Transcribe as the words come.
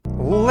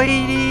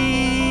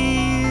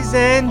Ladies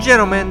and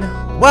gentlemen,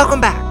 welcome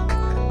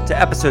back to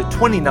episode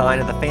 29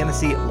 of the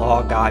Fantasy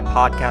Law Guy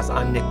podcast.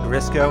 I'm Nick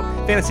Briscoe,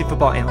 fantasy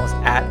football analyst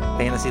at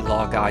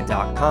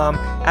fantasylawguy.com,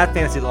 at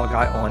Fantasy Law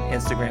Guy on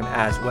Instagram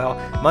as well.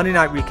 Monday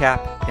night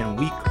recap and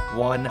week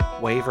 1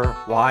 waiver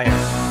wire.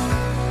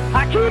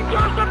 Hakeem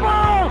dropped the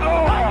ball!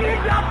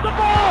 Hakeem dropped the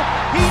ball!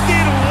 He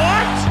did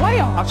what?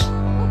 Playoffs?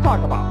 Don't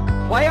talk about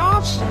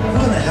playoffs.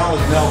 Who the hell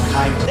is Mel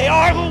Kiper? They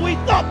are who we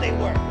thought they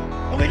were.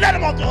 And we let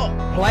them off the hook.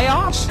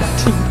 Playoffs?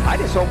 I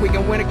just hope we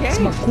can win a game. It's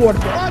my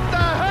quarterback. What the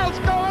hell's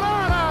going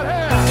on out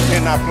here?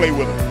 Cannot play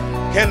with him.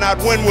 Cannot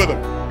win with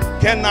him.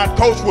 Cannot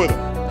coach with him.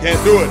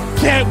 Can't do it.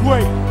 Can't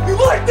wait. You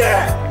like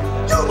that?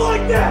 You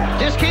like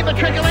that? Just keep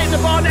matriculating the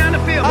ball down the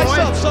field, boys. Ice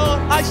up,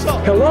 son. Ice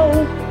up.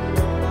 Hello?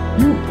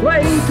 You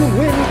play to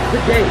win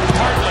the game.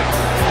 Hartley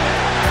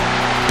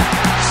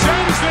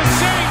sends the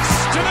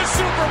Saints to the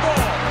Super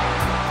Bowl.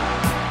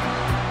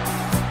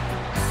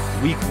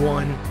 Week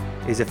 1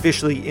 is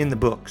officially in the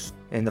books,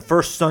 and the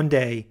first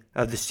Sunday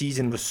of the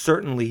season was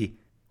certainly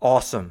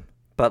awesome.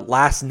 But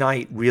last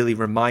night really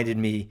reminded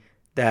me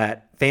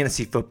that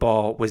fantasy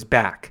football was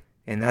back,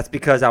 and that's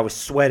because I was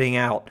sweating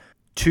out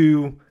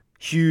 2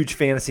 huge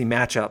fantasy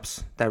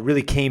matchups that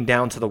really came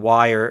down to the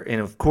wire, and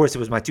of course it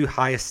was my 2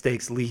 highest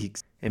stakes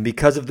leagues. And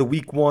because of the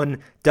week 1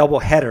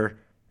 doubleheader,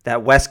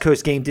 that West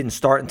Coast game didn't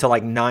start until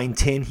like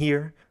 9:10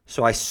 here,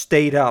 so I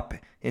stayed up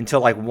until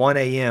like 1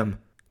 a.m.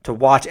 to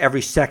watch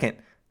every second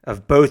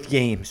of both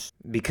games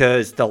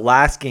because the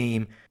last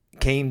game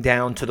came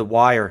down to the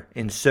wire,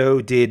 and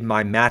so did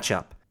my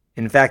matchup.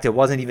 In fact, it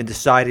wasn't even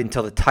decided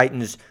until the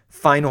Titans'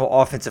 final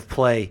offensive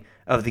play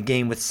of the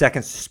game with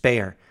seconds to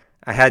spare.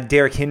 I had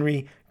Derrick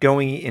Henry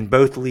going in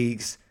both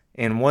leagues.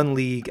 In one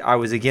league, I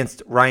was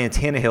against Ryan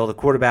Tannehill, the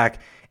quarterback,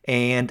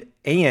 and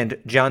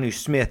Jonnu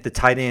Smith, the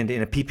tight end,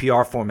 in a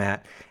PPR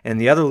format. And in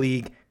the other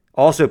league,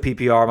 also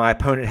PPR, my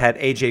opponent had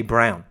A.J.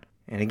 Brown.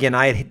 And again,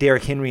 I had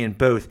Derrick Henry in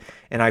both,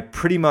 and I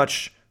pretty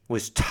much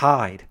was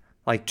tied,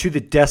 like to the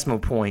decimal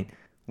point,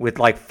 with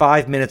like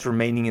 5 minutes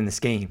remaining in this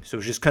game. So it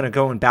was just kind of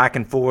going back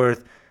and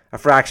forth, a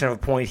fraction of a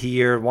point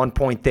here, 1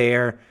 point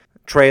there,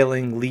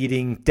 trailing,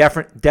 leading,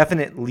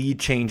 definite lead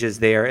changes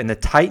there. And the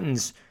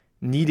Titans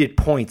needed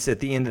points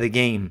at the end of the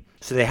game,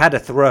 so they had to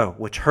throw,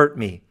 which hurt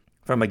me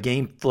from a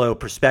game flow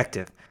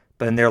perspective.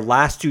 But in their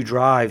last 2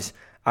 drives,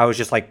 I was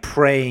just like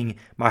praying.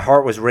 My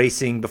heart was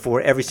racing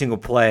before every single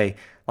play.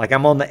 Like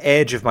I'm on the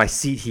edge of my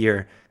seat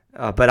here.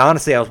 But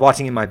honestly, I was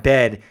watching in my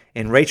bed,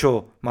 and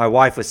Rachel, my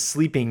wife, was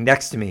sleeping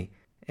next to me.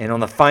 And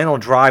on the final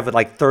drive with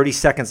like 30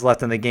 seconds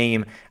left in the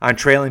game, I'm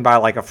trailing by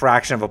like a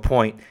fraction of a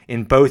point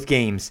in both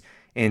games.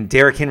 And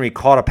Derrick Henry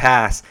caught a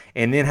pass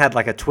and then had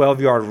like a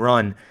 12-yard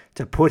run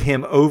to put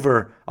him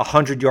over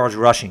 100 yards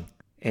rushing.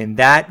 And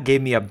that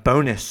gave me a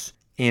bonus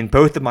in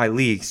both of my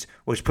leagues,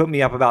 which put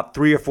me up about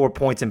 3 or 4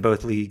 points in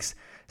both leagues.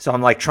 So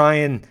I'm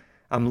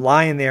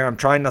lying there, I'm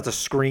trying not to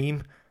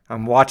scream.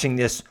 I'm watching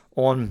this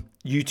on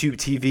YouTube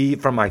TV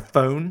from my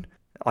phone.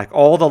 Like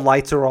all the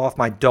lights are off,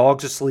 my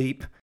dog's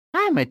asleep.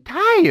 I'm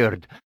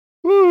tired.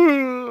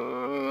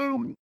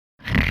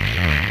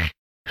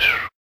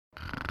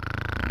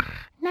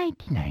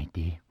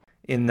 90.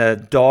 In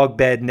the dog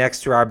bed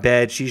next to our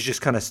bed, she's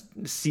just kind of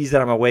sees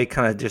that I'm awake,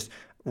 kind of just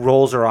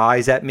rolls her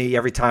eyes at me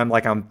every time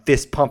like I'm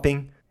fist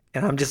pumping.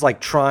 And I'm just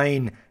like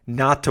trying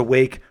not to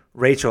wake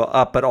Rachel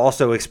up, but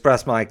also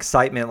express my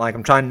excitement. Like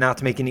I'm trying not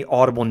to make any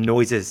audible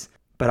noises.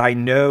 But I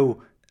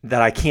know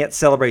that I can't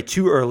celebrate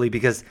too early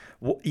because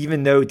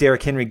even though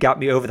Derrick Henry got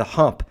me over the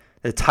hump,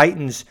 the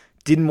Titans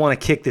didn't want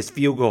to kick this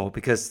field goal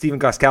because Stephen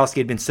Gostkowski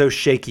had been so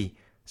shaky.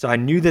 So I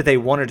knew that they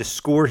wanted to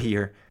score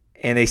here,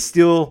 and they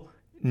still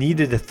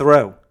needed to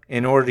throw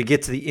in order to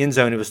get to the end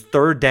zone. It was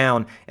 3rd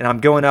down, and I'm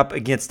going up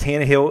against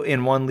Tannehill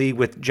in one league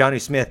with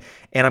Jonnu Smith,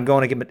 and I'm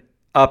going to get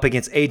up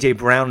against A.J.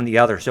 Brown in the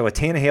other. So a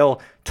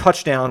Tannehill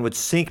touchdown would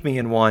sink me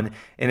in one,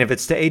 and if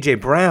it's to A.J.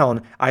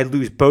 Brown, I'd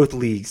lose both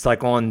leagues,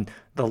 like on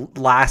the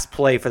last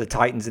play for the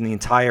Titans in the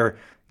entire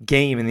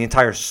game, in the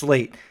entire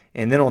slate.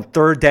 And then on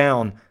 3rd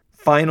down,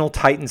 final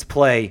Titans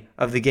play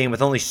of the game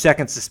with only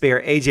seconds to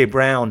spare, A.J.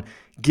 Brown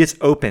gets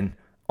open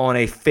on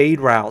a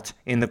fade route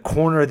in the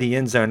corner of the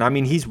end zone. I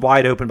mean, he's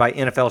wide open by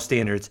NFL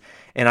standards,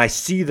 and I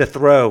see the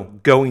throw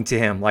going to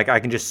him. Like, I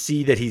can just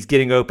see that he's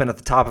getting open at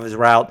the top of his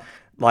route.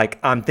 Like,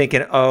 I'm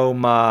thinking, oh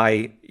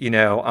my,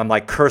 I'm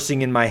like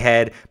cursing in my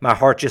head. My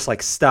heart just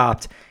like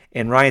stopped,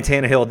 and Ryan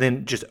Tannehill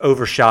then just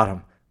overshot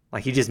him.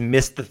 Like, he just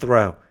missed the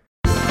throw.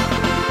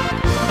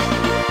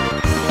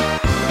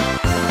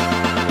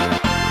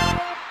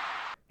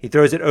 He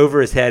throws it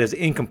over his head. It was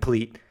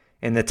incomplete,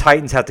 and the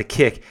Titans have to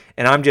kick,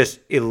 and I'm just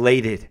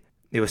elated.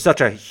 It was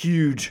such a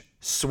huge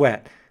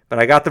sweat, but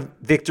I got the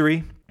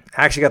victory.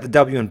 I actually got the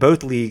W in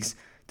both leagues,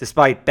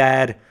 despite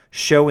bad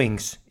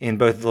showings in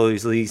both of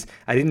those leagues.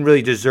 I didn't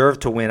really deserve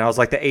to win. I was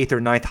like the 8th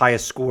or 9th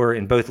highest scorer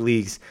in both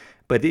leagues,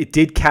 but it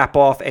did cap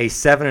off a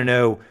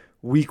 7-0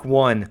 week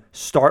 1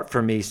 start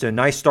for me. So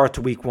nice start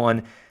to week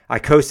 1. I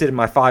coasted in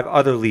my 5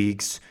 other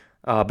leagues,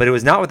 but it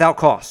was not without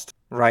cost,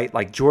 right?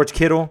 Like George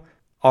Kittle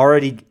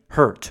already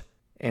hurt,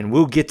 And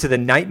we'll get to the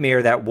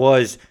nightmare that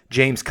was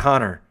James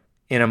Conner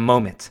in a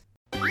moment.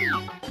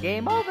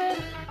 Game over.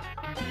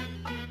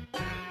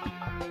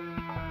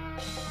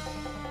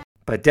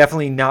 But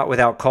definitely not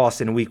without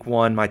cost in week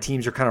one. My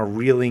teams are kind of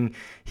reeling.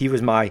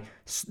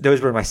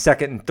 Those were my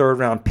second and third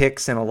round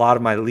picks in a lot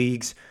of my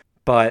leagues.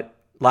 But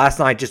last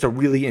night, just a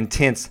really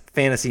intense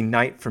fantasy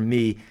night for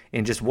me,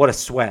 and just what a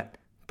sweat.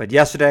 But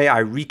yesterday,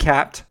 I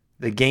recapped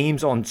the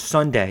games on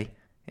Sunday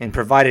and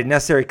provided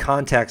necessary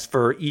context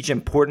for each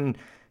important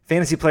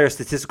fantasy player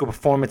statistical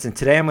performance. And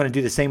today I'm going to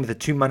do the same with the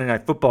 2 Monday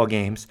Night Football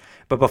games.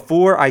 But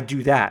before I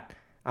do that,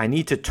 I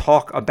need to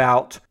talk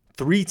about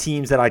 3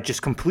 teams that I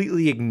just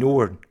completely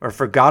ignored or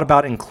forgot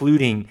about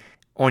including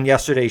on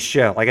yesterday's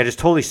show. Like, I just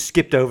totally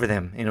skipped over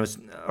them. And it was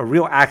a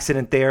real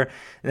accident there.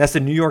 And that's the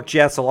New York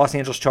Jets, the Los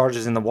Angeles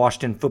Chargers, and the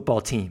Washington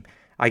Football Team.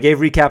 I gave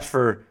recaps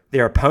for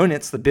their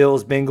opponents, the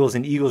Bills, Bengals,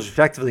 and Eagles,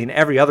 respectively, and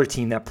every other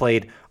team that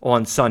played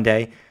on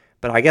Sunday.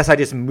 But I guess I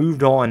just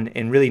moved on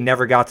and really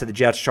never got to the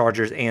Jets,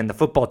 Chargers, and the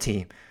football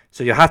team.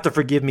 So you'll have to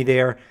forgive me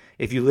there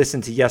if you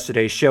listened to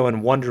yesterday's show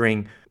and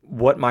wondering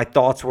what my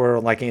thoughts were,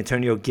 like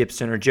Antonio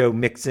Gibson or Joe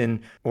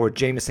Mixon or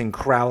Jamison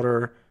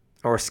Crowder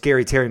or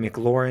Scary Terry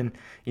McLaurin.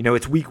 You know,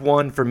 it's week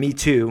one for me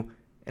too,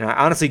 and I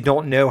honestly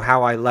don't know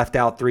how I left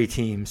out 3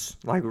 teams.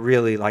 Like,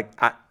 really,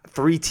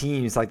 3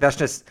 teams. Like, that's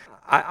just,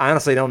 I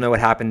honestly don't know what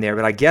happened there,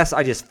 but I guess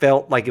I just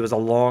felt like it was a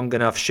long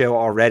enough show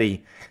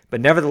already. But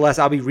nevertheless,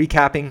 I'll be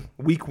recapping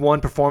week one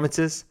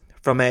performances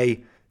from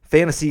a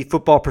fantasy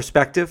football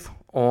perspective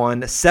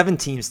on 7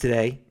 teams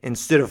today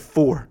instead of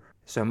 4.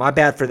 So my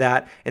bad for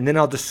that. And then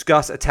I'll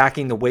discuss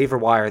attacking the waiver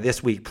wire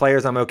this week.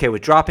 Players I'm okay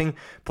with dropping,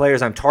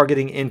 players I'm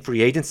targeting in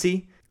free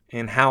agency,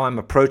 and how I'm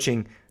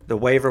approaching the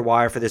waiver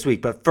wire for this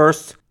week. But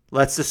first,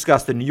 let's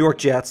discuss the New York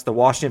Jets, the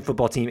Washington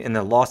Football Team, and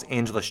the Los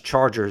Angeles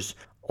Chargers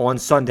on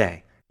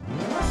Sunday.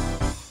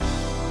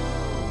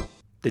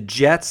 The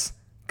Jets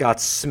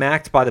got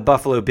smacked by the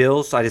Buffalo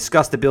Bills. I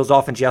discussed the Bills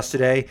offense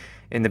yesterday,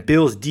 and the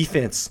Bills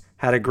defense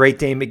had a great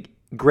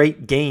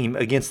game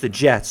against the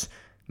Jets,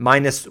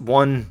 minus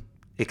one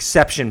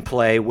exception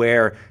play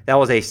where that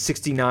was a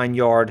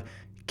 69-yard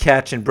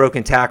catch and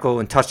broken tackle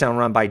and touchdown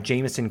run by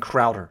Jamison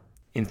Crowder.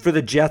 And for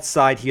the Jets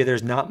side here,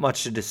 there's not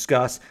much to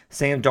discuss.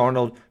 Sam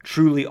Darnold,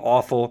 truly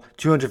awful,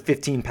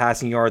 215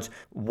 passing yards,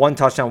 1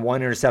 touchdown,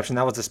 1 interception.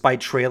 That was despite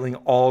trailing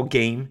all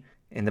game.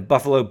 And the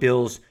Buffalo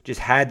Bills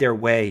just had their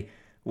way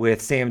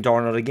with Sam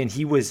Darnold. Again,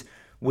 he was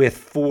with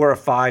 4 or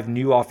 5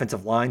 new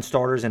offensive line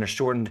starters in a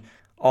shortened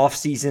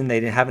offseason. They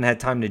haven't had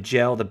time to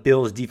gel. The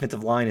Bills'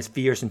 defensive line is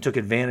fierce and took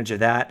advantage of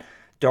that.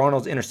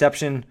 Darnold's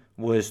interception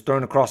was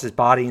thrown across his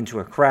body into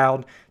a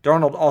crowd.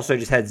 Darnold also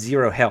just had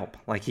zero help.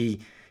 Like, he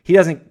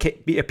doesn't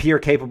appear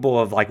capable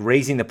of, like,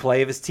 raising the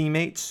play of his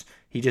teammates.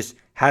 He just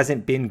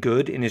hasn't been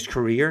good in his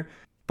career.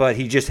 But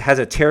he just has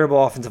a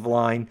terrible offensive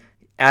line.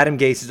 Adam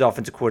Gase is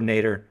offensive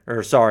coordinator,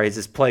 is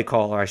his play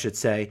caller, I should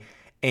say,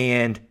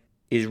 and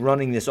is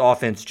running this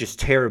offense just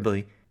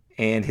terribly.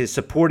 And his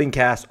supporting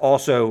cast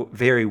also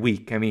very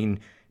weak. I mean,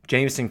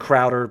 Jamison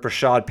Crowder,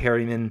 Brashad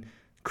Perryman,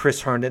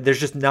 Chris Herndon, there's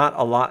just not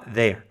a lot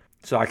there.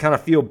 So I kind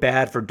of feel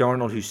bad for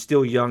Darnold, who's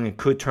still young and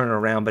could turn it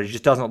around, but it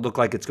just doesn't look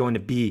like it's going to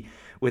be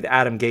with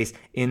Adam Gase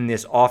in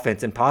this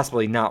offense, and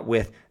possibly not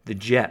with the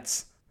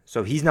Jets.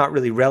 So he's not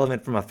really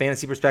relevant from a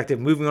fantasy perspective.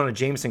 Moving on to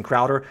Jamison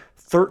Crowder,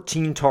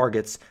 13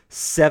 targets,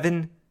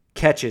 7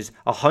 catches,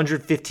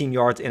 115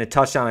 yards, and a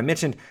touchdown. I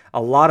mentioned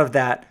a lot of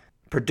that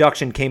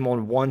production came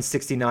on one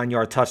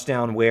 69-yard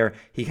touchdown where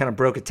he kind of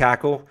broke a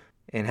tackle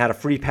and had a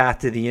free path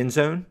to the end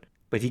zone.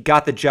 But he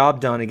got the job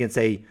done against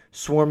a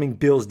swarming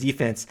Bills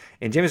defense.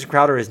 And Jamison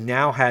Crowder has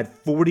now had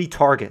 40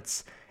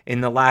 targets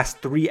in the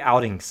last 3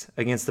 outings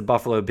against the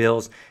Buffalo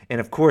Bills. And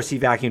of course, he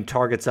vacuumed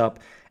targets up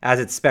as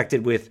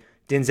expected with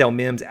Denzel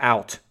Mims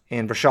out.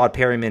 And Brashad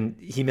Perryman,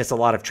 he missed a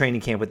lot of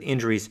training camp with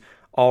injuries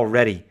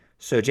already.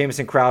 So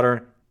Jamison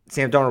Crowder,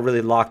 Sam Darnold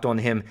really locked on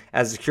him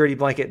as a security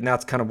blanket, and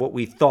that's kind of what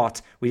we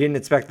thought. We didn't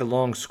expect the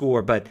long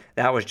score, but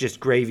that was just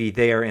gravy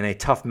there in a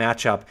tough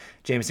matchup.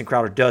 Jamison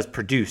Crowder does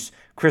produce.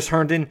 Chris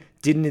Herndon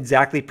didn't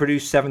exactly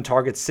produce, 7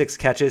 targets, 6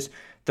 catches,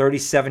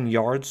 37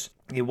 yards.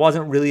 It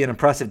wasn't really an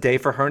impressive day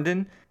for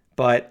Herndon,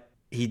 but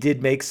he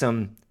did make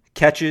some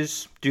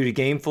catches due to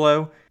game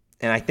flow,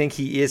 and I think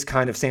he is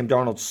kind of Sam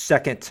Darnold's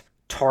second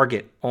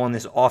target on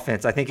this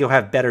offense. I think he'll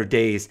have better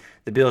days.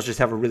 The Bills just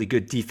have a really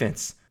good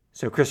defense.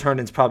 So Chris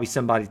Herndon's probably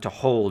somebody to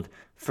hold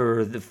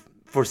for the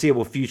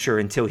foreseeable future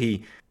until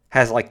he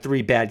has like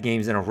 3 bad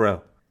games in a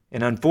row.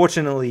 And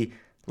unfortunately,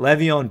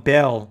 Le'Veon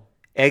Bell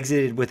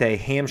exited with a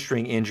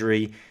hamstring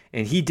injury,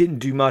 and he didn't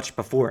do much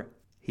before it.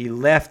 He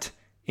left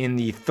in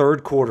the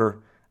third quarter,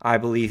 I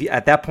believe.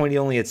 At that point, he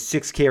only had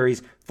 6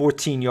 carries,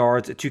 14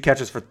 yards, 2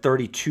 catches for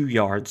 32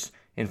 yards.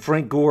 And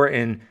Frank Gore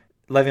and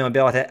Le'Veon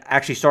Bell had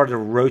actually started to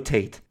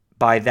rotate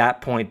by that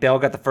point. Bell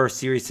got the first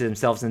series to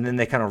themselves, and then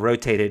they kind of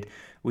rotated.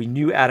 We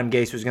knew Adam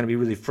Gase was going to be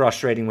really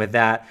frustrating with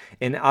that.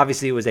 And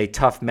obviously it was a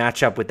tough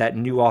matchup with that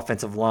new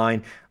offensive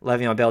line.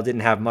 Le'Veon Bell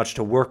didn't have much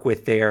to work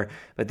with there.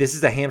 But this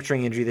is a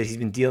hamstring injury that he's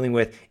been dealing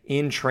with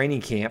in training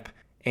camp.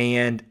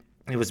 And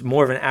It was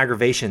more of an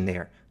aggravation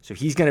there. So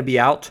he's going to be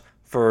out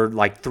for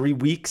like 3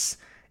 weeks.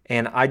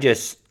 And I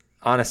just,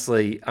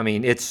 honestly, I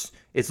mean, it's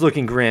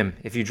looking grim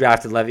if you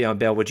drafted Le'Veon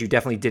Bell, which you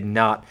definitely did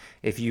not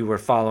if you were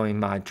following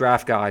my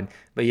draft guide.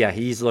 But yeah,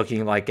 he's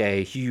looking like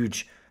a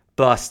huge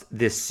bust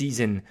this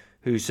season,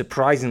 who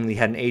surprisingly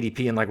had an ADP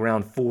in like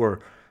round 4.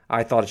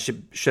 I thought it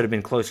should have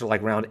been closer to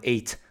like round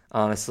 8,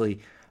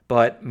 honestly.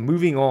 But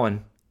moving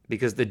on,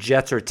 because the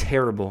Jets are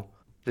terrible.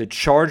 The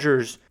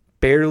Chargers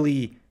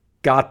barely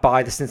got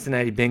by the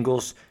Cincinnati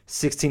Bengals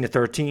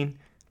 16-13,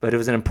 but it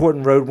was an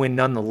important road win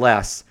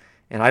nonetheless.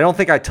 And I don't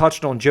think I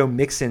touched on Joe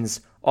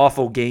Mixon's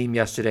awful game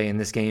yesterday in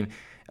this game,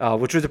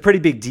 which was a pretty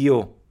big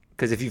deal,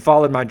 because if you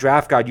followed my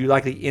draft guide, you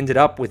likely ended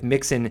up with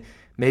Mixon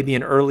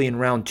maybe early in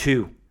round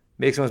 2.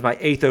 Mixon was my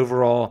 8th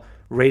overall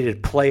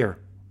rated player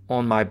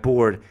on my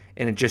board,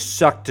 and it just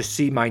sucked to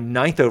see my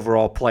 9th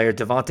overall player,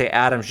 Davante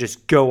Adams,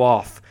 just go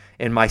off,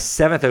 and my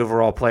 7th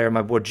overall player,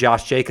 my boy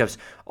Josh Jacobs,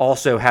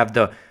 also have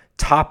the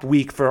top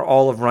week for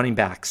all of running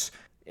backs.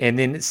 And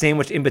then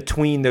sandwiched in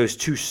between those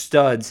two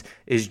studs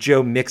is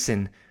Joe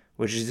Mixon,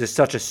 which is just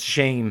such a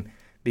shame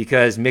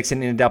because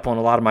Mixon ended up on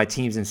a lot of my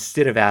teams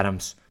instead of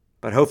Adams.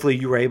 But hopefully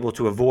you were able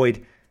to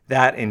avoid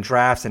that in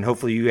drafts, and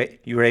hopefully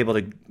you were able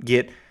to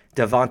get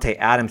Davante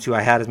Adams, who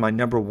I had as my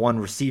number 1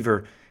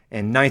 receiver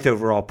and 9th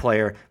overall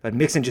player. But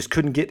Mixon just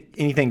couldn't get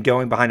anything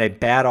going behind a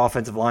bad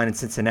offensive line in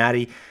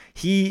Cincinnati.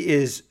 He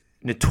is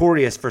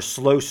notorious for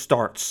slow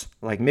starts.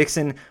 Like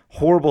Mixon,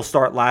 horrible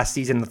start last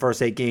season in the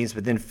first 8 games,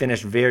 but then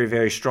finished very,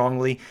 very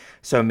strongly.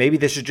 So maybe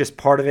this is just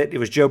part of it. It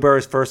was Joe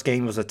Burrow's first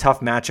game. It was a tough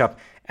matchup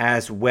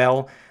as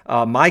well.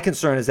 My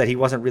concern is that he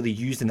wasn't really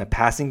used in the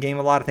passing game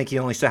a lot. I think he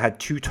only had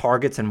 2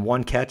 targets and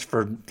 1 catch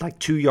for like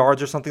 2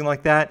 yards or something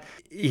like that.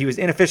 He was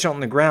inefficient on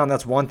the ground,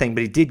 that's one thing,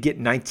 but he did get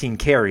 19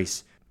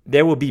 carries.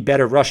 There will be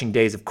better rushing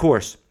days, of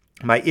course.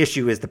 My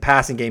issue is the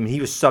passing game, and he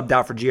was subbed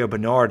out for Gio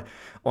Bernard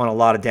on a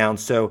lot of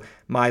downs. So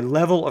my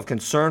level of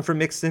concern for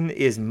Mixon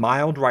is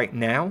mild right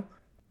now,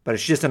 but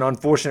it's just an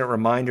unfortunate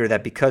reminder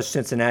that because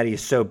Cincinnati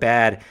is so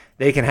bad,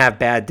 they can have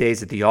bad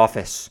days at the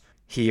office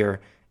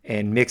here,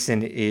 and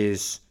Mixon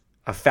is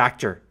a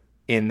factor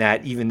in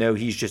that, even though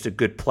he's just a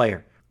good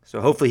player.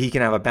 So hopefully he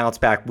can have a bounce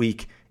back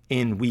week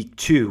in week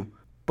 2.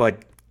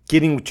 But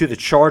getting to the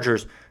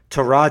Chargers,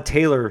 Tyrod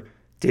Taylor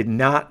did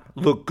not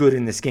look good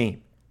in this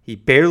game. He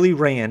barely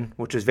ran,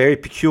 which was very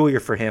peculiar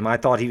for him. I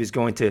thought he was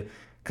going to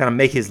kind of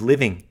make his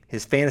living,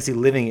 his fantasy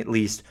living at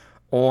least,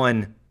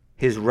 on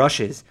his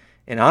rushes.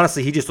 And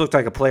honestly, he just looked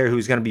like a player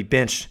who's going to be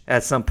benched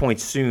at some point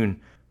soon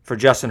for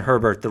Justin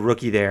Herbert, the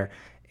rookie there.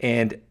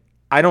 And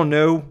I don't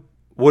know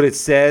what it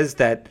says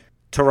that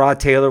Tyrod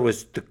Taylor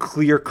was the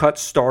clear-cut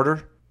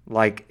starter.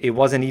 Like, it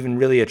wasn't even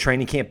really a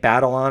training camp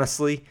battle,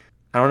 honestly.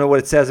 I don't know what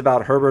it says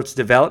about Herbert's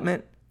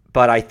development,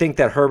 but I think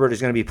that Herbert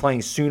is going to be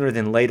playing sooner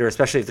than later,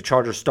 especially if the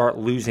Chargers start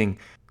losing.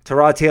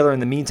 Tyrod Taylor, in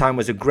the meantime,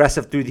 was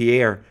aggressive through the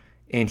air,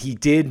 and he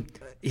did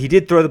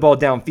throw the ball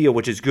downfield,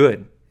 which is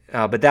good.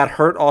 But that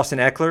hurt Austin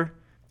Eckler,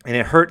 and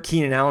it hurt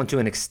Keenan Allen to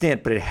an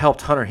extent, but it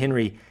helped Hunter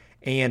Henry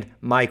and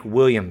Mike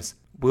Williams.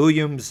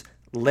 Williams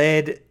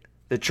led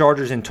the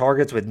Chargers in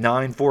targets with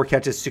 4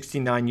 catches,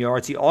 69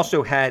 yards. He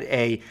also had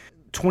a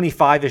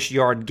 25-ish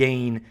yard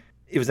gain.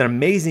 It was an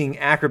amazing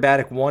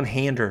acrobatic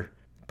one-hander,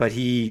 but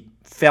he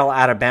fell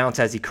out of bounds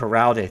as he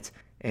corralled it.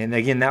 And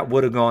again, that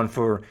would have gone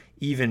for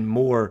even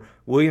more.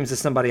 Williams is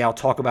somebody I'll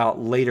talk about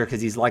later because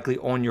he's likely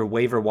on your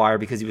waiver wire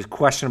because he was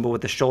questionable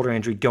with the shoulder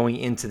injury going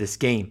into this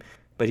game.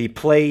 But he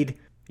played,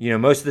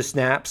 most of the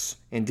snaps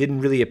and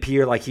didn't really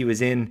appear like he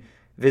was in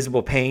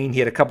visible pain. He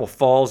had a couple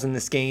falls in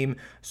this game.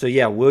 So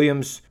yeah,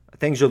 Williams,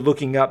 things are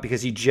looking up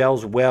because he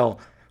gels well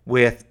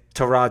with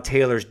Tyrod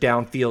Taylor's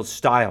downfield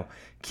style.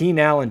 Keenan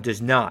Allen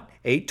does not.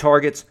 8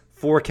 targets,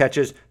 4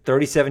 catches,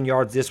 37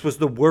 yards. This was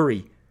the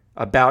worry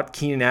about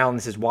Keenan Allen.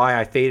 This is why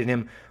I faded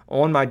him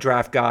on my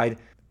draft guide.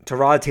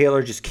 Tyrod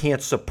Taylor just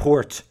can't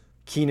support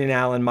Keenan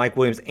Allen, Mike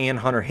Williams, and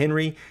Hunter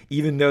Henry,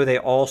 even though they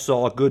all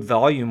saw a good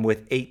volume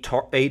with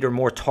 8 or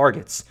more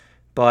targets.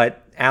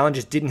 But Allen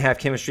just didn't have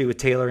chemistry with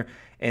Taylor,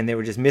 and they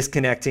were just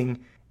misconnecting.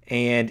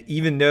 And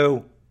even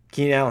though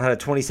Keenan Allen had a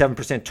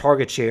 27%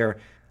 target share,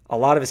 a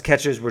lot of his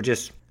catches were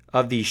just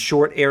of the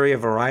short area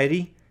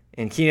variety.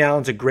 And Keenan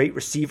Allen's a great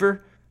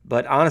receiver,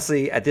 but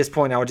honestly, at this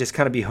point, I would just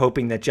kind of be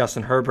hoping that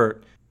Justin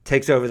Herbert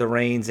takes over the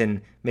reins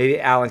and maybe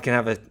Allen can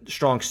have a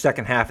strong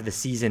second half of the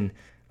season.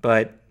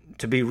 But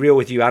to be real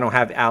with you, I don't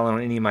have Allen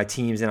on any of my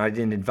teams, and I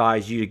didn't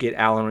advise you to get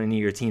Allen on any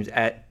of your teams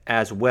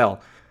as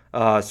well.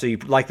 So you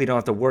likely don't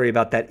have to worry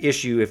about that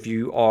issue if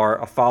you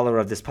are a follower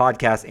of this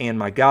podcast and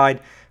my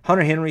guide.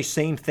 Hunter Henry,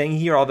 same thing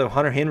here, although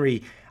Hunter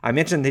Henry, I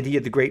mentioned that he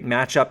had the great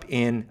matchup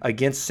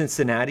against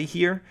Cincinnati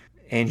here,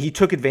 and he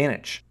took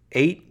advantage.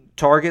 8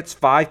 targets,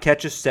 5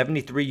 catches,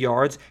 73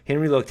 yards.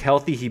 Henry looked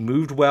healthy. He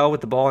moved well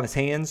with the ball in his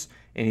hands,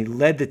 and he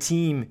led the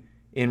team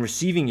in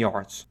receiving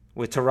yards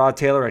with Tyrod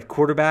Taylor at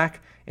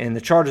quarterback. And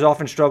the Chargers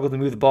often struggled to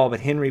move the ball, but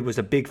Henry was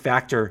a big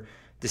factor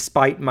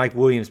despite Mike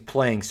Williams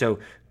playing. So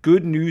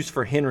good news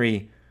for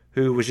Henry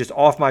who was just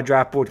off my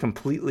draft board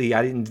completely.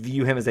 I didn't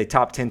view him as a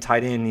top 10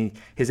 tight end.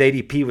 His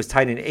ADP was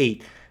tight end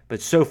 8,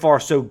 but so far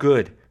so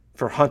good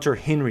for Hunter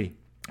Henry.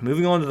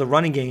 Moving on to the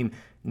running game,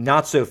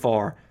 not so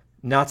far,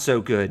 not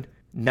so good.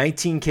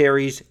 19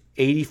 carries,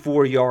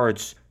 84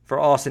 yards for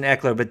Austin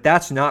Ekeler, but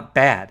that's not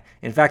bad.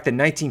 In fact, the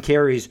 19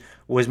 carries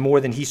was more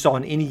than he saw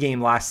in any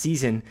game last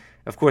season,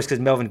 of course, because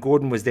Melvin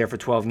Gordon was there for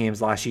 12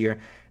 games last year.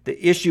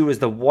 The issue is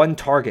the one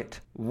target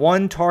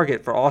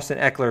for Austin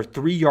Ekeler,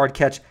 3-yard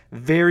catch,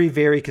 very,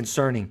 very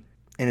concerning.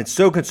 And it's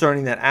so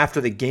concerning that after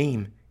the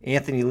game,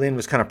 Anthony Lynn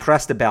was kind of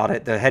pressed about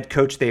it, the head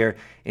coach there,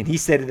 and he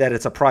stated that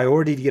it's a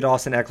priority to get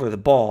Austin Ekeler the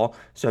ball,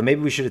 so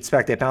maybe we should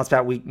expect a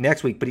bounce-back week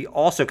next week. But he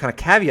also kind of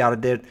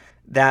caveated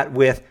that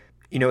with,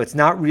 it's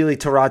not really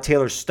Tyrod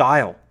Taylor's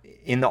style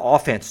in the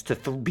offense to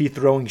be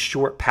throwing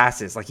short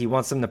passes. Like, he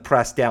wants them to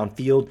press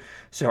downfield.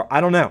 So I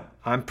don't know.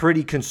 I'm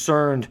pretty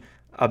concerned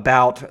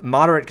about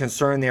moderate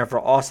concern there for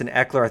Austin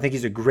Ekeler. I think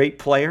he's a great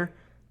player,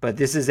 but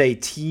this is a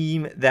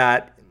team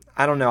that,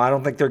 I don't know. I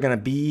don't think they're going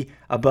to be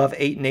above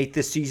 8-8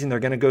 this season. They're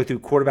going to go through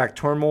quarterback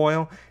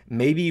turmoil.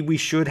 Maybe we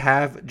should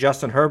have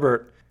Justin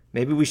Herbert.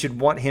 Maybe we should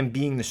want him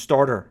being the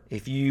starter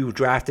if you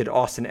drafted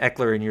Austin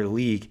Ekeler in your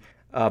league.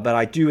 But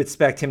I do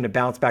expect him to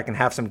bounce back and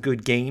have some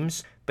good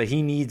games, but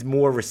he needs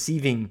more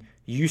receiving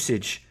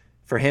usage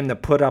for him to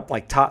put up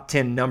like top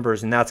 10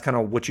 numbers, and that's kind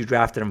of what you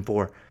drafted him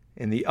for.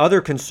 And the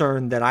other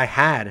concern that I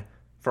had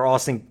for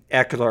Austin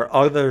Ekeler,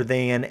 other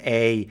than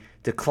a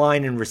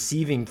decline in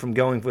receiving from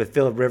going with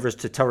Phillip Rivers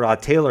to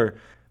Tyrod Taylor,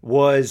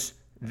 was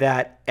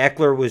that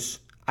Ekeler was,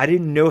 I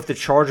didn't know if the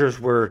Chargers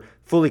were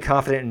fully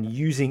confident in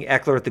using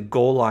Ekeler at the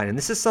goal line. And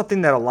this is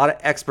something that a lot of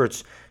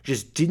experts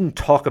just didn't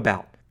talk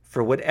about.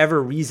 For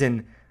whatever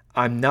reason,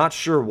 I'm not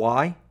sure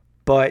why,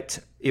 but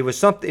it was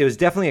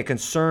definitely a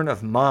concern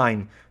of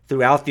mine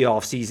throughout the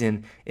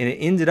offseason, and it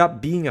ended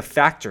up being a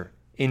factor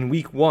in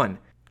week 1.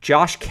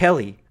 Josh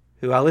Kelly,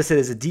 who I listed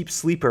as a deep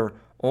sleeper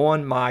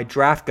on my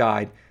draft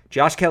guide,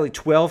 Josh Kelly,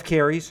 12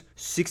 carries,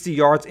 60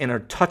 yards, and a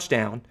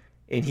touchdown,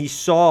 and he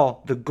saw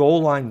the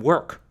goal line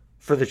work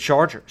for the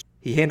Chargers.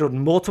 He handled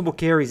multiple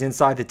carries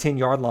inside the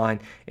 10-yard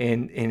line,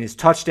 and his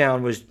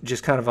touchdown was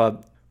just kind of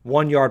a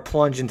 1-yard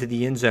plunge into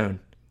the end zone.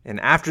 And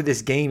after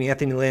this game,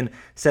 Anthony Lynn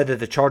said that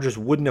the Chargers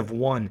wouldn't have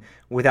won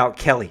without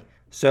Kelly.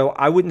 So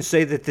I wouldn't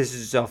say that this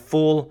is a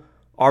full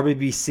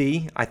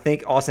RBBC. I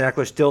think Austin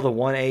Ekeler is still the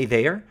 1A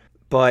there.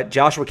 But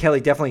Joshua Kelly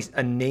definitely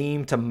a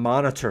name to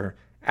monitor.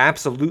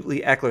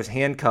 Absolutely Ekeler's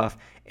handcuff.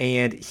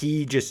 And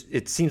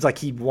it seems like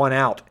he won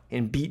out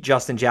and beat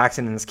Justin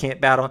Jackson in this camp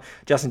battle.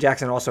 Justin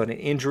Jackson also had an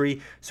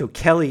injury. So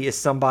Kelly is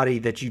somebody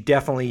that you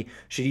definitely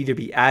should either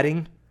be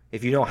adding,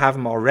 if you don't have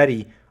him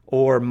already,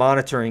 or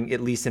monitoring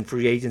at least in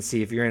free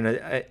agency if you're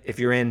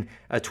in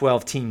a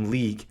 12-team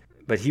league.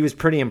 But he was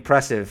pretty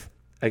impressive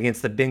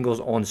against the Bengals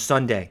on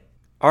Sunday.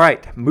 All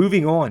right,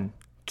 moving on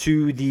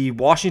to the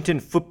Washington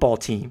football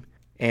team,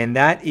 and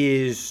that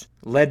is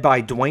led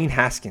by Dwayne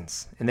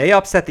Haskins. And they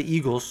upset the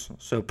Eagles,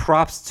 so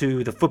props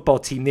to the football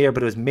team there,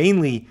 but it was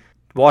mainly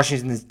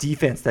Washington's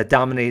defense that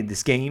dominated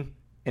this game.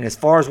 And as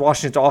far as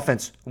Washington's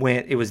offense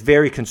went, it was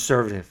very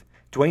conservative.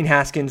 Dwayne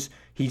Haskins,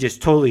 he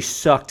just totally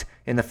sucked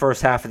in the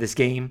first half of this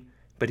game,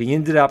 but he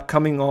ended up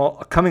coming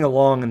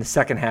along in the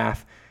second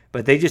half,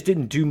 but they just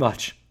didn't do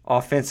much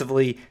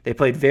offensively. They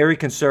played very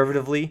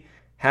conservatively.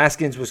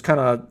 Haskins was kind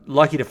of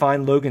lucky to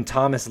find Logan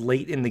Thomas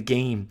late in the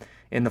game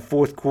in the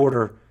fourth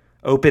quarter,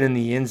 open in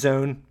the end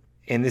zone,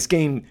 and this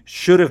game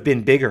should have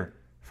been bigger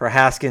for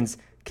Haskins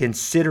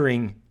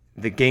considering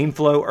the game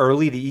flow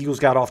early. The Eagles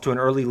got off to an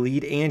early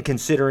lead, and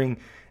considering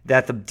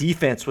that the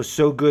defense was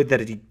so good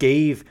that it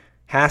gave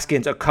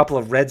Haskins a couple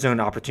of red zone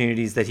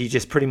opportunities that he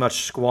just pretty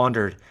much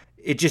squandered.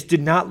 It just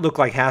did not look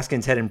like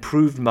Haskins had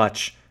improved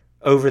much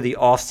over the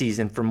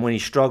offseason from when he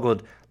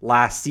struggled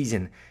last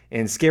season.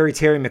 And Scary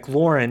Terry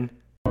McLaurin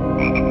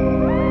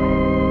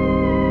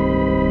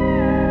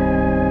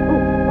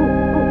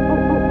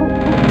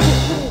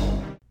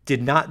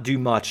did not do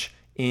much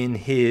in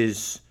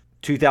his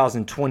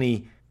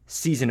 2020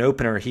 season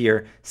opener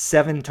here.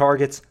 7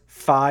 targets,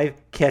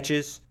 5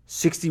 catches,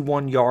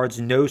 61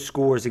 yards, no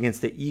scores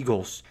against the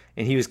Eagles.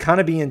 And he was kind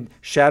of being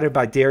shadowed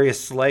by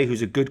Darius Slay,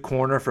 who's a good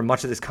corner for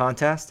much of this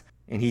contest.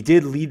 And he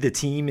did lead the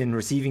team in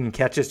receiving and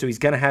catches, so he's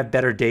going to have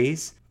better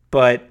days.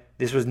 But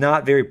this was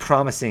not very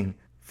promising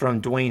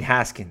from Dwayne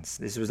Haskins.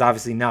 This was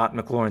obviously not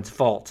McLaurin's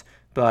fault,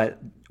 but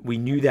we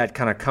knew that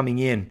kind of coming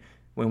in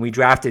when we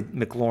drafted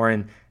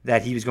McLaurin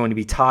that he was going to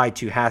be tied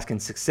to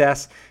Haskins'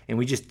 success, and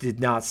we just did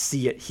not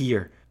see it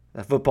here.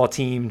 The football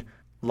team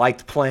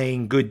liked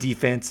playing good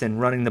defense and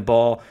running the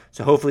ball,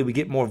 so hopefully we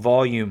get more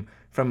volume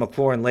from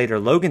McLaurin later.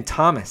 Logan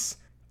Thomas,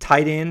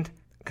 tight end,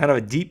 kind of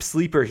a deep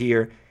sleeper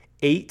here.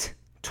 8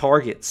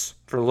 targets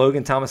for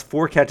Logan Thomas,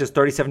 4 catches,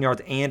 37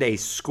 yards, and a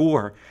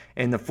score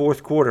in the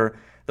fourth quarter.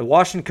 The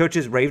Washington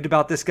coaches raved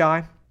about this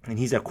guy, and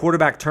he's a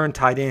quarterback turned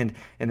tight end,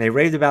 and they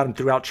raved about him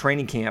throughout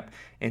training camp.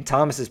 And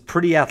Thomas is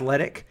pretty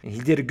athletic, and he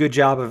did a good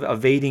job of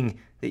evading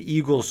the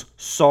Eagles'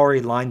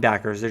 sorry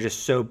linebackers. They're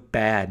just so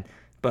bad.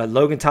 But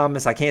Logan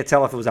Thomas, I can't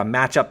tell if it was a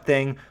matchup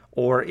thing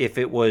or if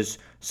it was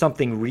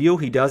something real.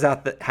 He does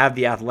have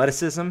the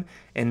athleticism,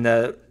 and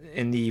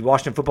the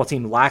Washington football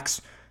team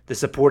lacks the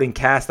supporting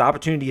cast. The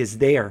opportunity is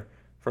there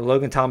for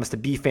Logan Thomas to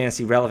be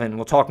fantasy relevant, and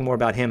we'll talk more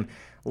about him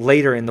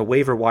later in the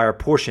waiver wire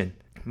portion.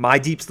 My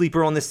deep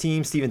sleeper on this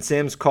team, Steven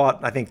Sims, caught,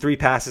 I think, 3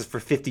 passes for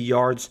 50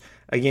 yards.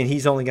 Again,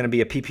 he's only going to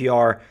be a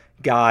PPR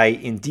guy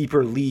in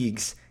deeper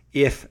leagues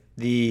if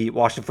the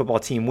Washington football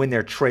team win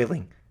their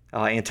trailing.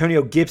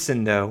 Antonio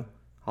Gibson, though,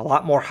 a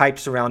lot more hype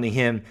surrounding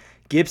him.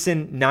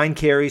 Gibson, 9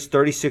 carries,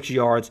 36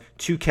 yards,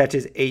 2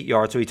 catches, 8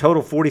 yards. So he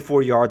totaled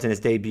 44 yards in his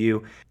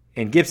debut.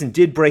 And Gibson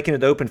did break into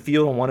the open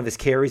field on one of his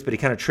carries, but he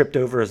kind of tripped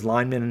over his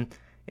lineman,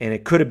 and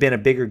it could have been a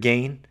bigger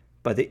gain.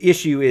 But the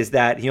issue is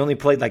that he only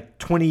played like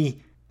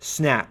 20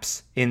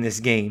 snaps in this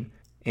game.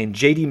 And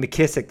J.D.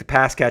 McKissick, the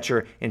pass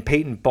catcher, and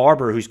Peyton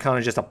Barber, who's kind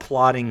of just a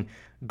plodding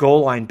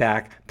goal line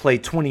back,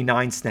 played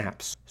 29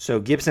 snaps. So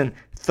Gibson,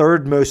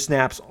 3rd most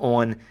snaps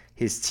on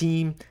his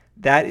team.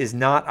 That is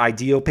not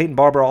ideal. Peyton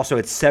Barber also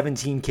had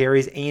 17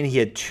 carries, and he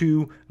had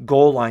 2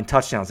 goal line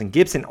touchdowns. And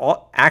Gibson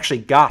actually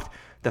got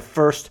the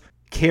first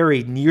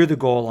carry near the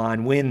goal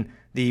line when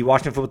the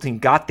Washington football team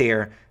got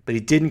there, but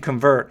he didn't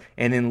convert.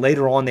 And then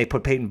later on, they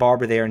put Peyton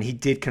Barber there, and he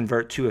did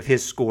convert 2 of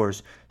his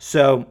scores.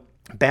 So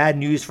bad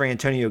news for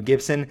Antonio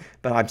Gibson,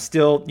 but I'm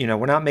still,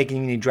 we're not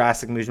making any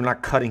drastic moves. We're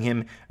not cutting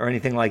him or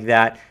anything like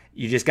that.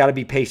 You just got to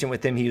be patient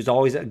with him. He was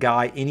always a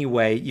guy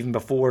anyway, even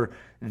before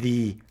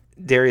the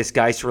Darius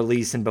Geis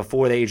release and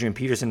before the Adrian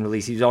Peterson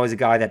release. He was always a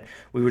guy that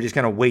we were just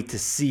going to wait to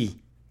see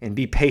and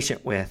be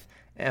patient with.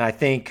 And I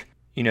think,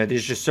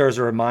 this just serves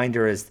a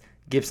reminder as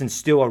Gibson's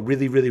still a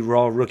really, really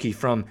raw rookie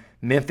from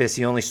Memphis.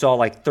 He only saw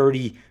like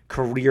 30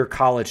 career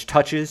college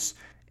touches.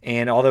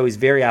 And although he's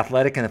very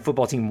athletic and the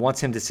football team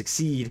wants him to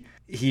succeed,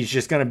 he's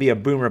just going to be a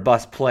boom or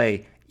bust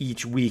play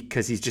each week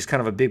because he's just kind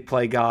of a big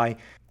play guy.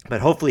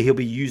 But hopefully he'll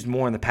be used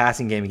more in the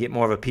passing game and get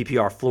more of a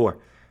PPR floor.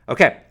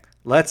 Okay,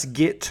 let's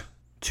get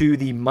to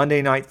the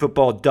Monday Night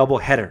Football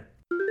doubleheader.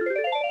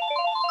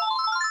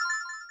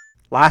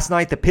 Last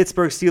night, the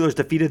Pittsburgh Steelers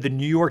defeated the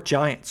New York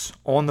Giants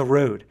on the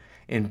road.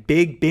 And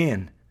Big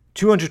Ben,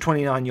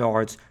 229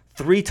 yards,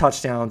 3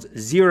 touchdowns,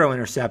 0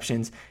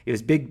 interceptions. It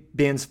was Big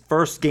Ben's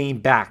first game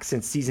back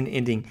since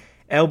season-ending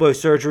elbow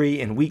surgery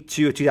in Week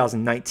 2 of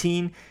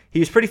 2019. He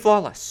was pretty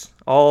flawless,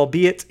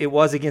 albeit it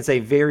was against a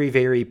very,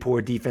 very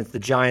poor defense. The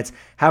Giants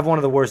have one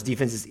of the worst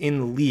defenses in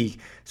the league,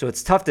 so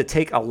it's tough to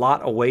take a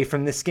lot away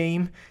from this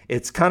game.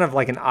 It's kind of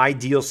like an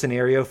ideal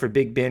scenario for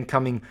Big Ben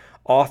coming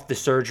off the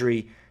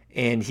surgery,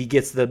 and he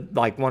gets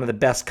one of the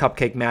best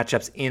cupcake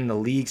matchups in the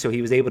league, so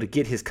he was able to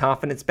get his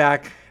confidence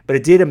back. But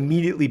it did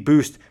immediately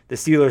boost the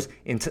Steelers'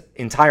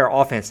 entire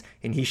offense,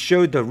 and he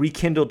showed the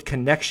rekindled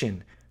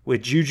connection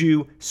with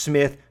Juju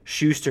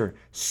Smith-Schuster.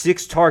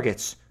 6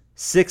 targets,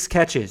 6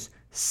 catches,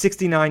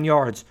 69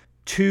 yards,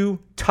 2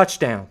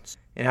 touchdowns.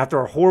 And after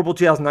a horrible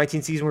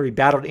 2019 season where he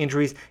battled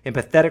injuries and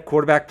pathetic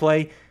quarterback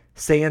play,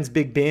 sans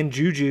Big Ben,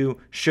 Juju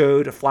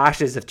showed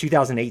flashes of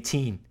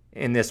 2018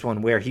 in this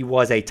one where he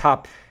was a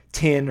top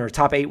 10 or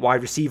top 8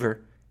 wide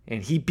receiver.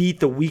 And he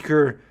beat the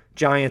weaker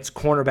Giants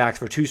cornerbacks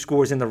for 2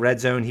 scores in the red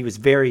zone. He was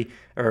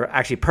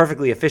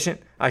perfectly efficient,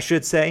 I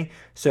should say.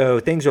 So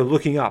things are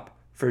looking up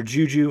for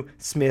Juju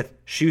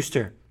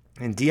Smith-Schuster.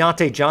 And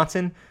Deontay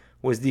Johnson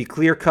was the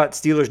clear-cut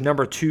Steelers'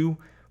 number 2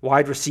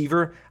 wide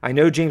receiver. I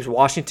know James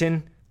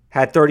Washington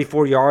had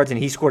 34 yards and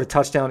he scored a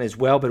touchdown as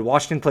well, but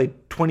Washington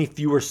played 20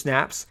 fewer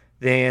snaps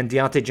than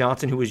Deontay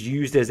Johnson, who was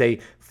used as a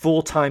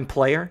full-time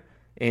player.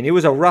 And it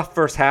was a rough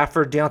first half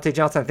for Deontay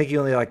Johnson. I think he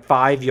only had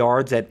 5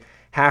 yards at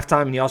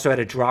halftime, and he also had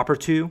a drop or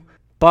 2.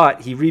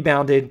 But he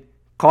rebounded,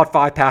 caught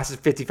 5 passes,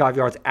 55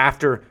 yards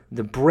after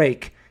the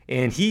break.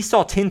 And he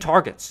saw 10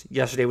 targets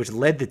yesterday, which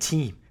led the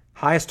team.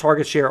 Highest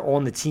target share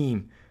on the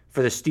team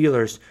for the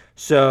Steelers.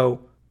 So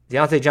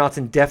Deontay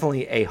Johnson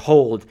definitely a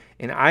hold.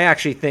 And I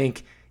actually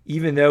think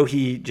even though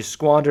he just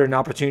squandered an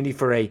opportunity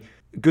for a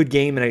good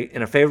game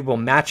in a favorable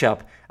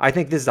matchup, I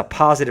think this is a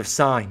positive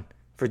sign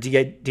for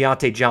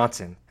Deontay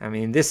Johnson. I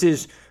mean, this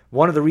is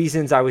one of the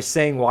reasons I was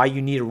saying why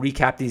you need to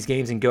recap these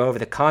games and go over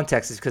the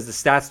context is because the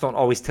stats don't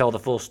always tell the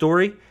full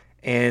story.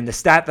 And the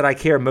stat that I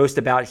care most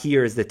about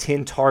here is the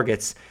 10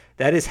 targets.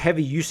 That is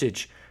heavy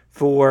usage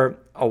for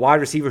a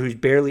wide receiver who's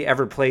barely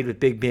ever played with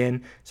Big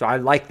Ben. So I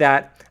like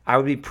that. I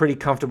would be pretty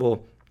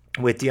comfortable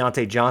with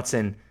Deontay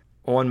Johnson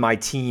on my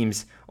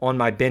teams, on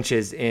my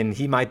benches, and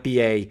he might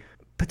be a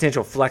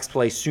potential flex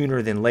play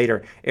sooner than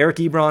later. Eric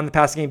Ebron in the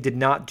passing game did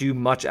not do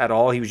much at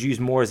all. He was used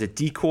more as a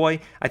decoy.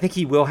 I think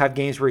he will have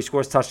games where he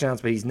scores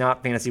touchdowns, but he's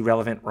not fantasy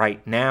relevant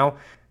right now.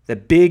 The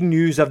big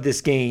news of this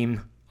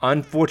game,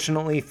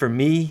 unfortunately for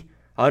me,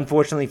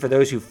 unfortunately for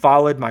those who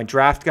followed my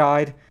draft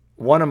guide,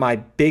 one of my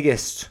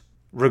biggest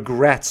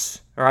regrets,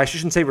 or I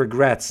shouldn't say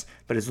regrets,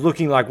 but it's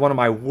looking like one of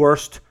my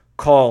worst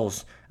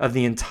calls of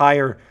the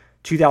entire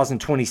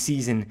 2020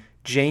 season.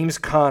 James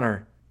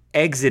Conner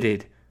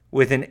exited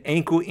with an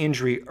ankle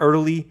injury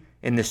early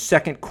in the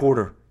second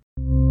quarter.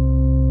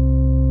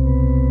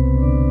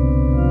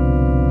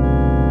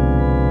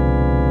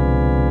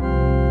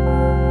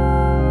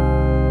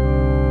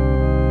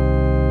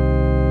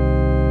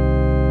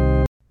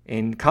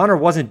 Conner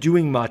wasn't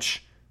doing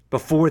much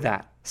before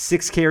that.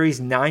 6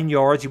 carries, 9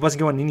 yards. He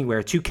wasn't going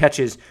anywhere. 2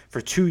 catches for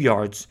 2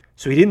 yards.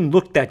 So he didn't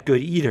look that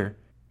good either.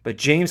 But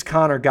James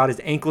Conner got his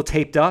ankle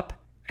taped up,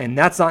 and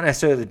that's not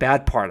necessarily the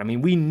bad part. I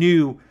mean, we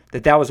knew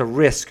that that was a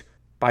risk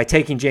by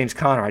taking James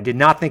Conner. I did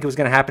not think it was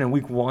going to happen in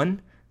week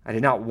 1. I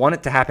did not want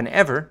it to happen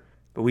ever.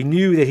 But we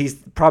knew that he's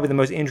probably the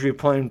most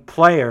injury-prone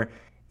player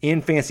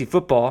in fantasy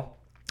football.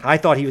 I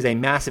thought he was a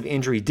massive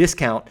injury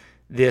discount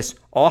this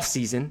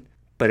offseason,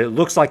 but it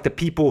looks like the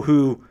people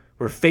who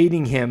were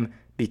fading him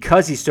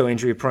because he's so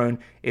injury-prone,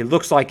 it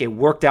looks like it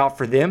worked out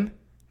for them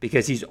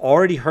because he's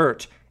already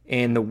hurt.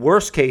 And the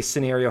worst-case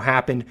scenario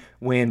happened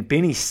when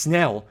Benny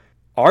Snell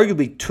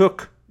arguably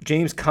took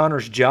James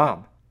Conner's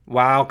job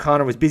while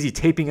Conner was busy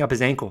taping up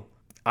his ankle.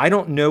 I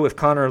don't know if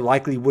Conner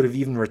likely would have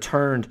even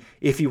returned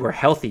if he were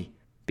healthy,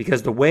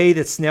 because the way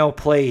that Snell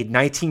played,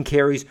 19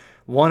 carries,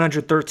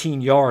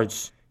 113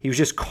 yards, he was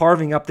just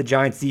carving up the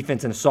Giants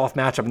defense in a soft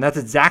matchup, and that's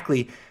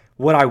exactly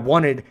what I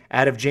wanted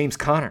out of James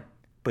Conner.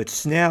 But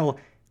Snell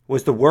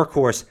was the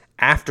workhorse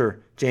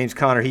after James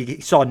Conner.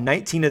 He saw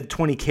 19 of the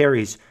 20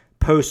 carries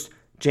post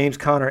James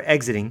Conner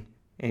exiting,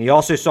 and he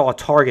also saw a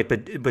target,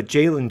 but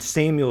Jalen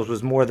Samuels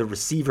was more the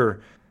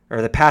receiver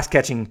or the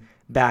pass-catching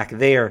back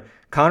there.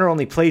 Conner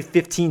only played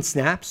 15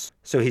 snaps,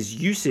 so his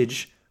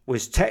usage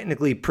was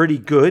technically pretty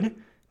good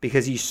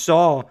because he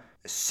saw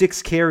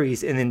 6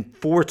 carries and then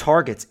 4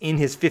 targets in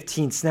his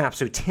 15 snaps.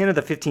 So 10 of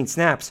the 15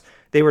 snaps,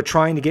 they were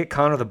trying to get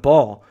Conner the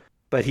ball,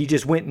 but he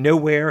just went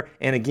nowhere.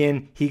 And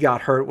again, he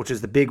got hurt, which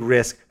is the big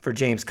risk for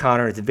James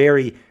Conner. It's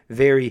very,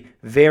 very,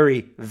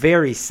 very,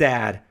 very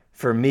sad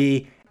for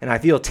me, and I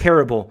feel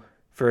terrible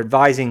for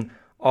advising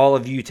all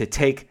of you to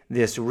take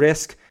this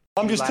risk.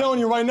 I'm just telling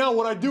you right now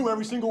what I do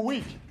every single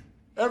week.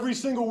 Every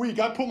single week,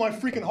 I put my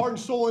freaking heart and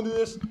soul into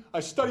this. I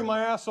study my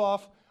ass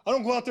off. I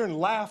don't go out there and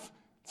laugh.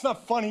 It's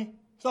not funny.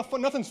 It's not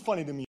fun. Nothing's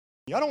funny to me.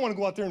 I don't want to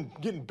go out there and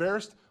get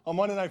embarrassed on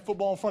Monday Night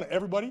Football in front of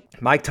everybody.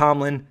 Mike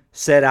Tomlin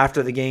said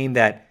after the game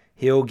that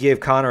he'll give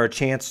Conner a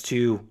chance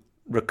to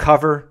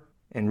recover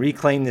and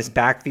reclaim this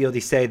backfield.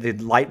 He said the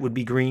light would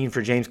be green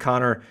for James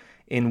Conner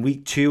in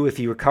week 2 if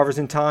he recovers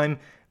in time.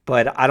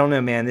 But I don't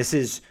know, man.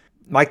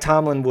 Mike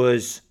Tomlin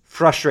was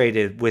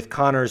frustrated with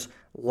Conner's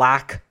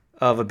lack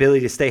of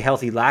ability to stay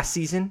healthy last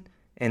season.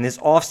 And this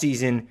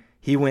offseason,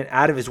 he went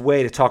out of his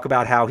way to talk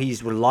about how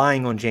he's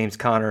relying on James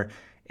Conner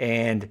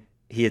and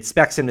he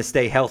expects him to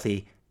stay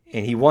healthy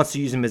and he wants to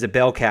use him as a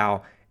bell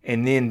cow.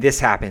 And then this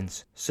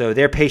happens. So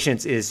their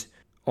patience is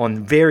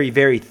on very,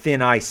 very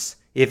thin ice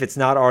if it's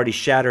not already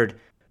shattered.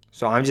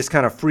 So I'm just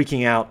kind of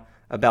freaking out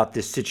about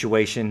this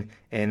situation.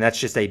 And that's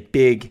just a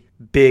big,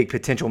 big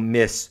potential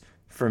miss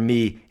for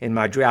me in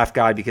my draft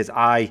guide because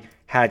I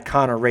had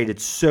Conner rated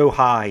so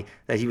high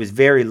that he was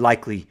very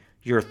likely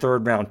your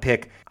 3rd round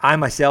pick. I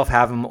myself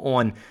have him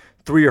on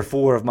 3 or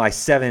 4 of my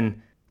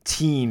 7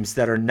 teams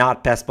that are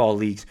not best ball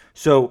leagues.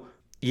 So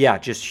yeah,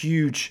 just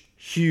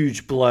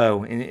huge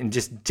blow and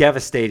just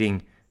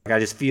devastating. I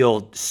just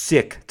feel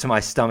sick to my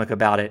stomach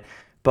about it.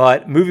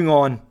 But moving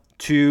on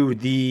to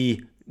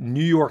the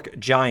New York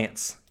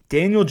Giants.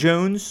 Daniel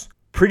Jones,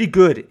 pretty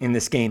good in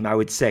this game, I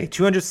would say.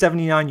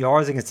 279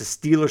 yards against the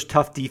Steelers'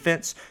 tough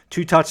defense.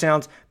 2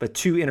 touchdowns, but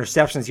 2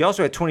 interceptions. He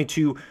also had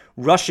 22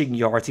 rushing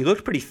yards. He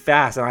looked pretty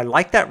fast, and I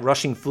like that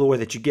rushing floor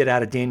that you get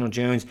out of Daniel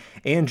Jones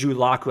and Drew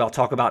Lock, who I'll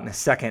talk about in a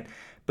second.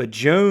 But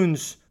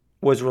Jones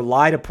was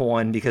relied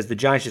upon because the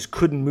Giants just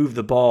couldn't move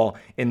the ball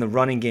in the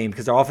running game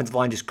because their offensive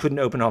line just couldn't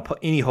open up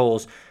any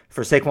holes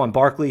for Saquon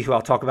Barkley, who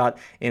I'll talk about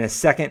in a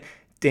second.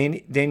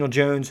 Daniel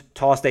Jones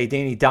tossed a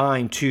Danny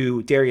dime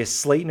to Darius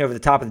Slayton over the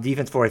top of the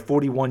defense for a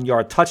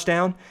 41-yard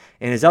touchdown,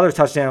 and his other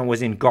touchdown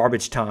was in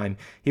garbage time.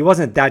 He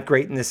wasn't that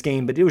great in this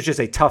game, but it was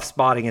just a tough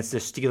spot against the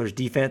Steelers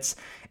defense,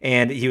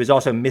 and he was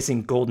also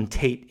missing Golden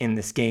Tate in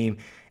this game,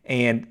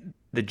 and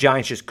the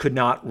Giants just could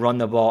not run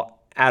the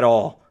ball at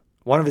all.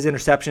 One of his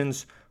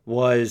interceptions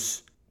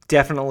was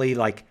definitely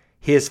like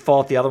his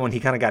fault. The other one, he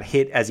kind of got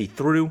hit as he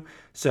threw,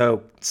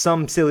 so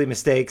some silly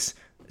mistakes,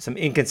 some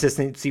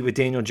inconsistency with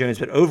Daniel Jones,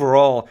 but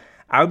overall,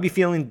 I would be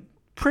feeling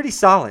pretty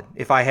solid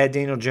if I had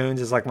Daniel Jones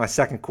as like my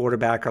second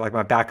quarterback or like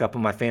my backup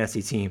on my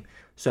fantasy team.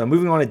 So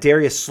moving on to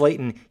Darius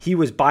Slayton, he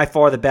was by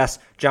far the best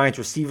Giants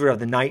receiver of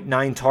the night.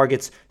 9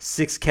 targets,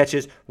 6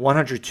 catches,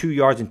 102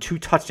 yards, and 2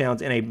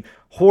 touchdowns in a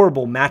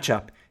horrible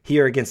matchup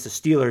here against the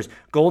Steelers.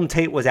 Golden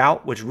Tate was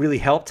out, which really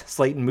helped.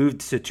 Slayton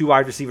moved to 2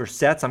 wide receiver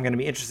sets. I'm going to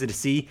be interested to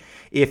see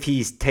if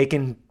he's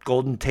taken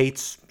Golden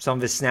Tate's some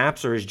of his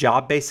snaps or his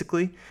job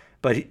basically.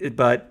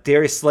 But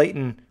Darius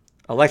Slayton,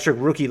 electric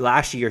rookie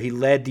last year, he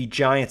led the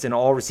Giants in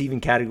all receiving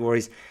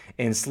categories,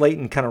 and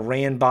Slayton kind of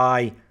ran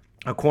by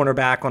a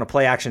cornerback on a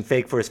play-action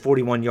fake for his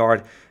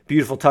 41-yard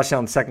beautiful touchdown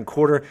in the second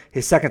quarter.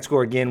 His second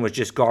score, again, was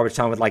just garbage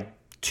time with like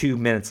 2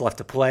 minutes left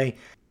to play.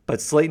 But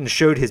Slayton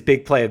showed his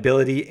big play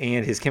ability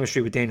and his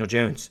chemistry with Daniel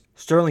Jones.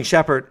 Sterling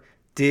Shepard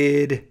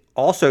did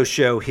also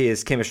show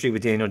his chemistry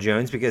with Daniel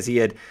Jones because he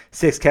had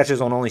 6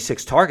 catches on only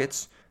 6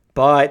 targets,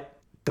 but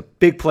the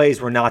big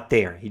plays were not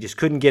there. He just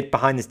couldn't get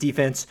behind this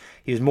defense.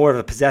 He was more of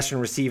a possession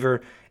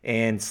receiver,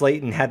 and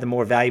Slayton had the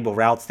more valuable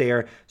routes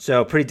there.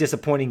 So pretty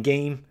disappointing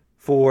game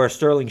for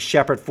Sterling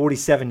Shepard,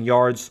 47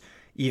 yards,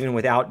 even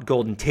without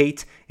Golden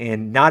Tate.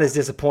 And not as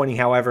disappointing,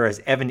 however,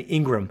 as Evan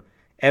Ingram.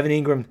 Evan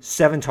Ingram,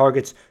 7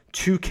 targets,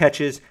 2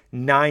 catches,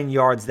 9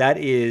 yards.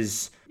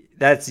 That's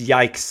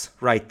yikes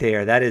right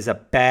there. That is a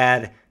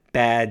bad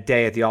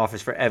day at the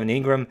office for Evan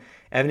Ingram.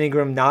 Evan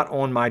Ingram not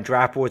on my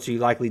draft board, so you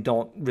likely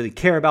don't really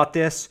care about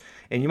this.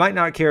 And you might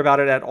not care about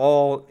it at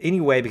all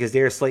anyway, because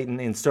Darius Slayton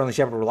and Sterling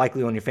Shepard were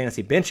likely on your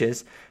fantasy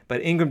benches.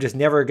 But Ingram just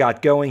never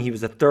got going. He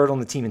was the 3rd on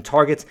the team in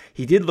targets.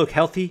 He did look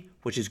healthy,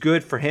 which is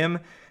good for him,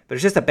 but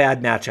it's just a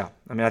bad matchup.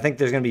 I mean, I think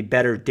there's going to be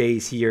better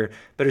days here,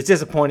 but it's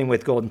disappointing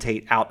with Golden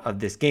Tate out of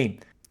this game.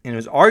 And it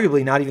was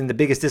arguably not even the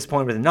biggest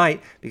disappointment of the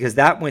night, because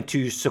that went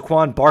to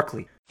Saquon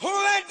Barkley. Who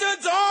let the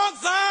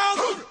dogs out?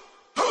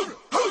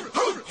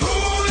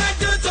 Who let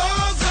the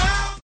dogs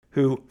out?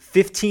 Who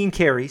 15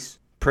 carries,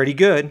 pretty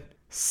good,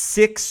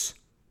 6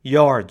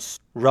 yards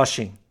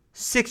rushing.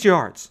 6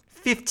 yards,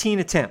 15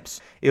 attempts.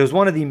 It was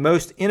one of the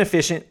most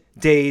inefficient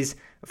days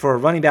for a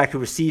running back who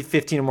received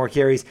 15 or more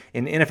carries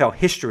in NFL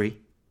history.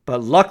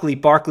 But luckily,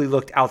 Barkley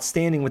looked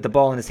outstanding with the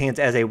ball in his hands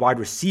as a wide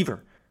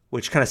receiver,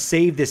 which kind of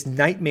saved this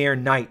nightmare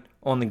night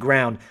on the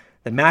ground.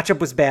 The matchup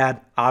was bad,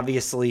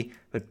 obviously,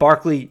 but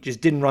Barkley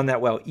just didn't run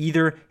that well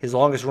either. His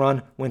longest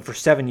run went for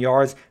 7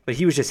 yards, but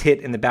he was just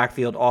hit in the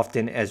backfield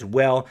often as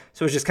well.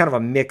 So it was just kind of a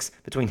mix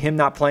between him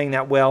not playing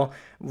that well,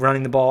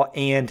 running the ball,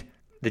 and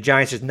the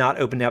Giants just not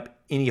opening up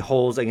any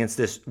holes against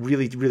this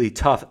really, really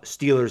tough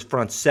Steelers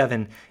front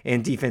 7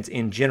 and defense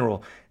in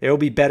general. There will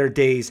be better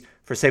days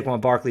for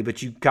Saquon Barkley,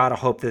 but you got to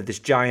hope that this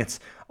Giants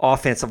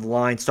offensive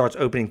line starts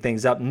opening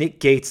things up. Nick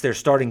Gates, their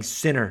starting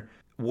center,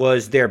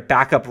 was their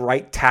backup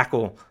right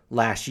tackle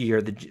last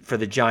year for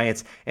the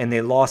Giants, and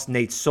they lost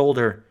Nate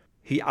Solder.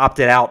 He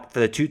opted out for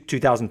the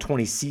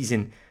 2020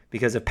 season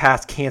because of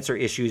past cancer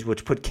issues,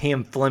 which put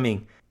Cam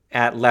Fleming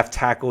at left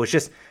tackle. It's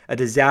just a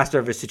disaster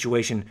of a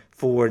situation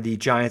for the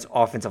Giants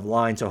offensive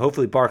line. So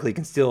hopefully Barkley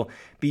can still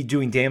be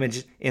doing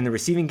damage in the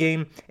receiving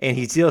game, and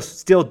he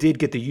still did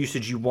get the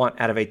usage you want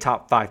out of a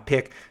top 5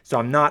 pick. So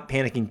I'm not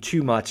panicking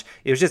too much.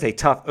 It was just a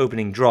tough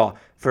opening draw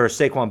for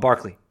Saquon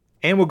Barkley.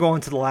 And we'll go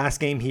into the last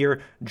game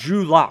here.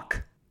 Drew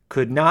Lock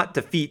could not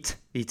defeat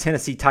the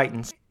Tennessee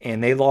Titans,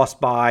 and they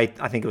lost by,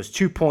 I think it was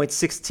 2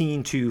 points,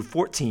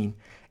 16-14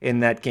 in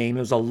that game.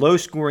 It was a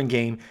low-scoring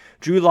game.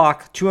 Drew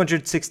Lock,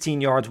 216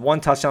 yards,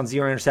 1 touchdown,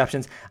 0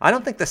 interceptions. I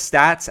don't think the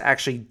stats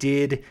actually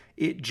did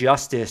it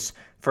justice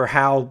for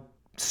how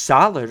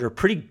solid or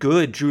pretty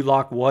good Drew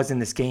Lock was in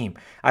this game.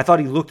 I thought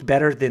he looked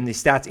better than the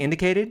stats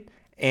indicated,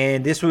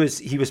 and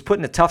he was put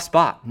in a tough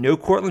spot. No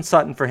Courtland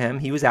Sutton for him.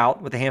 He was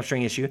out with a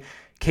hamstring issue.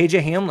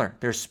 KJ Hamler,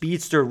 their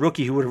speedster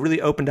rookie who would have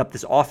really opened up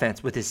this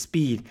offense with his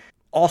speed,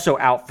 also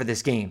out for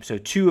this game. So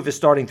 2 of his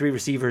starting 3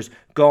 receivers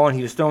gone.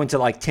 He was throwing to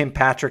like Tim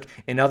Patrick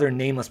and other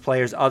nameless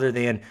players other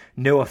than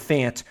Noah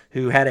Fant,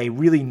 who had a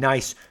really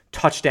nice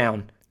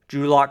touchdown.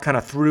 Drew Lock kind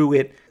of threw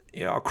it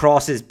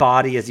across his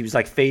body as he was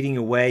like fading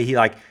away. He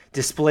like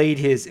displayed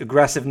his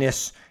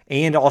aggressiveness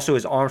and also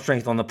his arm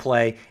strength on the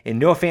play. And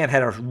Noah Fant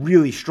had a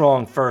really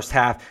strong first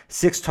half.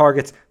 6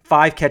 targets,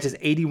 5 catches,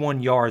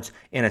 81 yards,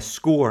 and a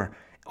score.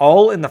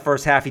 All in the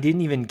first half. He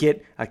didn't even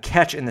get a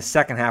catch in the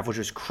second half, which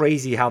was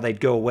crazy how they'd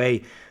go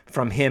away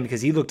from him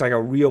because he looked like a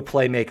real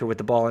playmaker with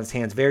the ball in his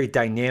hands. Very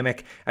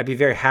dynamic. I'd be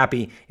very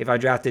happy if I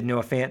drafted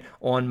Noah Fant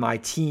on my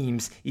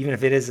teams, even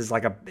if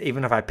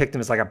I picked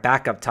him as like a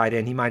backup tight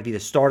end. He might be the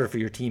starter for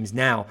your teams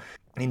now.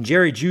 And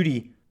Jerry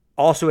Jeudy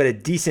also had a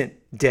decent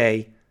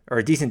day, or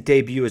a decent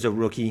debut as a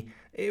rookie.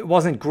 It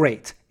wasn't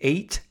great.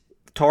 8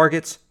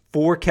 targets,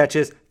 4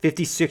 catches,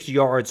 56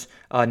 yards,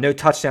 no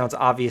touchdowns,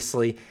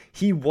 obviously.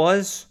 He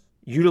was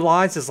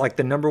utilized as like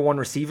the number 1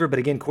 receiver, but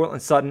again,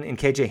 Courtland Sutton and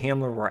KJ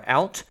Hamler were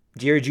out.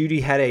 Jerry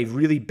Jeudy had a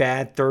really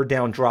bad 3rd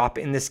down drop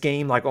in this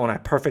game, like on a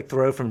perfect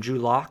throw from Drew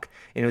Lock,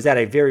 and it was at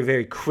a very,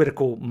 very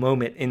critical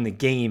moment in the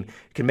game.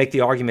 You can make the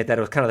argument that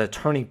it was kind of the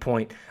turning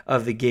point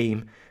of the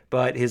game,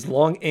 but his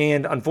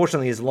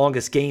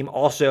longest gain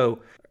also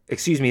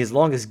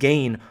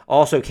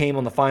came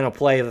on the final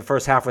play of the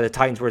first half where the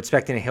Titans were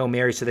expecting a Hail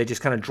Mary, so they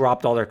just kind of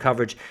dropped all their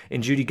coverage,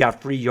 and Jeudy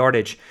got free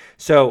yardage.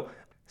 So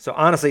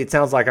honestly, it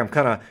sounds like I'm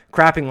kind of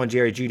crapping on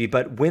Jerry Jeudy,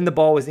 but when the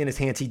ball was in his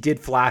hands, he did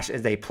flash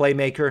as a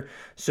playmaker.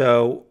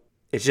 So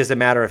it's just a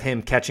matter of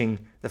him catching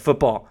the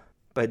football.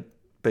 But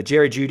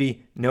Jerry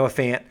Jeudy, Noah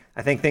Fant,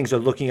 I think things are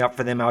looking up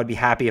for them. I would be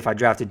happy if I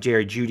drafted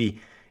Jerry Jeudy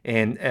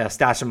and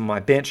stashed him on my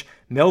bench.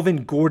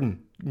 Melvin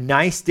Gordon,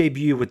 nice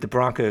debut with the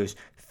Broncos.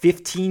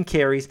 15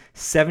 carries,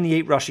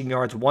 78 rushing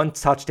yards, 1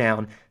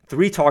 touchdown,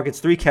 3 targets,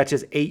 3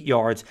 catches, 8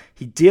 yards.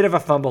 He did have a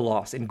fumble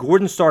loss, and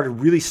Gordon started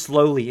really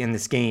slowly in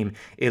this game.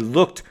 It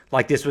looked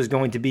like this was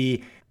going to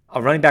be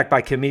a running back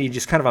by committee,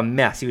 just kind of a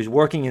mess. He was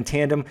working in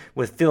tandem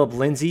with Phillip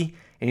Lindsay,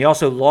 and he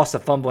also lost a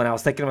fumble, and I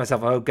was thinking to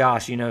myself, oh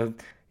gosh,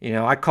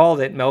 I called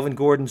it Melvin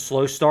Gordon's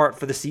slow start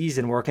for the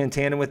season, working in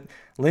tandem with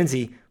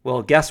Lindsay.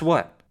 Well, guess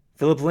what?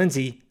 Phillip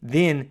Lindsay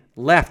then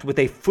left with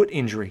a foot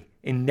injury.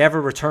 and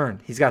never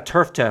returned. He's got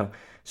turf toe.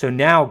 So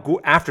now,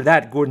 after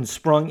that, Gordon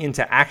sprung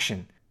into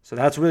action. So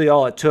that's really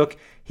all it took.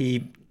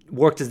 He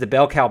worked as the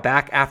bell cow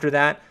back after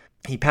that.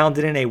 He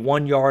pounded in a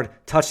 1-yard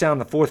touchdown in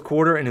the fourth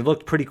quarter, and it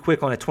looked pretty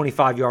quick on a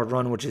 25-yard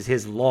run, which is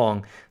his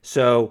long.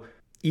 So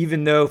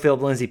even though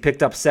Phillip Lindsay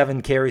picked up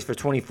 7 carries for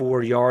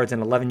 24 yards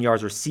and 11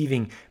 yards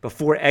receiving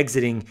before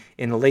exiting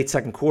in the late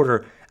second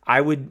quarter,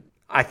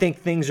 I think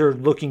things are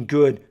looking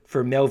good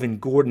for Melvin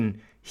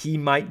Gordon. He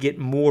might get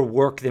more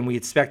work than we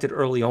expected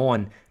early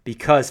on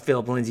because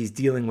Phillip Lindsay's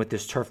dealing with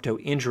this turf toe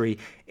injury.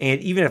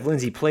 And even if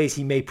Lindsay plays,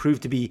 he may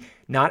prove to be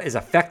not as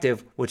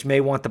effective, which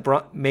may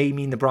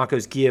mean the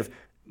Broncos give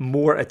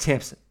more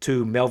attempts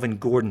to Melvin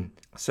Gordon.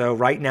 So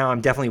right now,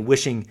 I'm definitely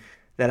wishing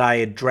that I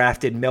had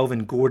drafted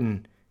Melvin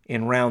Gordon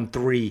in round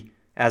 3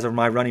 as of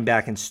my running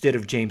back instead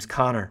of James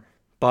Conner.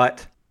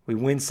 But we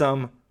win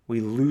some,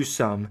 we lose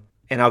some.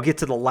 And I'll get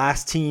to the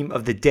last team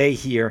of the day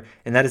here,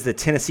 and that is the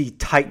Tennessee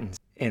Titans.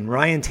 And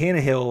Ryan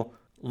Tannehill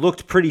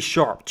looked pretty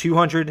sharp.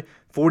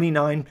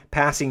 249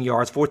 passing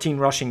yards, 14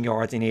 rushing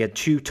yards, and he had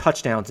 2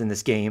 touchdowns in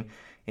this game.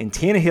 And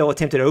Tannehill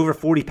attempted over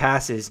 40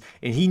 passes,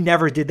 and he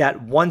never did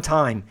that one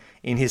time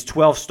in his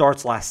 12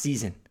 starts last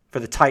season for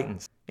the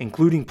Titans,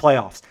 including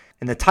playoffs.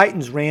 And the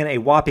Titans ran a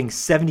whopping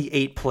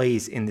 78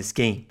 plays in this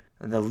game.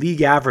 And the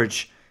league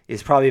average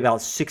is probably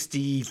about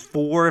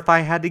 64 if I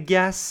had to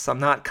guess. I'm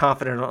not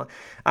confident.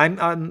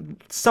 I'm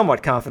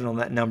somewhat confident on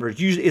that number.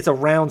 Usually it's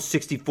around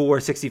 64,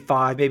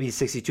 65, maybe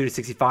 62 to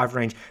 65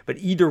 range. But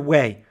either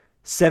way,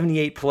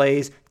 78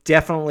 plays,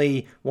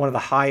 definitely one of the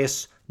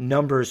highest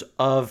numbers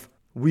of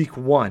week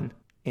 1.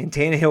 And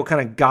Tannehill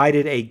kind of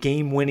guided a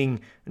game-winning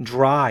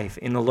drive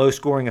in the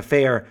low-scoring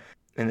affair.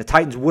 And the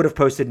Titans would have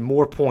posted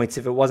more points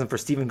if it wasn't for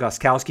Stephen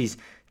Gostkowski's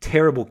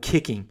terrible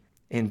kicking.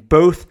 And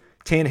both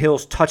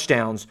Tannehill's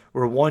touchdowns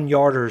were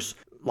 1-yarders,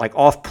 like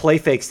off play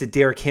fakes to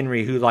Derrick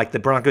Henry, who like the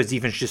Broncos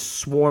defense just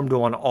swarmed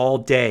on all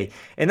day.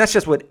 And that's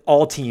just what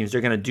all teams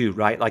are going to do,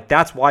 right? Like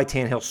that's why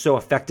Tannehill's so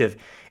effective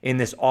in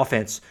this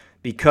offense,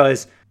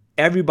 because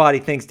everybody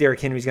thinks Derrick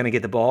Henry's going to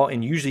get the ball,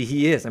 and usually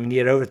he is. I mean, he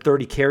had over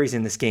 30 carries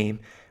in this game.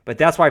 But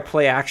that's why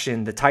play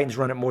action, the Titans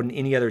run it more than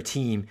any other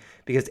team,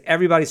 because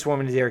everybody's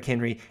swarming to Derrick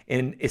Henry,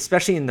 and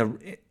especially in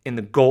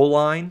the goal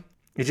line,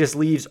 it just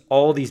leaves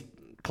all these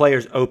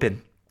players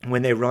open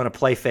when they run a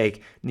play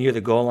fake near the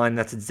goal line.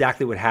 That's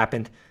exactly what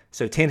happened.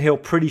 So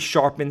Tannehill pretty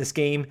sharp in this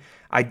game.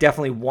 I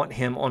definitely want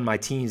him on my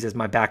teams as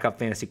my backup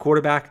fantasy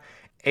quarterback.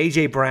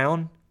 A.J.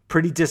 Brown,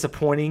 pretty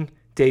disappointing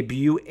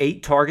debut,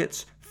 8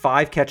 targets,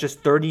 5 catches,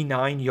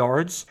 39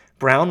 yards.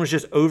 Brown was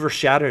just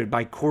overshadowed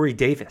by Corey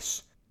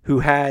Davis, who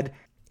had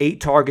 8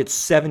 targets,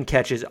 7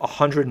 catches,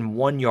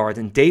 101 yards.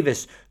 And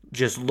Davis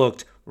just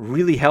looked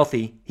really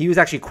healthy. He was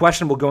actually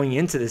questionable going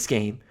into this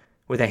game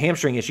with a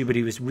hamstring issue, but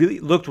he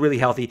looked really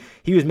healthy.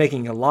 He was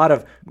making a lot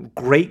of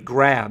great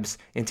grabs,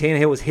 and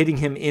Tannehill was hitting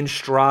him in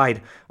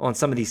stride on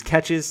some of these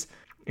catches.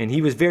 And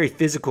he was very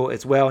physical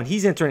as well. And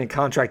he's entering a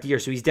contract year,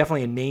 so he's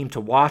definitely a name to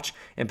watch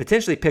and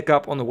potentially pick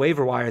up on the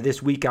waiver wire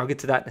this week. I'll get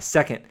to that in a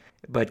second.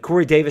 But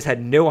Corey Davis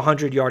had no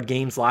 100-yard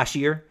games last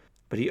year,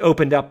 but he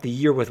opened up the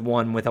year with a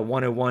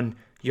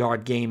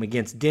 101-yard game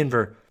against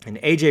Denver. And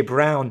A.J.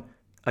 Brown,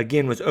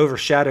 again, was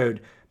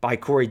overshadowed by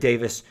Corey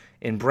Davis.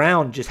 And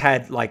Brown just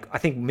had, I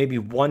think maybe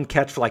 1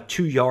 catch for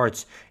 2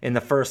 yards in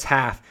the first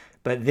half.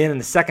 But then in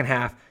the second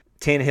half,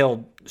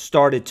 Tannehill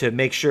started to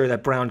make sure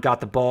that Brown got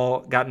the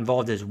ball, got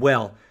involved as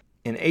well.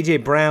 And A.J.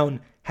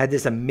 Brown had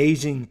this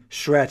amazing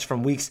stretch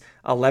from weeks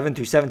 11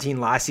 through 17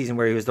 last season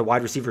where he was the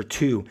wide receiver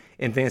 2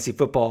 in fantasy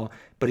football.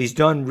 But he's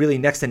done really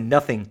next to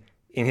nothing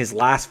in his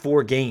last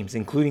 4 games,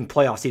 including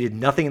playoffs. He did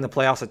nothing in the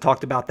playoffs. I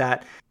talked about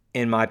that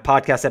in my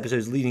podcast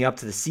episodes leading up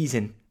to the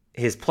season.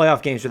 His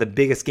playoff games were the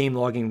biggest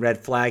game-logging red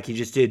flag. He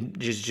just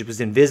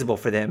was invisible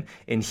for them.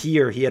 And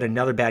here he had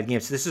another bad game.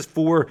 So this is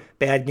 4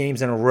 bad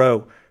games in a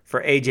row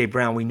for A.J.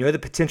 Brown. We know the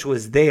potential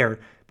is there,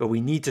 but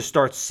we need to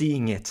start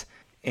seeing it.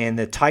 And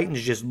the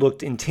Titans just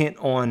looked intent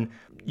on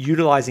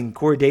utilizing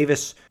Corey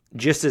Davis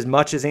just as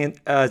much as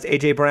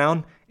A.J.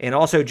 Brown, and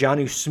also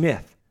Jonnu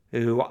Smith,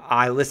 who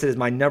I listed as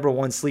my number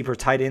 1 sleeper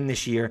tight end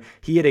this year.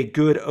 He had a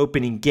good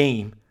opening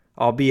game,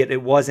 albeit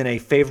it wasn't a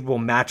favorable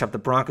matchup. The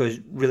Broncos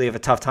really have a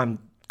tough time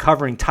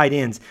covering tight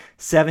ends.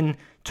 7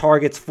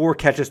 targets, 4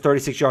 catches,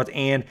 36 yards,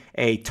 and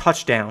a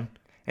touchdown.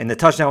 And the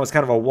touchdown was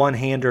kind of a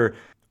one-hander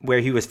where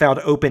he was found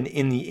open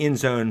in the end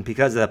zone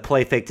because of the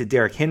play fake to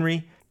Derrick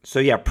Henry. So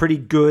yeah, pretty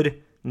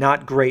good,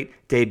 not great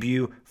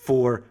debut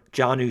for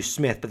Jonnu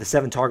Smith, but the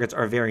 7 targets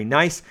are very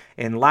nice.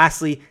 And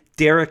lastly,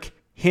 Derrick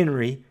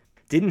Henry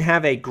didn't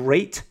have a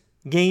great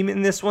game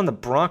in this one. The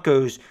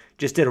Broncos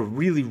just did a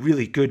really,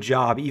 really good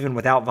job, even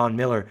without Von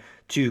Miller,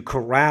 to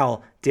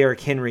corral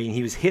Derrick Henry. And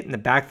he was hit in the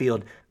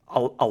backfield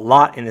a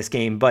lot in this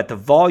game, but the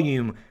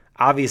volume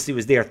obviously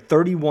was there.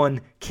 31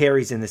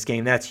 carries in this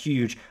game. That's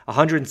huge.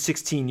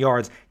 116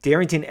 yards.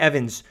 Darrynton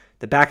Evans,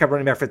 the backup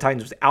running back for the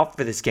Titans, was out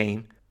for this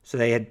game. So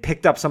they had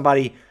picked up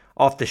somebody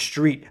off the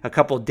street a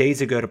couple of days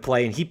ago to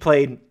play, and he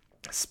played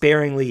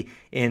sparingly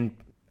in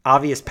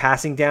obvious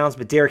passing downs,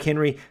 but Derrick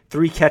Henry,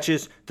 3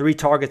 catches, 3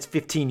 targets,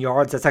 15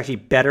 yards. That's actually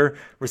better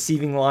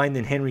receiving line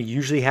than Henry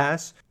usually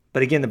has.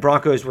 But again, the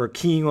Broncos were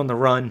keying on the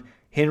run.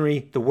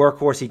 Henry, the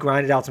workhorse, he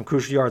grinded out some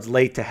crucial yards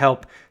late to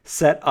help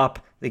set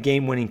up the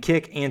game-winning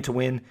kick and to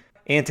win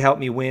and to help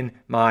me win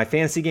my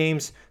fantasy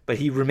games. But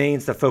he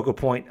remains the focal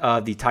point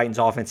of the Titans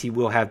offense. He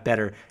will have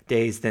better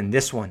days than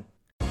this one.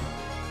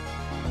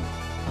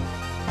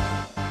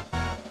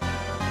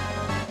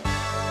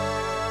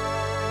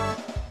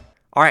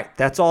 All right,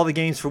 that's all the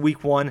games for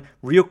week 1.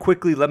 Real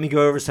quickly, let me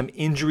go over some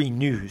injury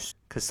news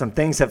because some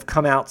things have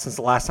come out since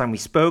the last time we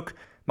spoke.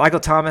 Michael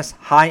Thomas,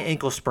 high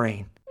ankle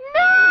sprain.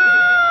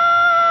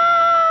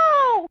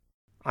 No!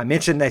 I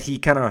mentioned that he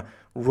kind of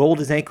rolled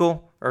his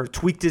ankle or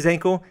tweaked his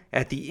ankle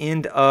at the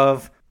end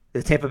of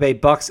the Tampa Bay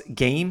Bucks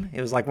game. It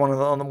was like one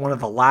of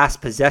the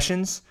last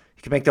possessions.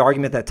 You can make the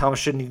argument that Thomas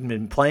shouldn't even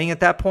been playing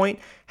at that point.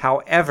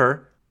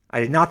 However, I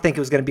did not think it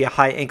was going to be a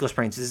high ankle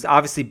sprain. So this is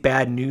obviously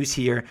bad news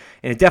here,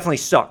 and it definitely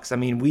sucks. I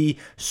mean, we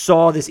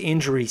saw this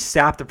injury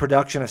sap the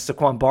production of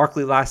Saquon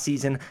Barkley last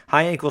season.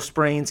 High ankle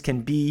sprains can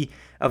be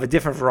of a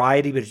different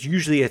variety, but it's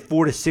usually a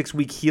 4 to 6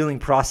 week healing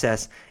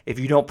process if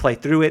you don't play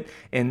through it,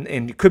 and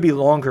it could be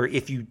longer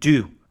if you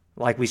do.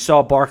 Like we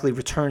saw Barkley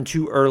return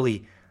too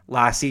early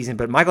last season.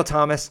 But Michael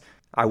Thomas,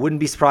 I wouldn't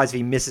be surprised if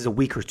he misses a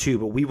week or two,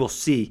 but we will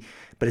see.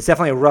 But it's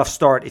definitely a rough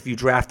start if you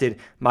drafted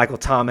Michael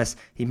Thomas.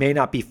 He may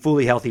not be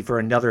fully healthy for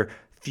another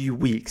few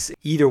weeks.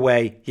 Either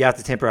way, you have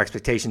to temper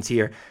expectations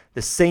here.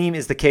 The same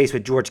is the case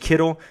with George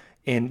Kittle.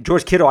 And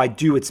George Kittle, I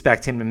do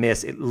expect him to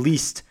miss at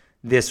least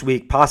this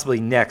week,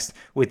 possibly next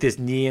with this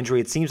knee injury.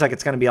 It seems like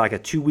it's going to be like a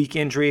 2-week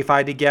injury if I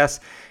had to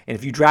guess. And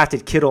if you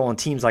drafted Kittle on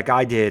teams like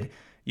I did,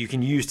 you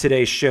can use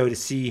today's show to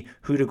see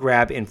who to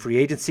grab in free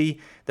agency.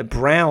 The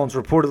Browns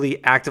reportedly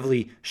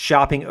actively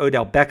shopping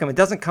Odell Beckham. It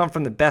doesn't come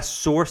from the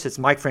best source. It's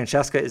Mike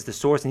Francesca is the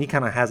source, and he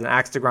kind of has an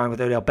axe to grind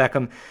with Odell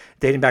Beckham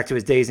dating back to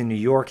his days in New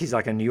York. He's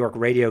like a New York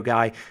radio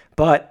guy.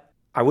 But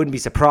I wouldn't be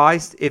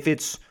surprised if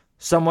it's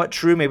somewhat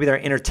true. Maybe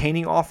they're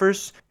entertaining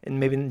offers and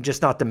maybe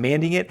just not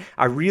demanding it.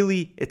 I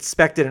really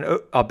expected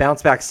a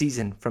bounce-back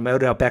season from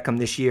Odell Beckham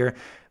this year.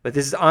 But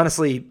this is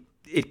honestly,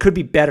 it could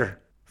be better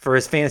for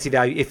his fantasy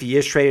value if he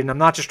is traded. And I'm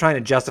not just trying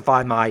to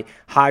justify my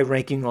high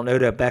ranking on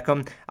Odell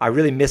Beckham. I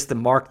really missed the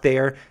mark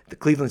there. The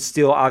Cleveland's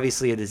still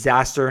obviously a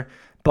disaster,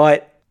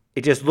 but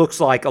it just looks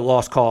like a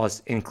lost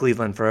cause in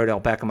Cleveland for Odell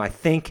Beckham. I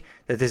think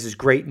that this is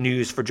great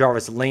news for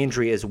Jarvis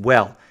Landry as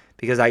well,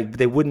 because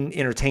they wouldn't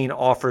entertain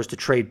offers to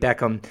trade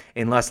Beckham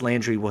unless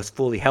Landry was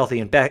fully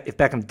healthy. And if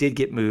Beckham did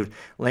get moved,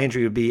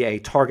 Landry would be a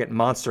target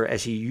monster,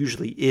 as he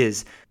usually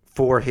is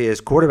for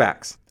his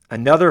quarterbacks.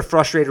 Another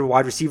frustrated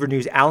wide receiver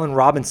news, Allen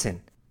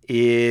Robinson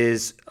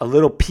is a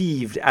little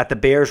peeved at the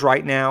Bears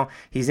right now.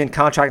 He's in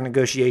contract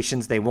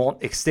negotiations. They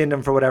won't extend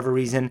him for whatever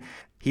reason.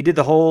 He did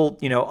the whole,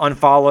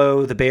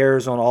 unfollow the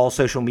Bears on all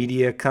social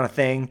media kind of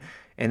thing.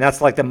 And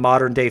that's like the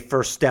modern day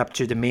first step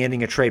to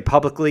demanding a trade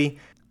publicly.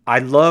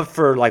 I'd love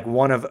for like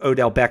one of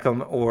Odell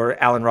Beckham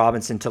or Allen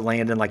Robinson to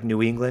land in like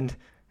New England.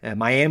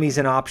 Miami's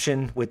an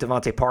option with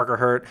Devontae Parker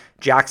hurt.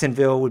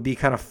 Jacksonville would be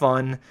kind of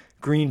fun.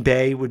 Green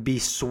Bay would be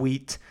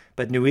sweet.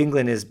 But New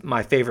England is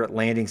my favorite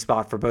landing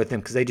spot for both of them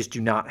because they just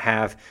do not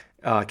have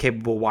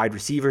capable wide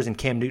receivers, and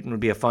Cam Newton would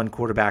be a fun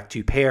quarterback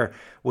to pair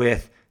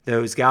with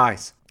those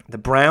guys. The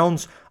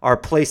Browns are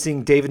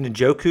placing David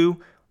Njoku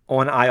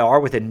on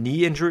IR with a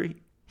knee injury.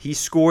 He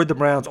scored the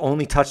Browns'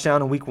 only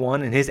touchdown in week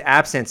 1, and his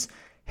absence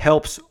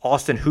helps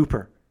Austin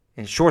Hooper.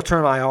 And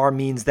short-term IR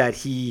means that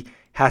he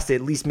has to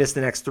at least miss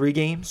the next 3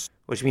 games,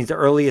 which means the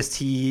earliest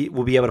he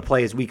will be able to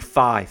play is week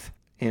 5.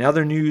 In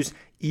other news,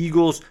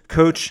 Eagles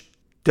coach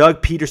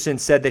Doug Peterson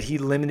said that he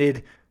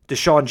limited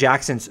Deshaun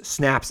Jackson's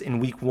snaps in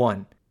week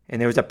 1.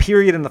 And there was a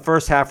period in the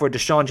first half where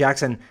Deshaun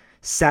Jackson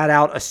sat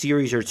out a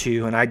series or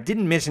two. And I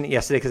didn't mention it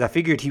yesterday because I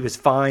figured he was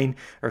fine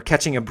or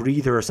catching a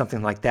breather or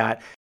something like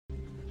that.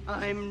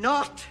 I'm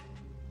not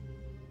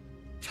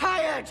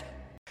tired.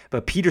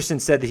 But Peterson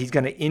said that he's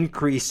going to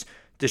increase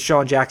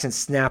Deshaun Jackson's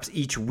snaps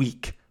each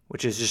week,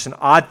 which is just an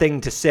odd thing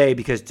to say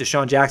because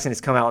Deshaun Jackson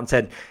has come out and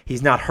said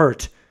he's not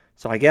hurt.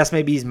 So I guess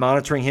maybe he's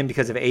monitoring him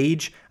because of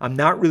age. I'm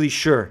not really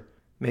sure.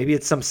 Maybe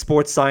it's some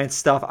sports science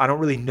stuff. I don't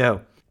really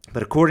know.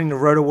 But according to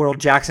RotoWorld,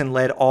 Jackson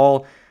led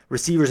all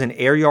receivers in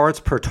air yards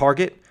per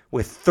target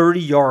with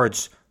 30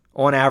 yards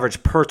on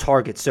average per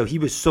target. So he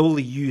was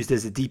solely used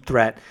as a deep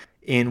threat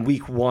in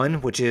week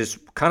 1, which is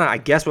kind of, I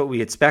guess, what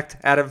we expect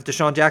out of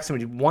Deshaun Jackson.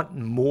 We want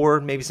more,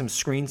 maybe some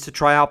screens to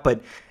try out,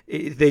 but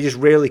they just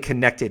rarely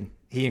connected.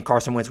 He and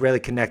Carson Wentz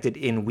rarely connected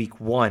in week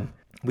 1.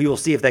 We will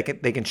see if they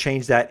can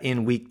change that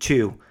in week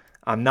 2.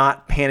 I'm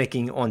not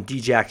panicking on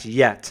Djax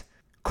yet.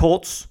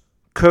 Colts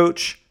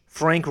coach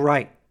Frank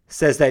Reich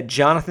says that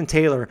Jonathan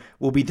Taylor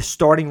will be the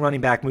starting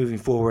running back moving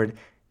forward,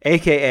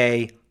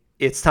 a.k.a.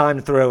 it's time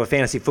to throw a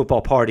fantasy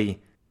football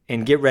party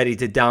and get ready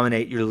to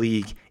dominate your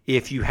league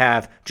if you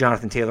have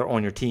Jonathan Taylor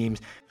on your teams.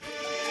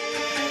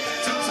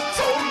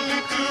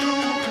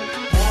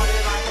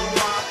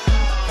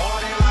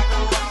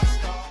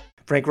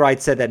 Frank Reich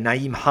said that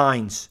Nyheim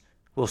Hines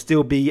will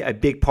still be a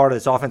big part of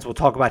this offense. We'll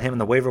talk about him in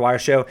the waiver wire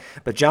show.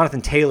 But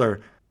Jonathan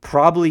Taylor,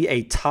 probably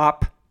a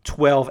top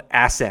 12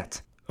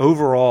 asset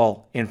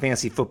overall in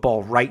fantasy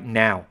football right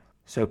now.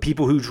 So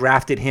people who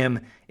drafted him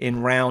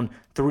in round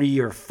 3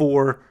 or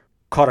 4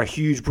 caught a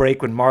huge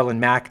break when Marlon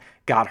Mack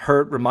got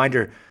hurt.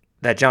 Reminder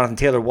that Jonathan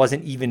Taylor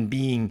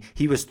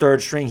he was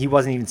third string. He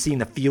wasn't even seeing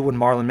the field when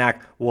Marlon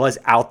Mack was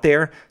out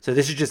there. So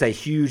this is just a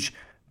huge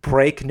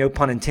break, no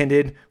pun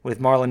intended, with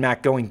Marlon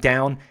Mack going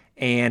down.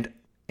 And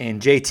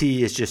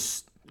JT is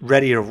just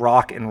ready to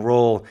rock and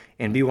roll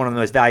and be one of the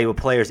most valuable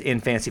players in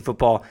fantasy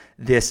football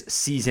this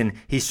season.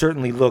 He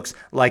certainly looks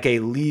like a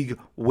league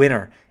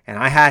winner. And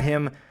I had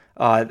him,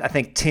 I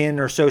think, 10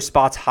 or so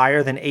spots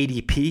higher than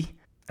ADP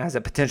as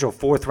a potential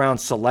 4th-round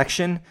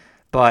selection.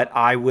 But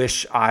I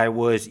wish I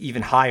was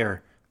even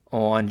higher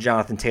on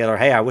Jonathan Taylor.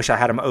 Hey, I wish I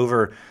had him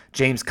over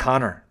James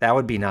Conner. That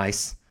would be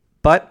nice.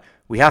 But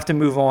we have to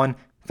move on.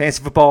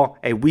 Fantasy football,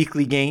 a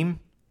weekly game.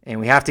 And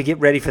we have to get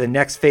ready for the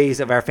next phase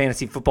of our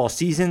fantasy football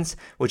seasons,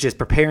 which is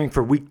preparing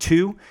for week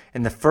 2.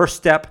 And the first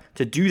step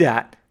to do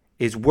that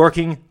is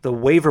working the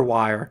waiver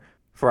wire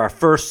for our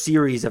first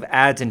series of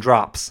ads and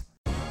drops.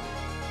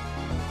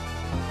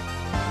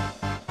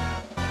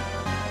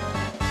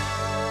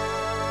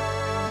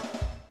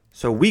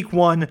 So week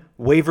 1,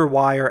 waiver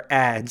wire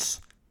ads,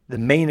 the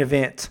main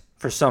event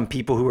for some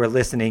people who are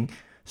listening.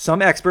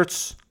 Some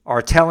experts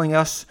are telling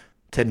us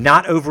to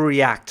not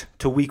overreact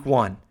to week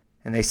 1.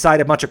 And they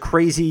cite a bunch of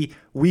crazy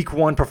week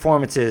 1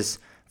 performances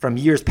from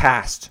years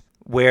past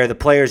where the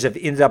players have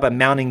ended up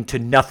amounting to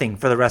nothing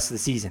for the rest of the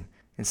season.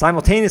 And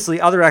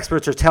simultaneously, other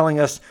experts are telling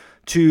us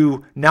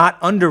to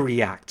not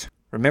underreact.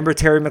 Remember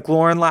Terry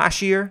McLaurin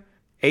last year?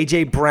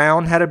 A.J.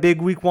 Brown had a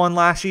big week 1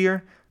 last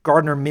year.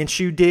 Gardner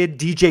Minshew did.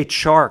 DJ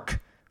Chark,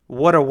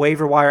 what a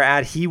waiver wire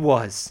ad he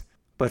was.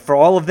 But for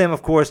all of them,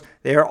 of course,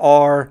 there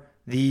are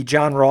the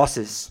John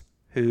Rosses,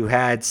 who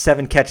had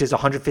 7 catches,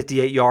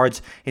 158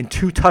 yards, and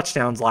 2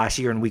 touchdowns last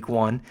year in week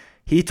 1.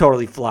 He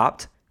totally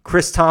flopped.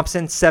 Chris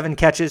Thompson, 7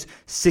 catches,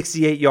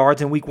 68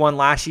 yards in week 1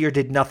 last year,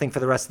 did nothing for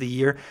the rest of the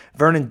year.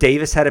 Vernon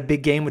Davis had a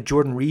big game with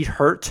Jordan Reed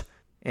hurt,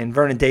 and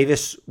Vernon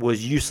Davis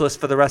was useless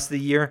for the rest of the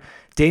year.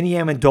 Danny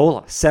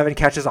Amendola, 7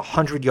 catches,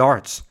 100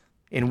 yards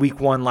in week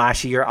 1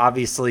 last year.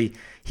 Obviously,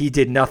 he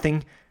did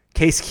nothing.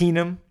 Case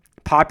Keenum,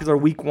 popular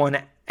week 1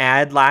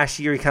 ad last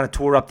year. He kind of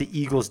tore up the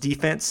Eagles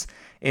defense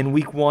in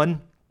week 1,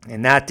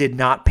 and that did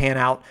not pan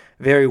out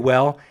very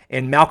well.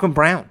 And Malcolm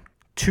Brown,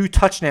 2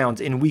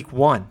 touchdowns in week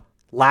 1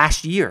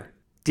 last year,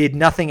 did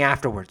nothing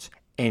afterwards.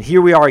 And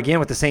here we are again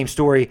with the same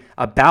story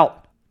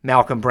about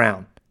Malcolm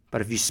Brown.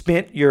 But if you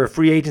spent your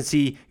free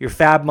agency, your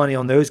fab money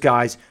on those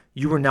guys,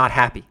 you were not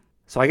happy.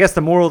 So I guess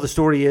the moral of the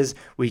story is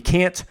we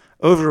can't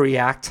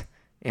overreact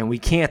and we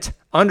can't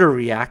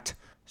underreact.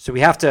 So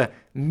we have to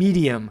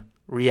medium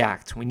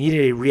react. We need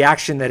a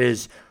reaction that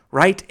is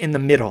right in the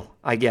middle,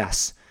 I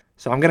guess.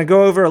 So I'm going to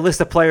go over a list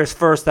of players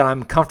first that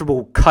I'm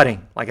comfortable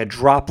cutting, like a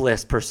drop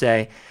list per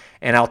se,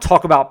 and I'll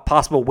talk about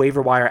possible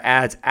waiver wire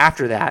ads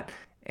after that.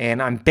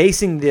 And I'm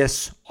basing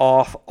this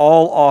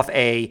all off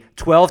a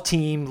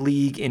 12-team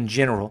league in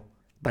general,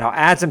 but I'll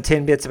add some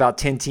tidbits about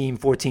 10-team,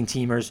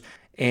 14-teamers,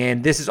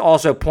 and this is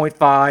also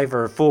 0.5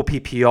 or full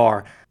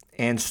PPR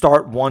and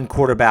start 1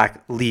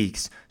 quarterback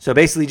leagues. So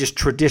basically just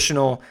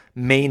traditional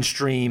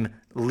mainstream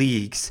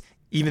leagues,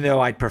 even though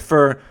I'd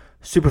prefer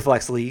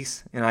Superflex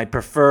leagues and I'd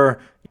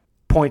prefer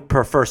point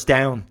per first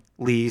down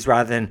leagues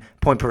rather than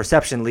point per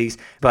reception leagues.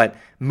 But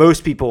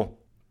most people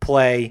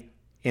play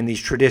in these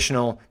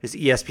traditional, just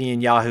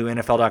ESPN, Yahoo,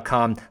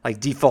 NFL.com, like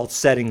default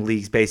setting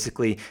leagues,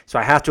 basically. So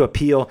I have to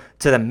appeal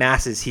to the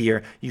masses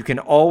here. You can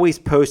always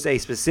post a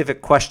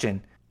specific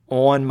question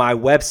on my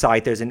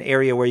website. There's an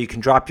area where you can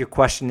drop your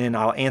question in.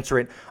 I'll answer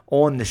it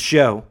on the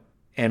show.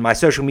 And my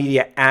social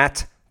media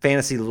at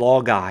Fantasy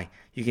Law Guy.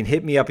 You can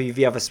hit me up if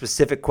you have a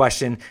specific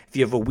question, if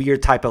you have a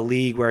weird type of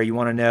league where you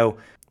want to know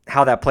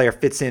how that player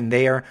fits in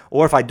there,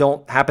 or if I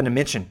don't happen to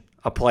mention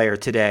a player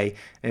today,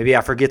 maybe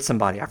I forget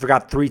somebody. I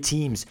forgot 3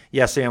 teams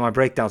yesterday on my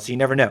breakdown, so you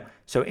never know.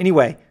 So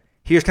anyway,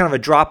 here's kind of a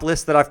drop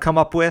list that I've come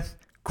up with.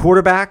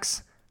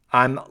 Quarterbacks,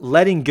 I'm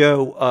letting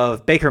go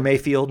of Baker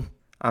Mayfield.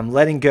 I'm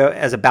letting go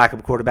as a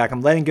backup quarterback.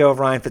 I'm letting go of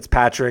Ryan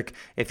Fitzpatrick.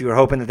 If you were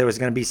hoping that there was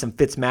going to be some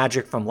Fitz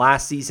magic from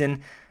last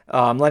season,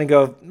 I'm letting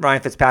go of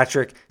Ryan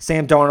Fitzpatrick,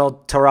 Sam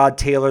Darnold, Tyrod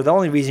Taylor. The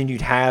only reason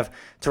you'd have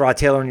Tyrod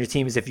Taylor on your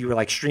team is if you were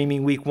like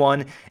streaming week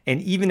 1.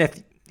 And even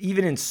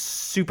in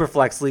super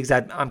flex leagues,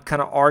 I'm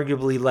kind of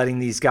arguably letting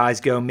these guys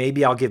go.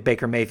 Maybe I'll give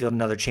Baker Mayfield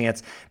another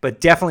chance. But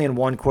definitely in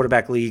 1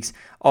 quarterback leagues,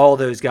 all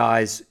those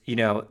guys,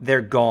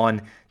 they're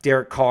gone.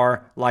 Derek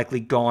Carr likely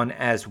gone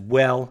as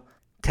well.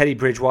 Teddy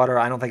Bridgewater,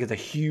 I don't think it's a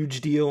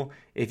huge deal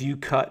if you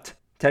cut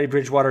Teddy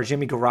Bridgewater.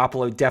 Jimmy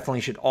Garoppolo definitely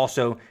should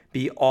also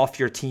be off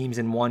your teams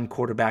in 1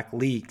 quarterback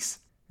leagues.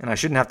 And I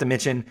shouldn't have to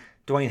mention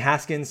Dwayne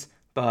Haskins,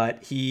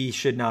 but he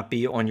should not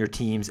be on your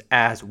teams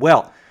as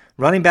well.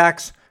 Running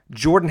backs,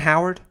 Jordan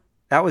Howard,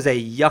 that was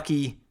a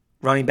yucky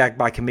running back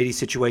by committee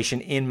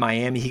situation in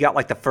Miami. He got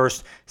like the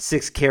first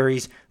 6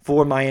 carries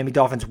for Miami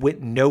Dolphins,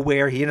 went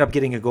nowhere. He ended up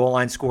getting a goal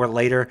line score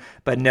later.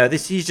 But no,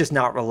 he's just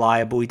not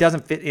reliable. He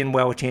doesn't fit in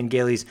well with Chan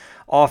Gailey's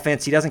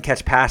offense. He doesn't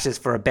catch passes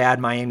for a bad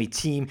Miami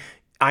team.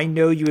 I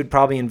know you had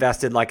probably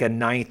invested like a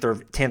 9th or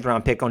 10th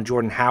round pick on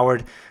Jordan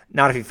Howard.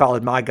 Not if you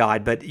followed my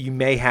guide, but you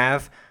may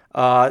have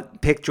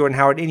picked Jordan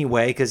Howard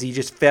anyway because he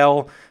just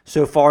fell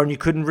so far and you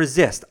couldn't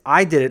resist.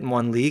 I did it in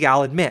one league,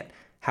 I'll admit.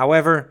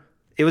 However,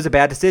 it was a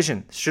bad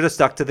decision. Should have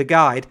stuck to the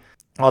guide,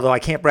 although I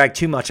can't brag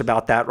too much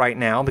about that right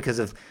now because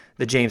of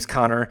the James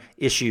Conner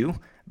issue.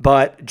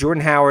 But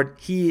Jordan Howard,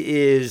 he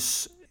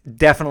is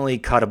definitely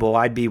cuttable.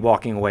 I'd be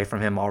walking away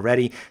from him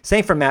already.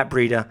 Same for Matt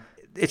Breida.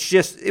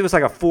 It was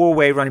like a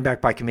 4-way running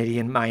back by committee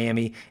in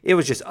Miami. It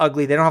was just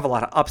ugly. They don't have a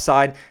lot of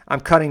upside. I'm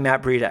cutting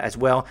Matt Breida as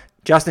well.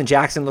 Justin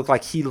Jackson looked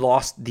like he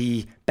lost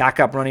the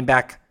backup running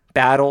back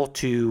battle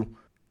to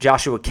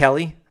Joshua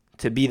Kelly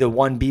to be the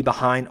 1B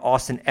behind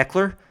Austin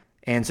Eckler.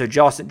 And so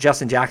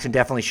Justin Jackson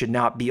definitely should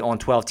not be on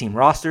 12-team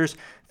rosters.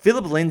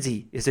 Phillip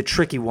Lindsay is a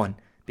tricky one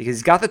because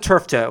he's got the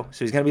turf toe,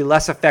 so he's going to be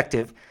less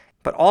effective.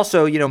 But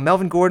also,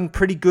 Melvin Gordon,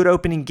 pretty good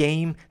opening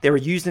game. They were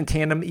used in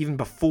tandem even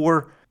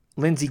before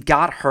Lindsay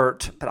got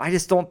hurt. But I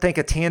just don't think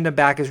a tandem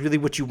back is really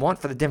what you want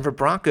for the Denver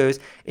Broncos.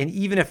 And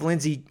even if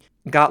Lindsay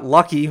got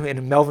lucky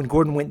and Melvin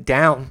Gordon went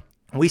down,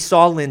 we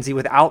saw Lindsay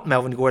without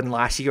Melvin Gordon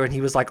last year, and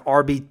he was like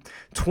RB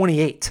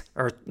 28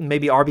 or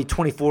maybe RB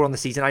 24 on the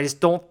season. I just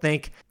don't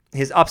think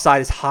his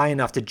upside is high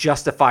enough to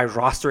justify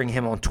rostering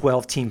him on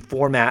 12-team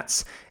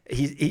formats.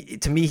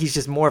 To me, he's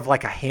just more of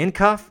like a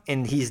handcuff,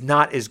 and he's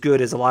not as good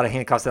as a lot of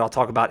handcuffs that I'll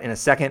talk about in a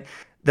second.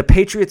 The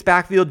Patriots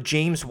backfield,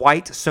 James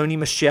White, Sony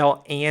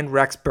Michel, and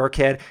Rex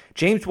Burkhead.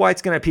 James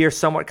White's going to appear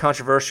somewhat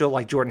controversial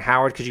like Jordan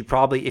Howard because you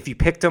probably, if you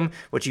picked him,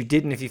 which you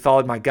didn't if you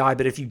followed my guide,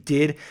 but if you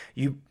did,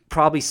 you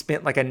probably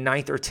spent like a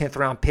 9th or 10th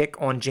round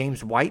pick on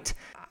James White.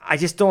 I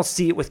just don't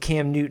see it with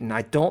Cam Newton.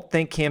 I don't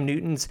think Cam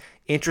Newton's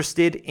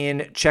interested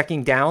in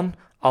checking down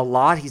a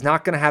lot. He's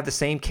not going to have the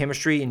same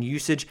chemistry and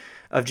usage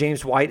of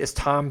James White as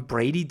Tom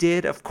Brady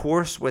did, of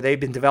course, where they've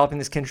been developing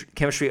this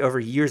chemistry over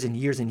years and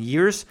years and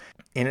years.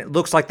 And it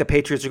looks like the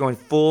Patriots are going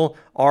full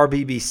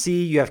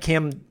RBBC. You have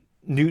Cam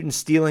Newton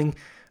stealing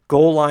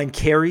goal line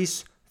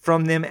carries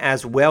from them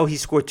as well. He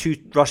scored 2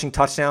 rushing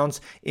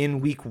touchdowns in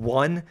week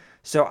 1.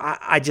 So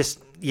I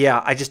just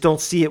don't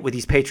see it with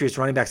these Patriots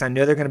running backs. I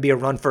know they're going to be a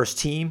run-first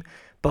team,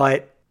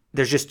 but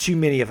there's just too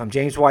many of them.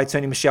 James White,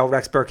 Sony Michel,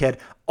 Rex Burkhead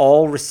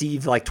all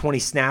received like 20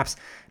 snaps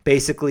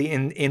basically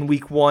in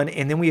week 1.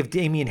 And then we have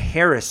Damian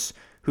Harris,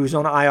 who's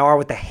on IR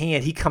with the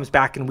hand. He comes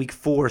back in week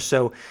 4,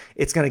 so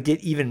it's going to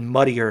get even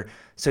muddier.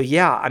 So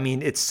yeah, I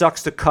mean, it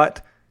sucks to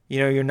cut,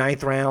 your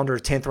 9th round or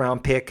 10th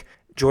round pick,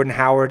 Jordan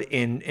Howard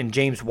and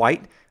James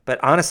White.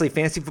 But honestly,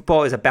 fantasy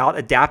football is about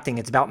adapting.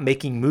 It's about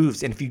making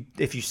moves. And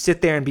if you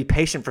sit there and be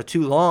patient for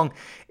too long,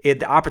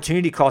 the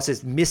opportunity cost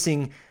is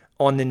missing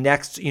on the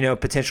next,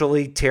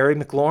 potentially Terry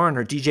McLaurin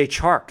or DJ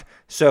Chark.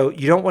 So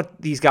you don't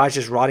want these guys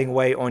just rotting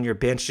away on your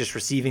bench, just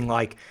receiving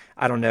 4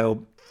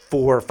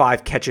 or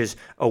 5 catches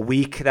a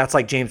week. That's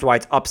like James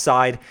White's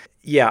upside.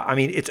 Yeah, I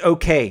mean, it's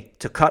okay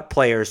to cut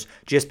players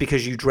just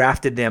because you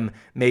drafted them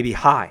maybe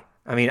high.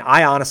 I mean,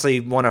 I honestly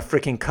want to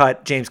freaking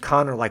cut James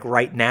Conner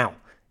right now.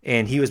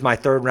 And he was my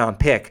 3rd round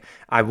pick.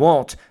 I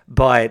won't,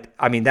 but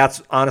I mean,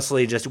 that's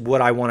honestly just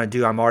what I want to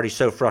do. I'm already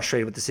so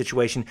frustrated with the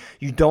situation.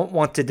 You don't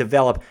want to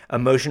develop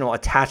emotional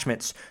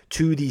attachments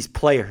to these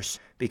players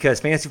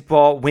because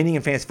winning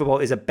in fantasy football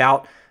is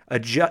about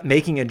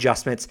making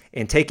adjustments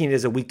and taking it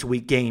as a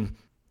week-to-week game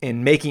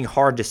and making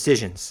hard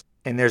decisions.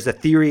 And there's a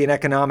theory in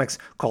economics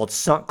called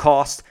sunk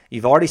cost.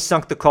 You've already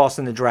sunk the cost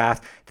in the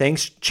draft.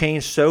 Things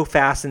change so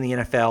fast in the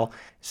NFL.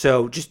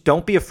 So just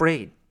don't be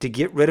afraid to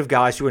get rid of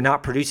guys who are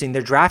not producing.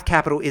 Their draft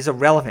capital is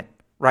irrelevant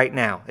right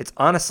now. It's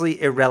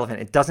honestly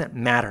irrelevant. It doesn't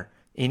matter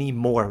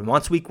anymore.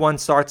 Once week 1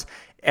 starts,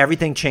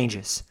 everything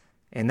changes.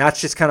 And that's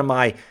just kind of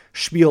my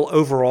spiel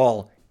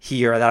overall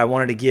here that I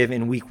wanted to give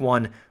in week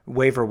 1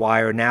 waiver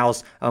wire.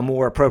 Now's a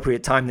more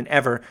appropriate time than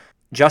ever.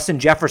 Justin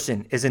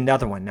Jefferson is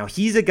another one. Now,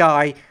 he's a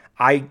guy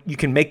you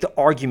can make the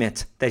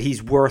argument that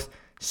he's worth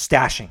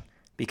stashing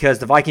because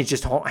the Vikings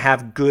just don't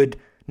have good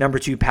number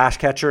 2 pass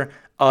catcher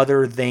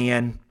other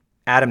than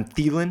Adam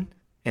Thielen,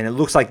 and it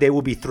looks like they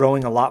will be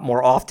throwing a lot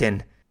more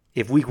often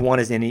if week 1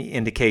 is any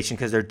indication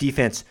because their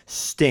defense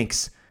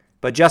stinks.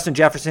 But Justin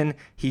Jefferson,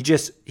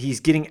 he's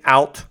getting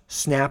out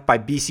snapped by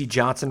BC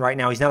Johnson right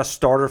now. He's not a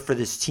starter for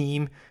this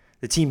team.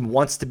 The team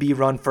wants to be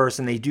run first,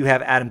 and they do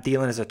have Adam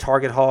Thielen as a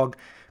target hog.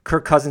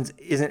 Kirk Cousins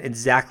isn't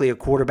exactly a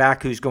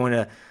quarterback who's going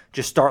to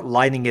just start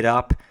lighting it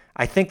up.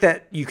 I think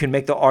that you can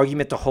make the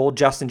argument to hold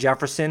Justin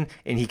Jefferson,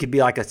 and he could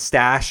be like a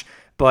stash,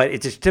 but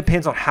it just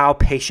depends on how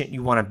patient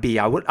you want to be.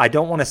 I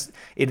don't want to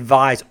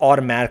advise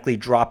automatically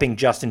dropping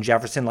Justin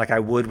Jefferson like I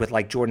would with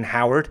Jordan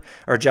Howard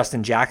or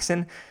Justin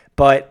Jackson,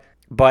 but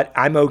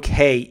I'm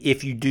okay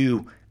if you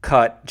do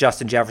cut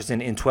Justin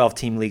Jefferson in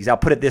 12-team leagues. I'll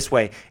put it this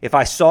way. If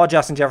I saw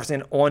Justin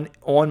Jefferson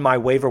on my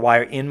waiver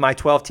wire in my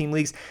 12-team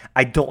leagues,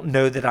 I don't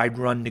know that I'd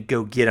run to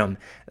go get him.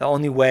 The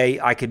only way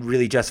I could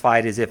really justify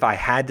it is if I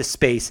had the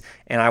space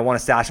and I want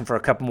to stash him for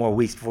a couple more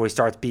weeks before he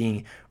starts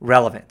being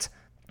relevant.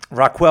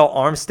 Raquel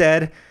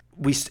Armstead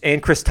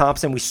and Chris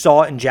Thompson, we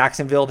saw in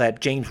Jacksonville that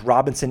James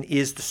Robinson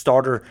is the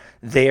starter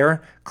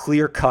there,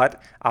 clear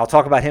cut. I'll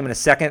talk about him in a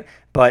second,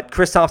 but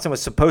Chris Thompson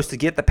was supposed to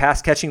get the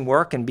pass catching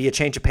work and be a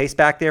change of pace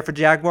back there for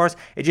Jaguars.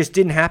 It just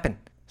didn't happen.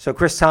 So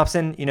Chris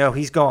Thompson,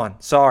 he's gone.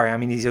 Sorry. I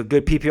mean, he's a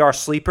good PPR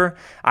sleeper.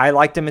 I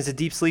liked him as a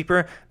deep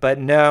sleeper, but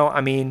no,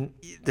 I mean,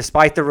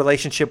 despite the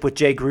relationship with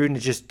Jay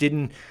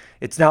Gruden,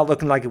 it's not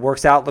looking like it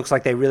works out. It looks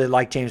like they really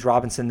like James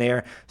Robinson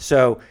there.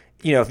 So,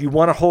 if you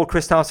want to hold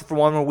Chris Thompson for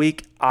one more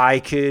week,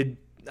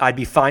 I'd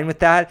be fine with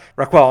that.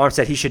 Raquel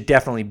Armstead, he should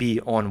definitely be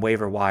on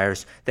waiver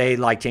wires. They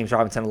like James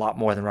Robinson a lot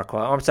more than Raquel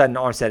Armstead, and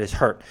Armstead is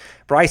hurt.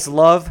 Bryce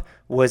Love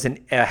was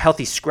a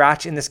healthy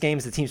scratch in this game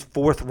as the team's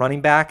fourth running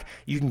back.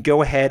 You can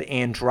go ahead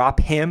and drop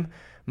him.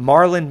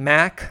 Marlon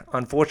Mack,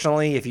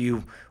 unfortunately, if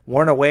you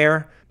weren't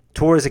aware,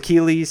 tore his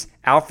Achilles,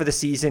 out for the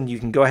season. You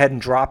can go ahead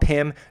and drop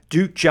him.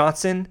 Duke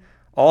Johnson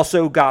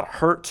also got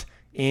hurt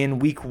in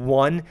week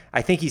 1.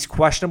 I think he's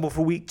questionable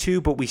for week 2,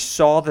 but we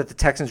saw that the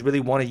Texans really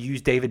want to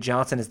use David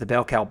Johnson as the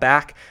bell cow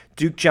back.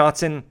 Duke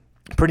Johnson,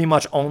 pretty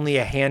much only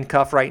a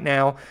handcuff right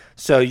now,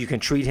 so you can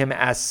treat him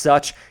as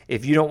such.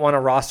 If you don't want to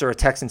roster a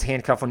Texans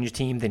handcuff on your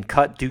team, then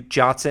cut Duke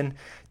Johnson.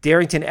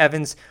 Darrington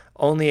Evans,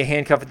 only a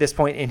handcuff at this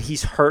point, and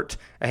he's hurt.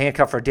 A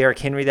handcuff for Derrick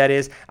Henry, that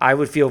is. I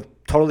would feel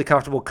totally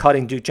comfortable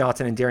cutting Duke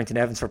Johnson and Darrington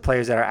Evans for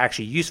players that are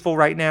actually useful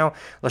right now.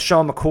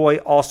 LaShawn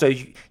McCoy, also,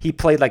 he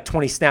played like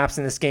 20 snaps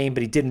in this game,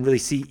 but he didn't really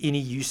see any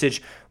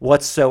usage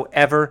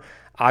whatsoever.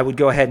 I would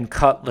go ahead and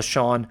cut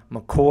LaShawn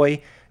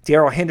McCoy.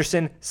 Darrell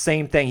Henderson,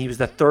 same thing. He was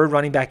the third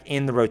running back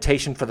in the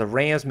rotation for the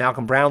Rams.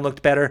 Malcolm Brown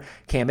looked better.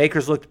 Cam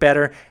Akers looked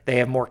better. They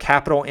have more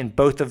capital in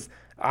both of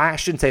I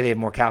shouldn't say they have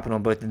more capital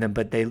in both of them,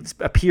 but they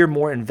appear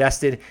more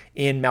invested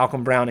in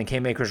Malcolm Brown and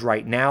Cam Akers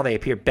right now. They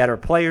appear better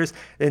players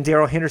than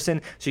Darrell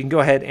Henderson, so you can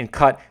go ahead and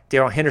cut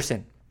Darrell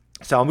Henderson.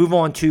 So I'll move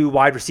on to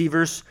wide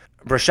receivers.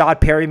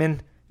 Rashad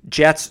Perryman,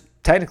 Jets,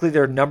 technically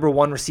their number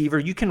one receiver.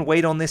 You can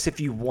wait on this if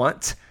you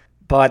want,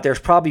 but there's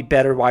probably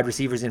better wide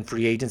receivers in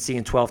free agency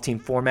in 12-team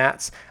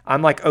formats.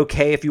 I'm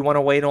okay if you want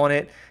to wait on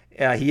it.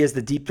 He is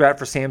the deep threat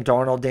for Sam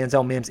Darnold.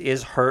 Denzel Mims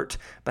is hurt,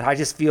 but I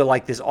just feel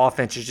like this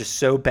offense is just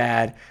so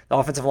bad. The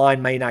offensive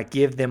line may not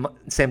give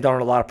Sam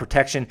Darnold a lot of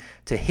protection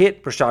to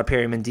hit Rashad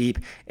Perryman deep,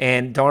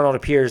 and Darnold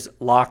appears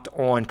locked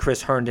on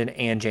Chris Herndon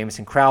and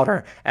Jamison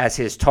Crowder as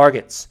his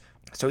targets.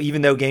 So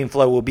even though game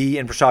flow will be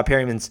in Rashad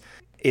Perryman's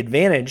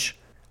advantage,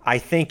 I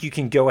think you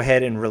can go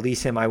ahead and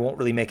release him. I won't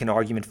really make an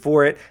argument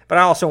for it, but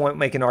I also won't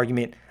make an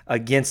argument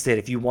against it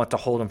if you want to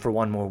hold him for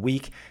one more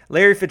week.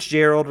 Larry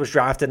Fitzgerald was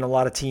drafted in a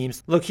lot of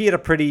teams. Look, he had a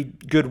pretty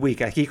good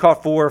week. He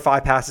caught 4 or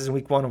 5 passes in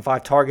week 1 on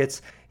 5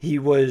 targets. He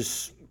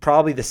was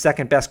probably the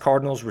second best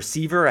Cardinals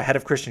receiver ahead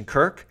of Christian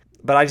Kirk.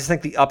 But I just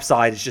think the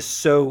upside is just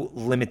so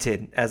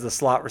limited as the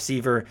slot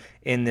receiver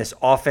in this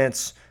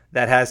offense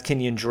that has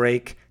Kenyon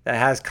Drake, that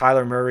has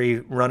Kyler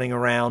Murray running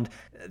around,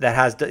 that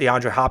has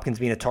DeAndre Hopkins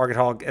being a target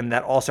hog, and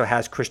that also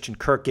has Christian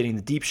Kirk getting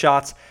the deep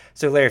shots.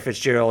 So Larry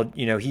Fitzgerald,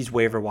 he's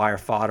waiver wire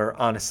fodder,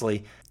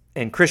 honestly.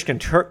 And Christian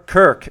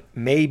Kirk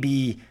may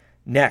be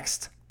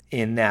next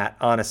in that,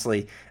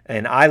 honestly.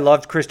 And I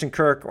loved Christian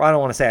Kirk. Well, I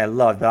don't want to say I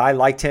loved, but I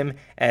liked him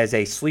as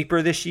a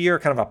sleeper this year,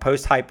 kind of a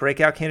post-hype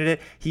breakout candidate.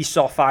 He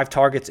saw 5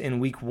 targets in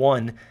week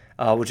 1,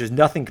 which is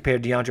nothing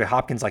compared to DeAndre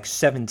Hopkins, like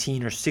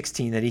 17 or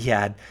 16 that he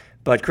had.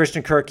 But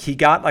Christian Kirk, he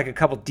got like a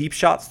couple deep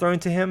shots thrown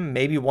to him.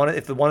 Maybe if one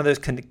of those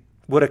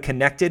would have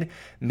connected,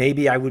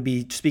 maybe I would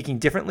be speaking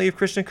differently of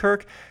Christian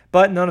Kirk,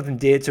 but none of them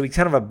did. So he's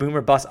kind of a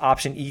boomer bust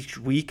option each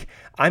week.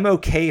 I'm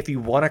okay if you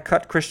want to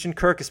cut Christian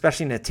Kirk,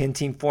 especially in a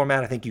 10-team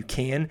format. I think you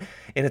can.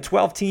 In a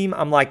 12-team,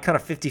 I'm like kind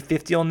of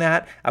 50-50 on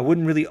that. I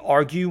wouldn't really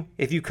argue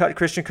if you cut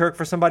Christian Kirk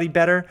for somebody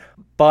better,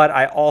 but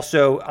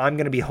I'm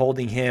going to be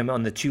holding him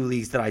on the 2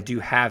 leagues that I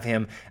do have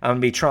him. I'm going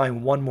to be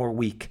trying one more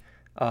week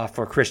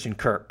for Christian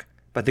Kirk.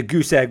 But the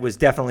goose egg was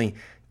definitely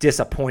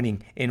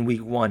disappointing in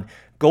week 1.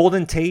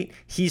 Golden Tate,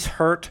 he's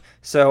hurt,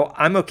 so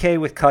I'm okay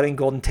with cutting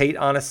Golden Tate,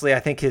 honestly.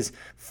 I think his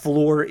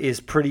floor is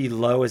pretty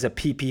low as a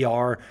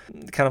PPR,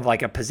 kind of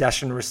like a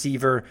possession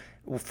receiver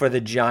for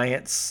the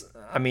Giants.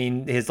 I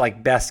mean, his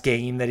best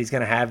game that he's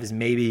going to have is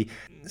maybe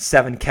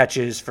 7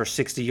 catches for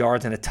 60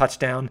 yards and a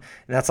touchdown,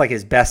 and that's like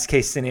his best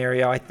case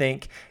scenario, I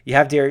think. You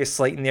have Darius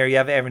Slayton there, you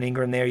have Evan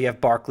Ingram there, you have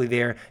Barkley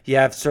there, you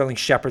have Sterling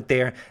Shepard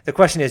there. The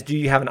question is, do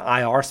you have an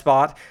IR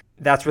spot?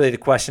 That's really the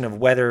question of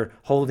whether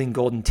holding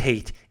Golden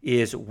Tate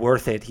is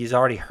worth it. He's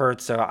already hurt,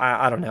 so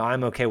I don't know.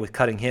 I'm okay with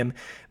cutting him.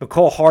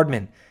 Mecole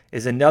Hardman,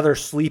 is another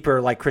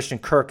sleeper like Christian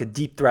Kirk, a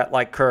deep threat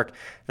like Kirk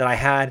that I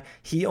had.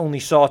 He only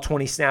saw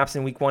 20 snaps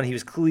in week 1. He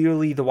was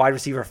clearly the wide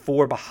receiver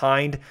 4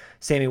 behind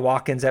Sammy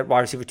Watkins at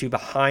wide receiver 2,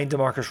 behind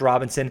Demarcus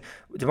Robinson.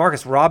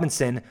 Demarcus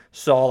Robinson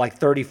saw like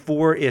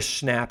 34-ish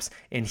snaps,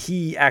 and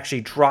he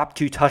actually dropped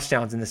 2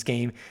 touchdowns in this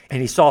game,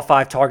 and he saw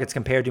 5 targets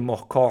compared to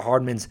Mecole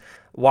Hardman's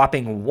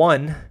whopping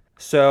 1.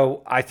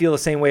 So I feel the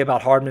same way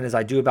about Hardman as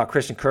I do about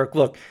Christian Kirk.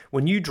 Look,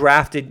 when you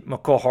drafted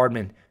Mecole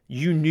Hardman,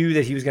 you knew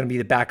that he was going to be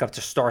the backup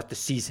to start the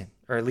season,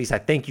 or at least I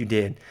think you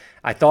did.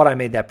 I thought I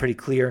made that pretty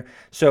clear.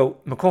 So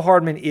Mecole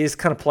Hardman is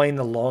kind of playing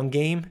the long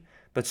game,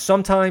 but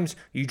sometimes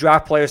you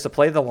draft players to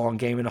play the long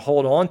game and to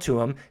hold on to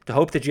them to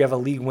hope that you have a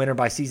league winner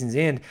by season's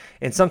end.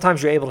 And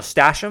sometimes you're able to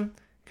stash them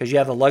because you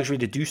have the luxury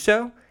to do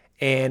so,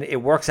 and it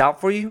works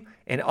out for you.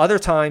 And other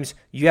times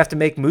you have to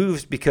make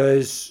moves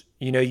because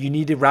you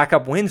need to rack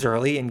up wins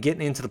early and get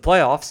into the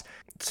playoffs.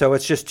 So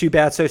it's just too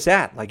bad, so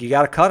sad. Like, you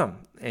got to cut them.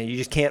 And you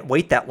just can't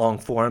wait that long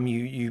for them.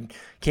 You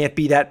can't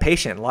be that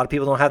patient. A lot of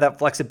people don't have that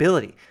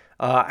flexibility.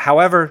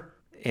 However,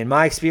 in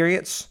my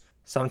experience,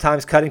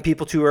 sometimes cutting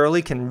people too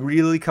early can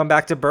really come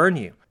back to burn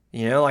you.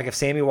 Like if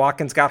Sammy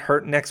Watkins got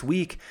hurt next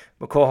week,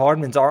 Mecole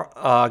Hardman's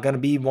going to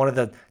be one of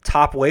the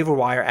top waiver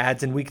wire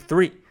ads in week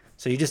 3.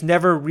 So you just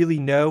never really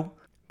know.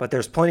 But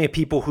there's plenty of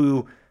people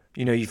who,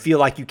 you feel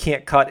like you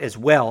can't cut as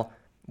well,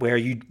 where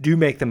you do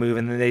make the move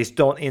and then they just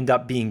don't end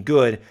up being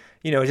good.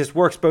 It just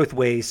works both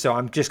ways. So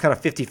I'm just kind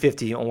of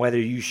 50-50 on whether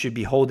you should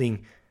be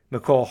holding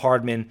Mecole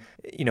Hardman.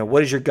 What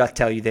does your gut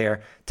tell you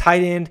there?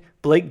 Tight end,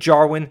 Blake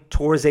Jarwin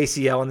tore his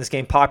ACL in this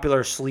game.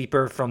 Popular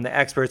sleeper from the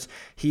experts.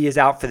 He is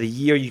out for the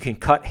year. You can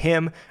cut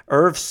him.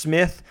 Irv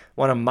Smith,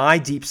 one of my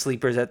deep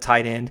sleepers at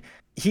tight end.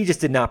 He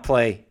just did not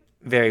play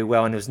very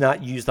well and was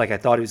not used like I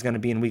thought he was going to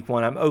be in week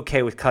 1. I'm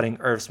okay with cutting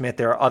Irv Smith.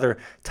 There are other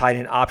tight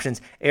end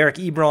options. Eric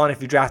Ebron,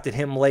 if you drafted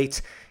him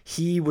late,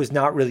 he was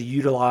not really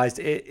utilized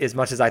as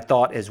much as I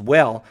thought as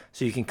well.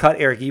 So you can cut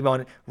Eric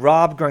Ebron.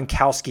 Rob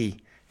Gronkowski,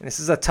 and this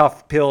is a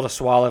tough pill to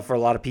swallow for a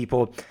lot of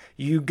people.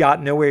 You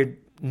got nowhere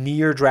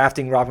near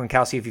drafting Rob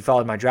Gronkowski if you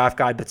followed my draft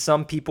guide, but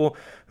some people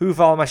who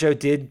follow my show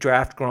did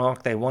draft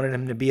Gronk. They wanted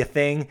him to be a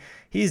thing.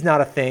 He's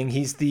not a thing.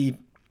 He's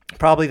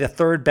probably the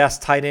 3rd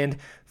best tight end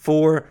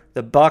for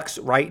the Bucs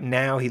right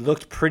now. He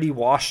looked pretty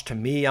washed to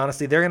me,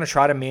 honestly. They're going to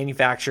try to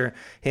manufacture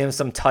him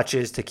some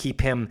touches to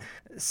keep him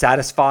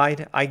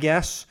satisfied, I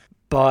guess.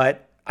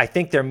 But I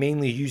think they're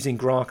mainly using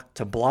Gronk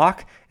to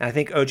block, and I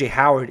think O.J.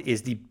 Howard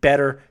is the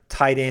better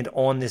tight end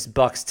on this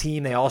Bucs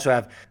team. They also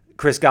have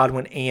Chris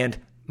Godwin and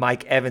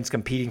Mike Evans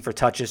competing for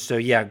touches. So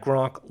yeah,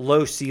 Gronk,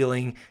 low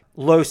ceiling.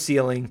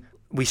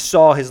 We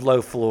saw his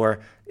low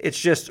floor. It's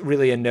just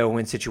really a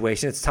no-win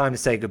situation. It's time to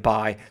say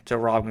goodbye to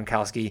Rob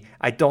Gronkowski.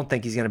 I don't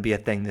think he's going to be a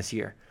thing this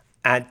year.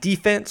 At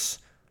defense,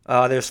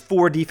 there's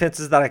 4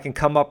 defenses that I can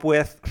come up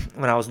with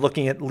when I was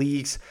looking at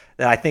leagues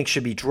that I think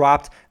should be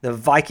dropped. The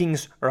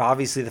Vikings are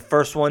obviously the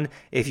first one.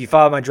 If you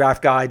follow my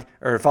draft guide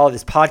or follow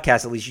this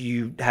podcast, at least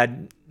you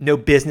had no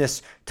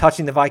business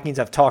touching the Vikings.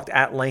 I've talked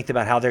at length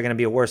about how they're going to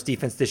be a worse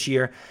defense this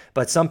year,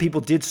 but some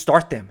people did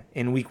start them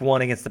in week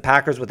 1 against the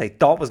Packers, what they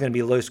thought was going to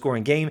be a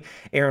low-scoring game.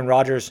 Aaron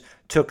Rodgers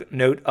took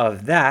note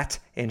of that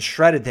and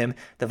shredded them.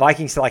 The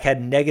Vikings had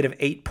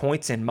 -8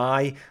 points in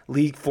my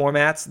league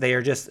formats.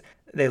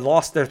 They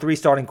lost their 3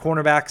 starting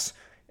cornerbacks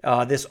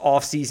this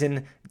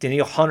offseason.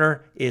 Danielle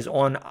Hunter is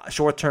on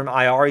short-term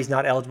IR. He's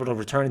not eligible to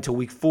return until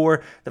week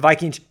 4. The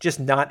Vikings, just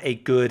not a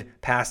good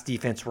pass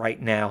defense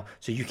right now,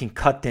 so you can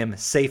cut them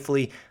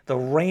safely. The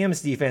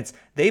Rams defense,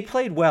 they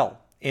played well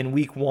in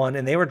week 1,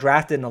 and they were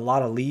drafted in a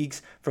lot of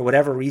leagues. For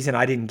whatever reason,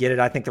 I didn't get it.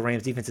 I think the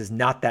Rams defense is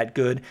not that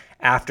good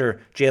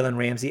after Jalen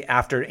Ramsey,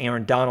 after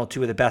Aaron Donald,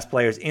 2 of the best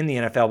players in the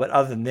NFL. But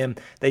other than them,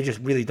 they just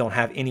really don't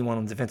have anyone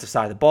on the defensive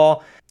side of the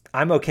ball.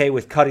 I'm okay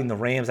with cutting the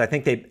Rams. I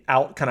think they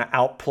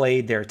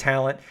outplayed their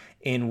talent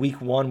in week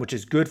 1, which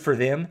is good for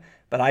them.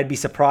 But I'd be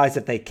surprised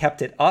if they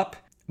kept it up.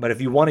 But if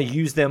you want to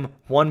use them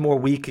one more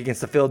week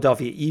against the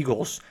Philadelphia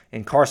Eagles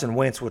and Carson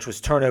Wentz, which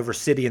was turnover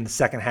city in the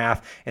second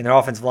half, and their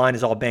offensive line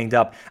is all banged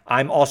up,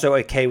 I'm also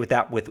okay with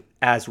that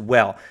as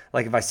well.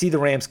 Like if I see the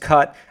Rams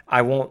cut,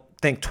 I won't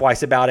think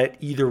twice about it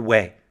either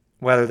way.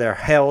 Whether they're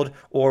held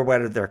or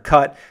whether they're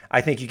cut,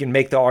 I think you can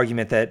make the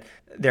argument that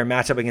their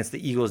matchup against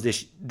the Eagles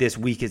this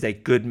week is a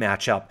good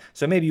matchup.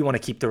 So maybe you want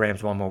to keep the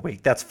Rams one more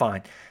week. That's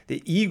fine.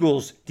 The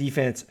Eagles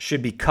defense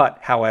should be cut,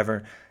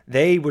 however.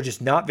 They were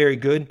just not very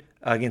good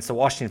against the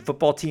Washington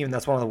football team, and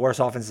that's one of the worst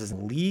offenses in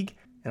the league.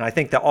 And I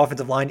think the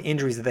offensive line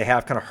injuries that they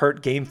have kind of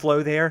hurt game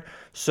flow there.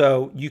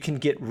 So you can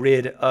get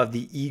rid of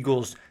the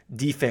Eagles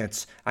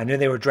defense. I know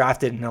they were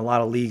drafted in a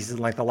lot of leagues in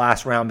like the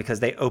last round because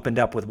they opened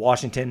up with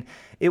Washington.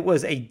 It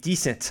was a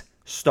decent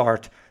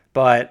start,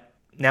 but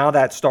now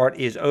that start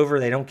is over.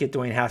 They don't get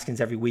Dwayne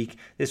Haskins every week.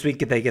 This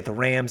week they get the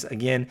Rams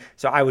again,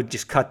 so I would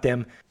just cut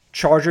them.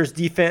 Chargers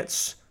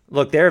defense,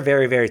 look, they're a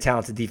very, very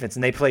talented defense,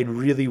 and they played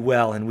really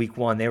well in week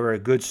 1. They were a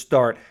good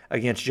start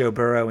against Joe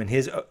Burrow in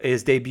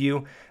his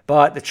debut.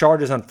 But the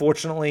Chargers,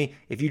 unfortunately,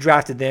 if you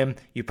drafted them,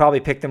 you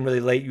probably picked them really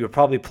late. You were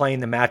probably playing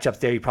the matchups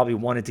there. You probably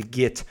wanted to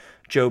get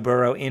Joe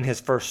Burrow in his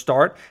first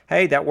start.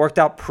 Hey, that worked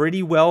out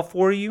pretty well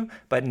for you,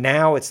 but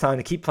now it's time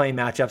to keep playing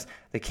matchups.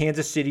 The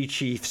Kansas City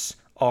Chiefs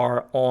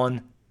are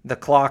on the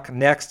clock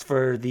next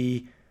for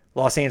the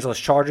Los Angeles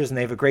Chargers, and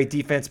they have a great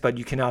defense, but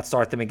you cannot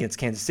start them against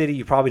Kansas City.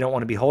 You probably don't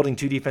want to be holding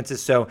two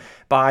defenses, so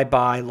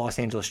bye-bye Los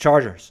Angeles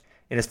Chargers.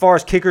 And as far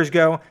as kickers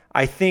go,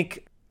 I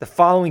think the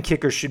following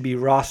kickers should be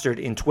rostered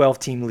in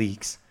 12-team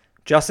leagues.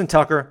 Justin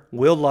Tucker,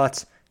 Will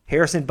Lutz,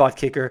 Harrison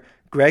Buttkicker,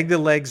 Greg the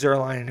Leg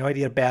Zuerlein, I know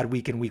he had a bad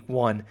week in week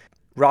 1,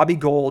 Robbie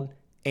Gould,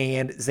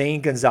 and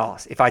Zane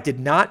Gonzalez. If I did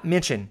not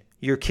mention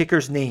your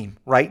kicker's name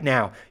right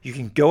now, you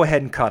can go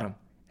ahead and cut him.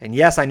 And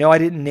yes, I know I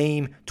didn't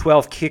name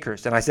 12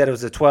 kickers, and I said it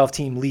was a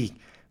 12-team league,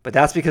 but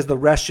that's because the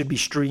rest should be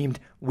streamed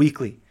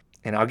weekly.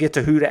 And I'll get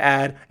to who to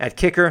add at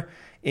kicker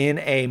in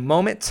a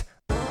moment.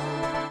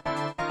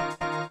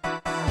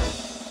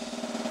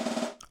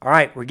 All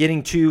right, we're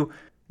getting to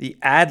the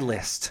ad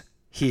list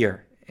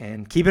here.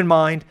 And keep in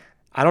mind,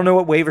 I don't know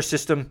what waiver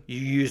system you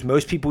use.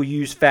 Most people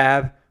use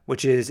Fab,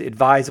 which is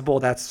advisable.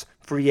 That's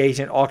free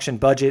agent auction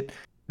budget.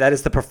 That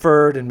is the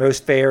preferred and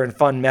most fair and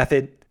fun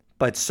method.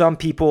 But some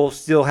people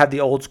still have the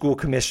old school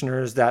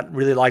commissioners that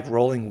really like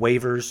rolling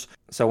waivers.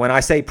 So when I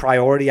say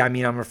priority, I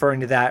mean I'm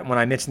referring to that when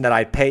I mentioned that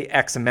I pay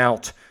X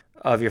amount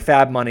of your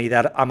Fab money,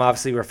 that I'm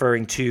obviously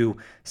referring to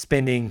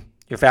spending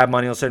your Fab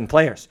money on certain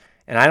players.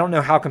 And I don't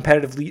know how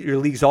competitive your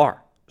leagues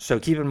are. So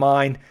keep in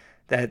mind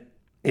that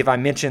if I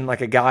mention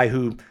like a guy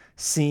who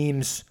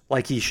seems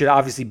like he should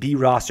obviously be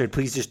rostered,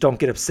 please just don't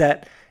get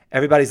upset.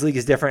 Everybody's league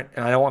is different,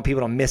 and I don't want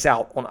people to miss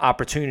out on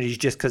opportunities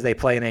just because they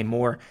play in a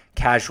more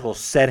casual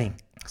setting.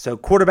 So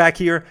quarterback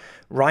here,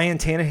 Ryan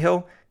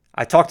Tannehill.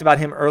 I talked about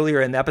him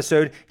earlier in the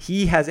episode.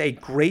 He has a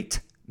great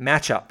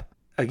matchup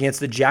against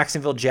the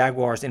Jacksonville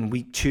Jaguars in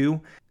week 2.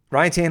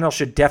 Ryan Tannehill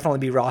should definitely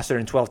be rostered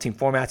in 12-team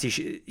formats.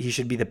 He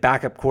should be the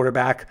backup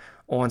quarterback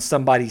on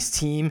somebody's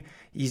team.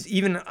 He's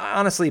even,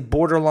 honestly,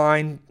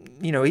 borderline.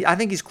 I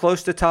think he's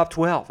close to top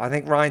 12. I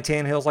think Ryan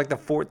Tannehill's like the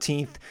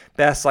 14th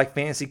best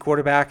fantasy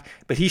quarterback,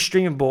 but he's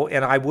streamable,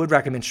 and I would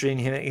recommend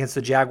streaming him against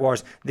the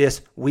Jaguars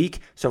this week.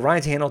 So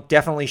Ryan Tannehill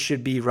definitely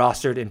should be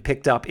rostered and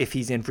picked up if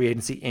he's in free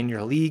agency in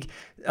your league.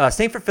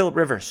 Same for Phillip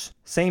Rivers.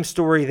 Same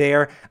story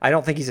there. I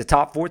don't think he's a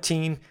top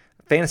 14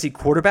 fantasy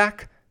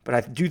quarterback, but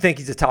I do think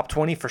he's a top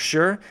 20 for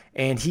sure,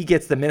 and he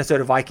gets the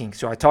Minnesota Vikings.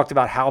 So I talked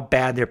about how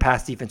bad their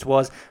pass defense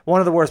was.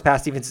 One of the worst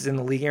pass defenses in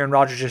the league. Aaron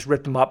Rodgers just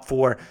ripped them up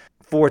for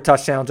 4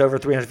 touchdowns, over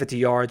 350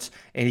 yards,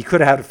 and he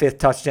could have had a 5th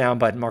touchdown,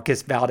 but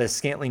Marquez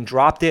Valdes-Scantling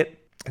dropped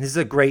it. And this is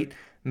a great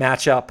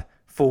matchup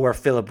for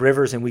Phillip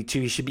Rivers in week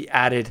 2. He should be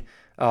added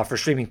for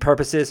streaming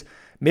purposes.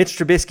 Mitch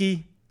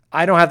Trubisky,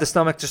 I don't have the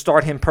stomach to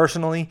start him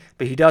personally,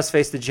 but he does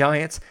face the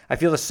Giants. I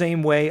feel the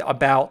same way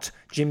about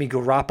Jimmy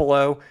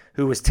Garoppolo,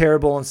 who was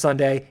terrible on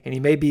Sunday, and he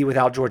may be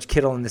without George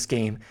Kittle in this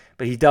game,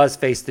 but he does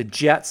face the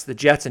Jets. The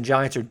Jets and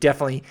Giants are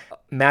definitely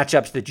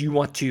matchups that you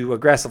want to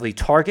aggressively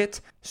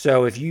target.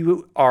 So if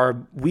you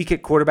are weak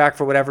at quarterback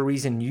for whatever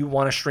reason, you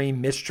want to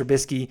stream Mitch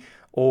Trubisky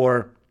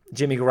or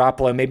Jimmy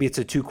Garoppolo, maybe it's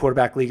a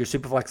 2-quarterback league or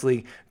Superflex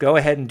league, go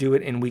ahead and do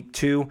it in week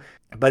 2.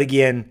 But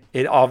again,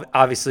 it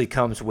obviously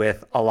comes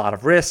with a lot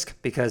of risk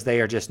because they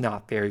are just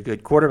not very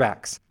good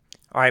quarterbacks.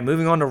 All right,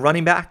 moving on to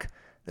running back.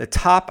 The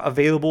top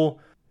available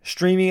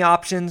streaming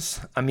options.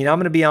 I mean, I'm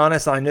going to be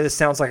honest. I know this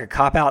sounds like a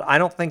cop-out. I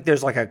don't think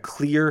there's like a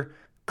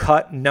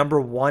clear-cut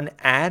number 1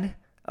 ad.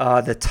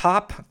 The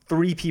top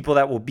 3 people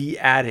that will be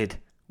added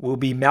will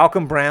be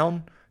Malcolm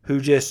Brown, who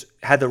just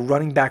had the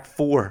running back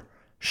 4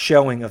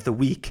 showing of the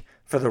week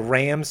for the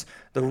Rams.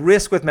 The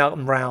risk with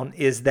Malcolm Brown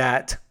is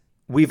that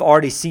we've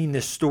already seen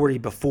this story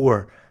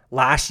before.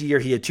 Last year,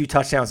 he had 2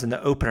 touchdowns in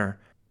the opener,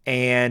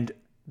 and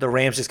the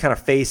Rams just kind of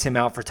phased him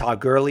out for Todd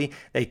Gurley.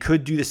 They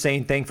could do the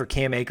same thing for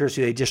Cam Akers,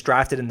 who they just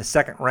drafted in the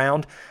 2nd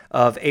round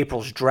of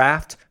April's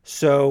draft.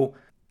 So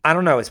I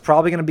don't know. It's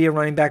probably going to be a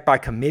running back by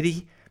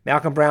committee.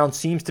 Malcolm Brown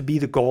seems to be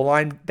the goal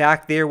line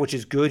back there, which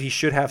is good. He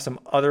should have some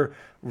other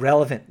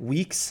relevant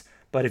weeks.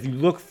 But if you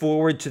look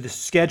forward to the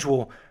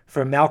schedule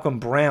for Malcolm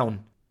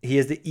Brown, he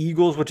has the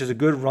Eagles, which is a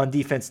good run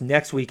defense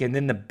next week, and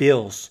then the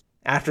Bills.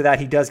 After that,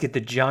 he does get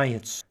the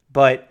Giants.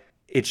 But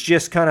it's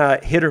just kind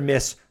of hit or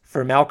miss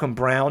for Malcolm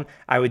Brown.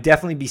 I would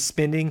definitely be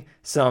spending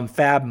some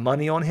Fab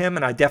money on him,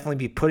 and I'd definitely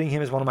be putting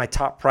him as one of my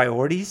top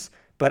priorities.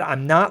 But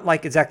I'm not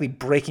exactly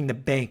breaking the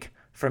bank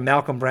for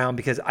Malcolm Brown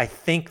because I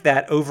think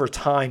that over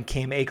time,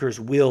 Cam Akers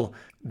will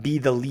be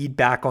the lead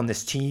back on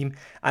this team.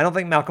 I don't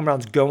think Malcolm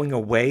Brown's going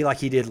away like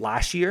he did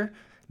last year.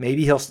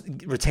 Maybe he'll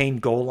retain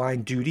goal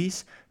line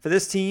duties for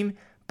this team,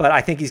 but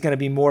I think he's going to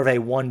be more of a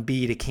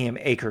 1B to Cam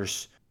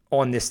Akers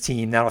on this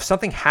team. Now, if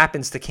something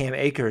happens to Cam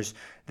Akers,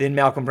 then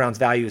Malcolm Brown's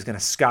value is going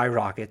to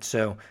skyrocket.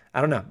 So I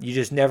don't know. You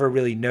just never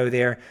really know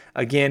there.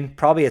 Again,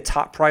 probably a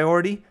top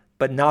priority,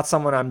 but not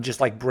someone I'm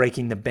just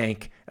breaking the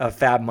bank of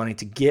Fab money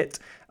to get.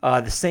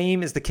 The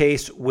same is the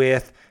case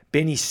with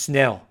Benny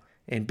Snell.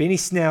 And Benny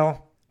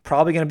Snell,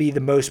 probably going to be the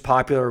most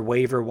popular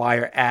waiver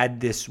wire ad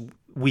this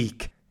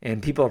week.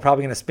 And people are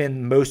probably going to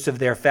spend most of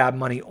their Fab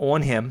money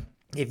on him.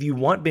 If you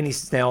want Benny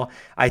Snell,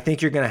 I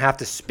think you're going to have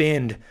to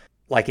spend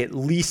at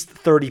least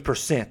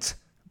 30%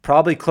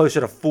 probably closer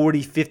to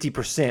 40,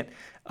 50%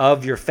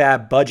 of your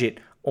fab budget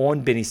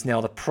on Benny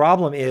Snell. The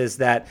problem is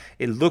that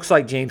it looks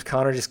like James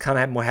Conner just kind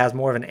of has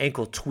more of an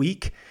ankle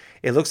tweak.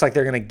 It looks like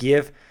they're going to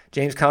give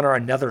James Conner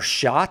another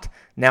shot.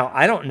 Now,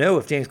 I don't know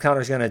if James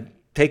Conner is going to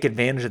take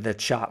advantage of that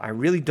shot. I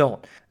really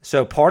don't.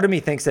 So part of me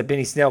thinks that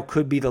Benny Snell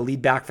could be the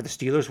lead back for the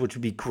Steelers, which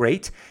would be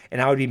great.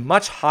 And I would be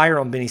much higher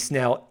on Benny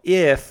Snell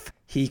if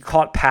he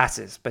caught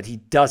passes, but he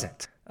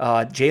doesn't.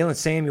 Jalen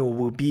Samuel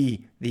will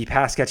be the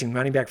pass-catching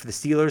running back for the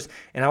Steelers.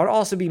 And I would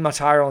also be much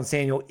higher on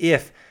Samuel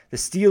if the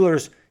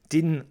Steelers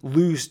didn't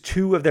lose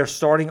 2 of their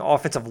starting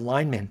offensive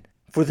linemen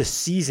for the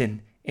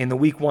season in the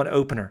Week 1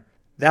 opener.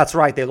 That's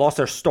right. They lost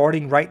their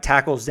starting right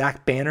tackle,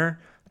 Zach Banner,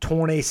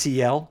 torn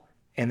ACL.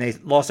 And they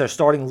lost their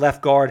starting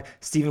left guard,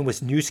 Steven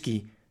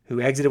Wisniewski, who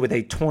exited with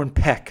a torn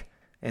pec.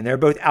 And they're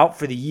both out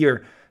for the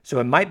year. So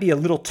it might be a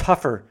little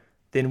tougher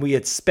than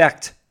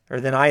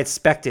I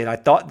expected. I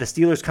thought the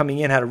Steelers coming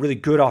in had a really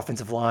good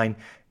offensive line.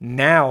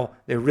 Now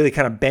they're really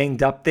kind of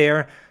banged up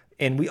there.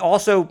 And the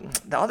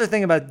other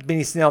thing about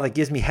Benny Snell that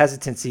gives me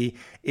hesitancy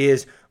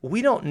is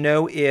we don't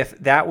know if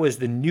that was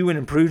the new and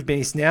improved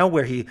Benny Snell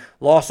where he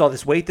lost all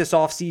this weight this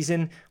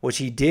offseason, which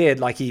he did.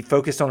 Like, he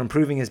focused on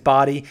improving his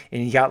body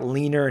and he got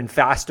leaner and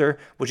faster,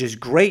 which is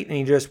great, and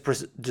he just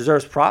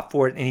deserves prop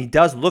for it, and he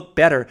does look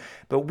better.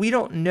 But we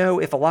don't know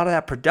if a lot of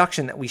that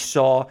production that we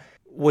saw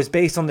was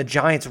based on the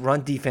Giants'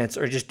 run defense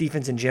or just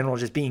defense in general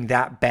just being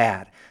that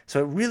bad. So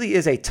it really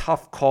is a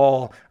tough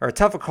call, or a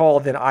tougher call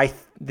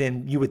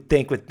than you would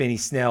think with Benny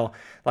Snell.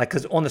 Like,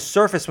 because on the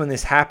surface when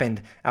this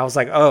happened, I was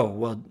like,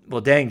 oh,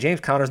 well, dang,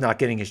 James Conner's not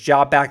getting his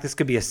job back. This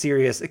could be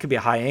it could be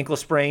a high ankle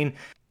sprain.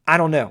 I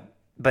don't know.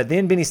 But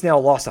then Benny Snell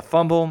lost a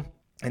fumble,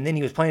 and then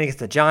he was playing against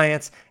the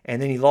Giants,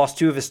 and then he lost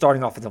 2 of his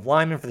starting offensive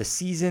linemen for the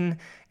season.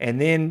 And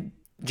then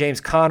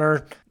James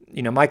Conner,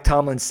 Mike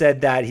Tomlin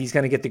said that he's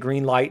going to get the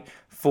green light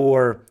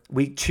for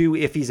Week 2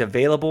 if he's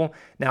available.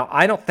 Now,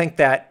 I don't think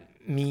that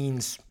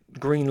means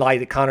green light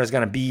that Conner's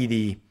going to be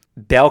the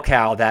bell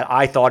cow that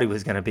I thought he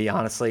was going to be,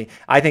 honestly.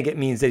 I think it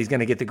means that he's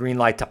going to get the green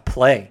light to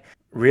play,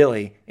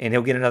 really, and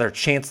he'll get another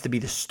chance to be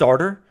the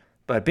starter.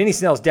 But Benny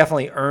Snell's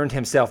definitely earned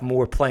himself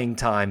more playing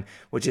time,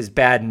 which is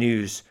bad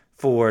news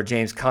for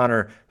James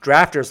Conner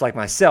drafters like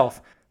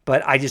myself.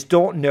 But I just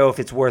don't know if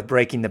it's worth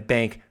breaking the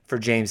bank for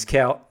James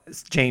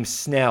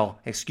Snell,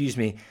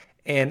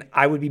 And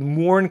I would be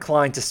more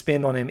inclined to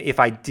spend on him if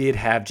I did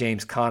have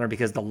James Conner,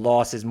 because the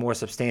loss is more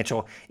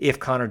substantial if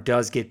Conner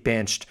does get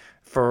benched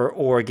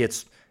or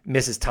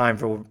misses time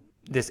for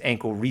this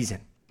ankle reason.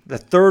 The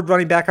third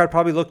running back I'd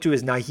probably look to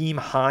is Nyheim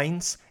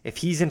Hines if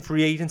he's in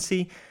free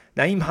agency.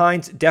 Nyheim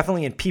Hines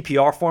definitely in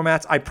PPR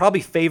formats. I'd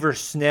probably favor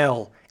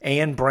Snell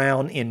and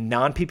Brown in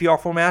non-PPR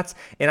formats,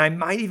 and I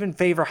might even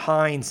favor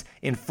Hines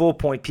in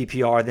full-point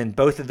PPR than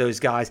both of those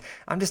guys.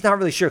 I'm just not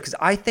really sure, because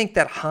I think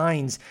that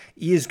Hines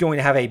is going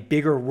to have a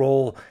bigger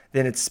role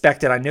than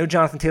expected. I know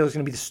Jonathan Taylor's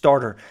going to be the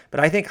starter, but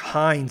I think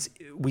Hines,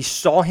 we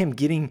saw him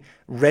getting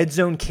red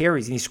zone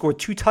carries, and he scored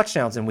 2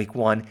 touchdowns in Week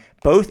 1,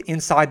 both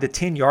inside the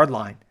 10-yard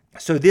line.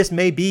 So this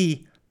may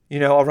be,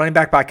 a running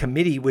back by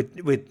committee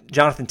with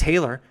Jonathan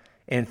Taylor.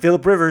 And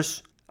Phillip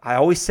Rivers, I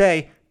always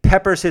say,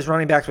 peppers his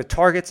running backs with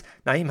targets.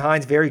 Nyheim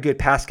Hines, very good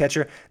pass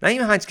catcher.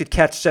 Nyheim Hines could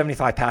catch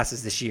 75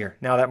 passes this year,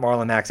 now that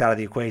Marlon Mack's out of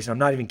the equation. I'm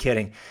not even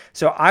kidding.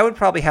 So I would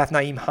probably have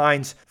Nyheim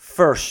Hines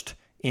first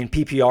in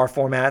PPR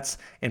formats,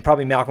 and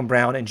probably Malcolm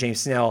Brown and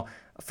James Snell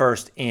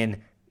first in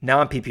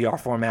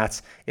non-PPR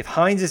formats. If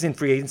Hines is in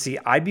free agency,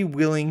 I'd be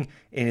willing,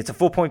 and it's a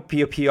full-point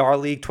PPR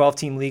league,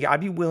 12-team league,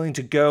 I'd be willing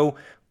to go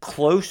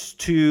close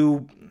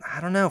to,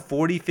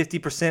 40,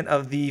 50%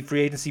 of the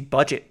free agency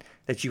budget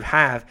that you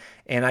have,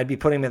 and I'd be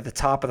putting him at the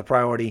top of the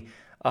priority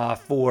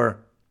for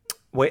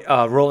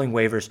rolling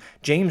waivers.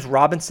 James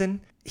Robinson,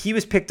 he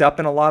was picked up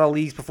in a lot of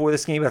leagues before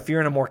this game, but if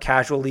you're in a more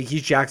casual league,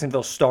 he's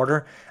Jacksonville's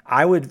starter.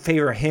 I would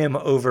favor him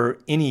over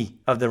any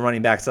of the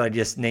running backs that I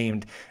just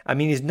named. I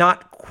mean, he's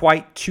not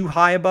quite too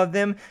high above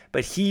them,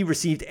 but he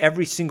received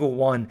every single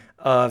one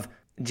of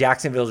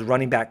Jacksonville's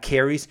running back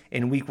carries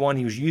in Week 1.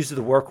 He was used as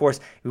the workhorse.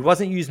 He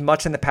wasn't used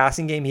much in the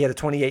passing game. He had a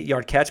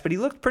 28-yard catch, but he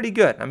looked pretty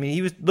good. I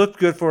mean, looked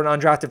good for an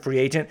undrafted free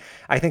agent.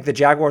 I think the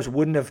Jaguars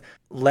wouldn't have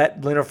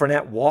let Leonard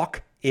Fournette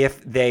walk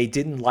if they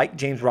didn't like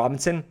James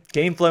Robinson.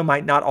 Game flow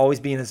might not always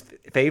be in his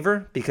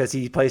favor because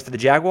he plays for the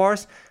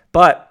Jaguars,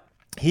 but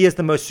he is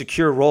the most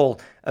secure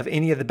role of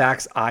any of the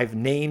backs I've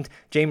named.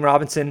 James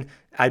Robinson,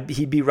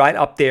 he'd be right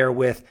up there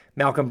with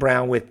Malcolm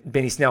Brown, with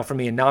Benny Snell for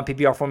me in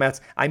non-PPR formats.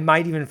 I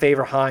might even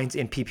favor Hines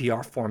in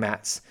PPR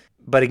formats.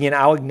 But again,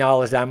 I'll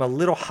acknowledge that I'm a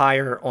little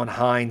higher on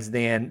Hines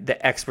than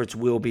the experts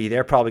will be.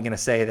 They're probably going to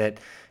say that,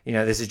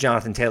 this is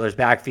Jonathan Taylor's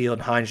backfield,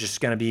 and Hines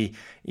just going to be,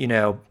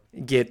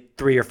 get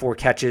 3 or 4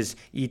 catches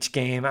each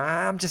game.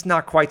 I'm just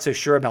not quite so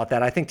sure about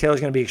that. I think Taylor's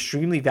going to be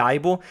extremely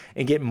valuable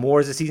and get more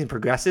as the season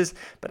progresses,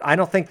 but I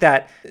don't think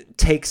that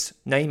takes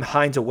Nyheim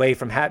Hines away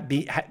from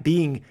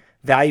being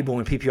valuable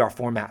in PPR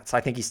formats.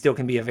 I think he still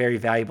can be a very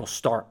valuable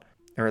start,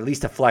 or at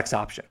least a flex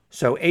option.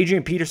 So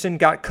Adrian Peterson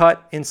got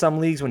cut in some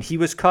leagues when he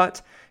was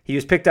cut. He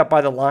was picked up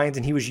by the Lions,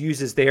 and he was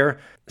used as their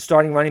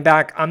starting running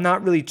back. I'm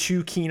not really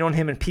too keen on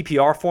him in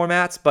PPR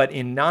formats, but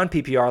in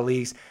non-PPR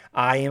leagues,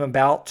 I am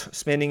about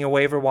spending a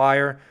waiver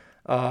wire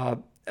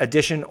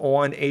addition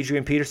on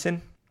Adrian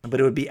Peterson.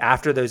 But it would be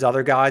after those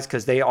other guys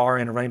because they are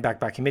in a running back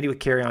by committee with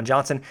Kerryon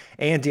Johnson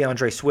and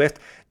DeAndre Swift.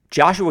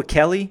 Joshua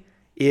Kelly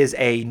is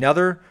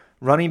another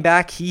running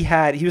back. He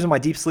was on my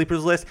deep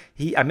sleepers list.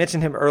 I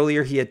mentioned him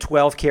earlier. He had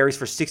 12 carries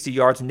for 60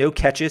 yards, no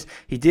catches.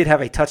 He did have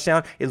a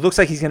touchdown. It looks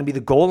like he's going to be the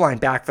goal line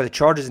back for the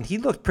Chargers, and he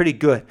looked pretty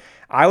good.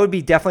 I would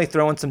be definitely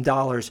throwing some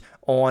dollars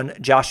on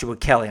Joshua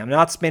Kelly. I'm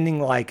not spending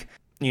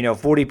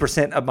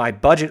 40% of my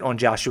budget on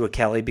Joshua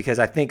Kelly because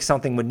I think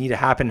something would need to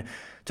happen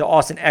to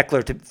Austin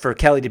Eckler for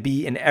Kelly to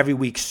be an every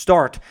week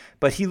start,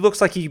 but he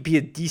looks like he could be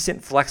a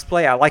decent flex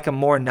play. I like him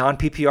more in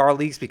non-PPR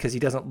leagues because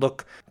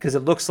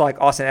it looks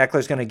like Austin Eckler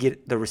is going to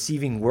get the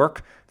receiving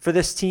work for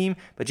this team.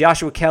 But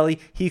Joshua Kelly,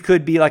 he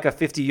could be like a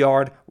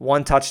 50-yard,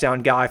 one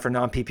touchdown guy for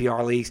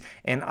non-PPR leagues,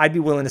 and I'd be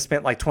willing to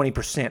spend like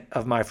 20%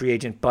 of my free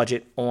agent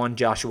budget on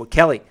Joshua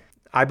Kelly.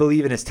 I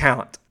believe in his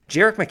talent.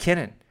 Jerick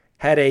McKinnon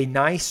had a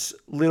nice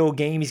little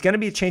game. He's going to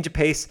be a change of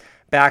pace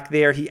back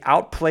there. He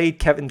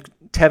outplayed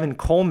Tevin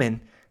Coleman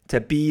to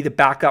be the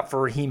backup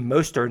for Raheem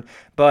Mostert.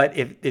 But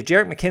if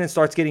Jerick McKinnon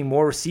starts getting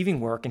more receiving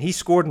work, and he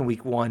scored in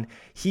week 1,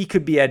 he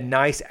could be a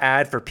nice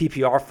add for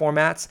PPR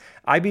formats.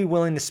 I'd be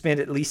willing to spend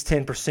at least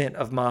 10%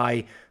 of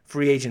my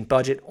free agent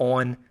budget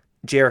on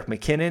Jerick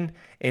McKinnon.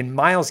 And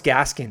Myles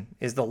Gaskin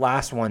is the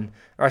last one,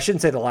 or I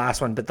shouldn't say the last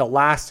one, but the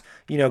last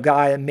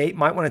guy that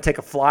might want to take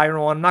a flyer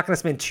on. I'm not going to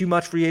spend too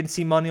much free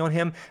agency money on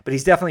him, but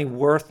he's definitely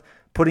worth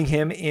putting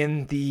him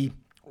in the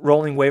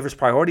rolling waivers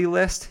priority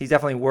list. He's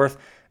definitely worth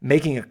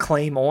making a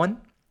claim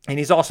on, and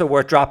he's also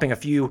worth dropping a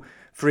few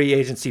free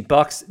agency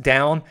bucks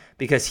down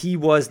because he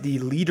was the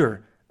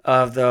leader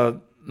of the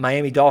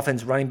Miami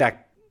Dolphins running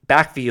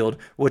backfield,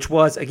 which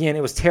was, again,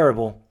 it was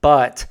terrible,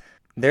 but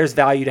there's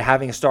value to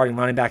having a starting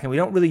running back, and we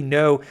don't really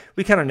know.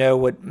 We kind of know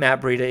what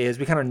Matt Breida is.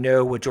 We kind of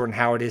know what Jordan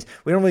Howard is.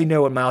 We don't really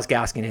know what Myles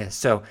Gaskin is,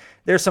 so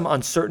there's some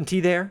uncertainty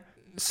there.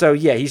 So,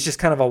 yeah, he's just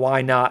kind of a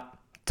why not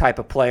type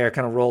of player,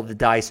 kind of roll the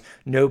dice,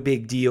 no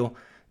big deal.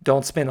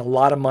 Don't spend a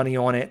lot of money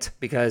on it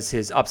because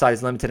his upside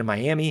is limited in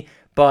Miami,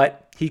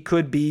 but he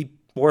could be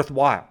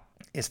worthwhile.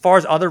 As far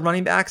as other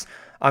running backs,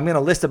 I'm going to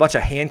list a bunch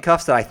of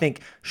handcuffs that I think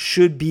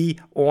should be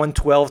on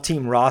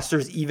 12-team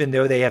rosters, even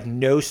though they have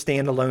no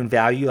standalone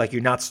value, like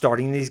you're not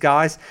starting these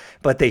guys,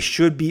 but they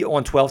should be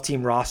on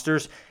 12-team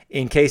rosters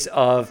in case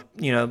of,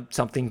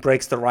 something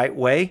breaks the right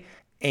way.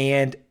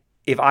 And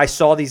if I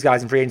saw these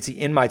guys in free agency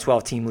in my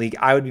 12-team league,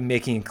 I would be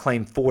making a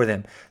claim for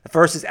them. The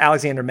first is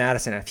Alexander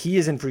Mattison. If he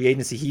is in free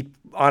agency, he'd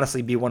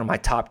honestly be one of my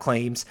top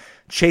claims.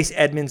 Chase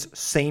Edmonds,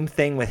 same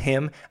thing with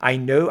him. I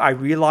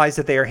realize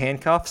that they are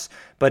handcuffs,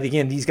 but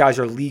again, these guys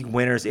are league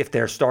winners if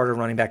their starter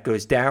running back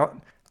goes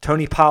down.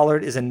 Tony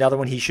Pollard is another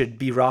one. He should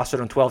be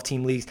rostered on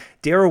 12-team leagues.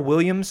 Darrell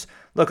Williams,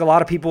 look, not a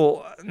lot of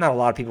people,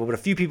 but a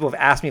few people have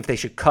asked me if they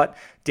should cut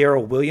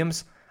Darrell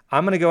Williams.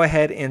 I'm going to go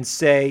ahead and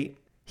say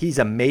he's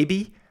a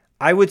maybe.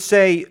 I would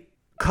say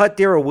cut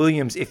Darrell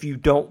Williams if you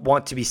don't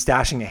want to be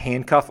stashing a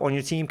handcuff on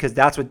your team, because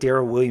that's what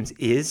Darrell Williams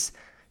is.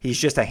 He's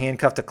just a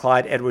handcuff to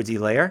Clyde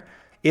Edwards-Helaire.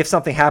 If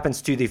something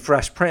happens to the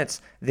Fresh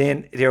Prince,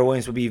 then Darrell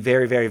Williams would be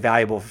very, very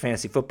valuable for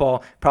fantasy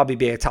football, probably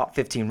be a top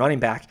 15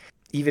 running back,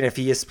 even if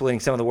he is splitting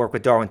some of the work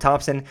with Darwin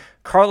Thompson.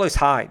 Carlos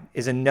Hyde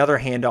is another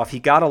handoff. He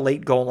got a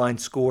late goal line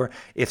score.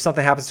 If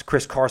something happens to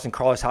Chris Carson,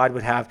 Carlos Hyde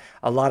would have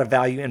a lot of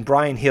value. And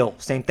Brian Hill,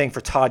 same thing for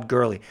Todd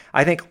Gurley.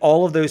 I think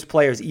all of those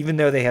players, even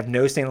though they have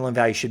no standalone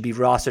value, should be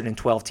rostered in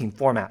 12-team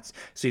formats.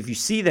 So if you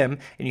see them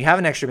and you have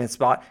an extra mint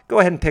spot, go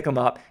ahead and pick them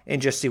up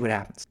and just see what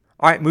happens.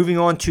 All right, moving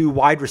on to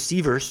wide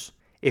receivers.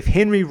 If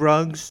Henry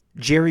Ruggs,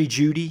 Jerry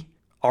Jeudy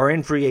are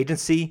in free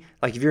agency,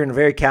 like if you're in a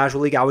very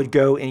casual league, I would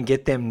go and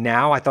get them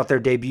now. I thought their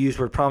debuts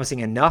were promising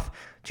enough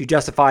to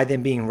justify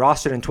them being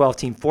rostered in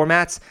 12-team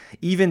formats,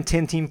 even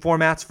 10-team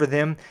formats for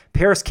them.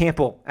 Paris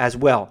Campbell as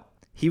well.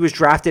 He was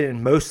drafted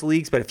in most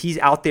leagues, but if he's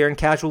out there in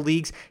casual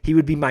leagues, he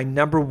would be my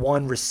number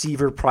one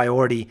receiver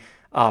priority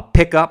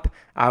pickup.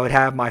 I would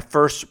have my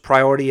first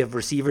priority of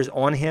receivers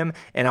on him,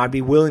 and I'd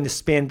be willing to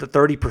spend the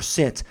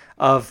 30%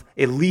 of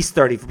at least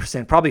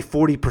 30%, probably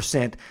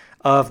 40%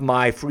 of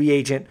my free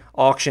agent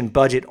auction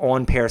budget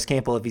on Paris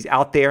Campbell if he's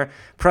out there.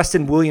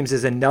 Preston Williams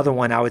is another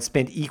one I would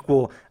spend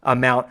equal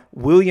amount.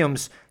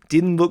 Williams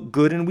didn't look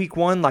good in week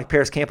 1 like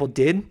Paris Campbell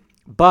did,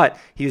 but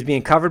he was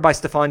being covered by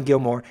Stephon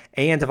Gilmore,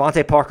 and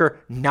Devontae Parker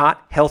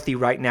not healthy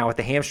right now with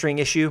the hamstring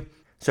issue.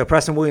 So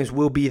Preston Williams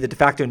will be the de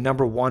facto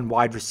number 1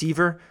 wide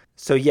receiver.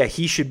 So yeah,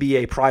 he should be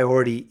a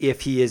priority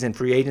if he is in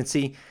free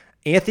agency.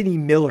 Anthony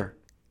Miller,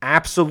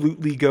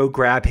 absolutely go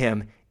grab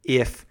him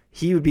if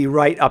he would be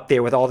right up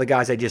there with all the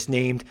guys I just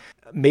named,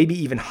 maybe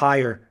even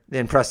higher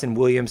than Preston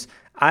Williams.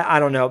 I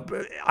don't know.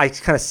 I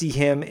kind of see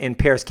him and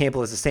Paris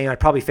Campbell as the same. I'd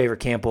probably favor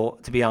Campbell,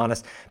 to be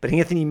honest. But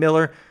Anthony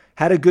Miller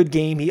had a good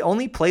game. He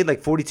only played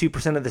like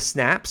 42% of the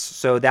snaps,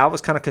 so that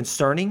was kind of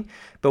concerning.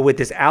 But with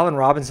this Allen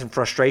Robinson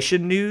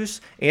frustration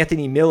news,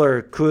 Anthony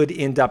Miller could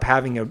end up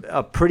having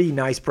a pretty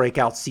nice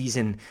breakout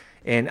season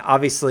And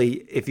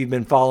obviously, if you've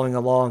been following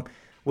along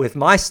with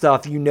my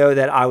stuff, you know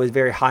that I was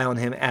very high on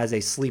him as a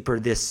sleeper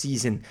this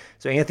season.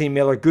 So Anthony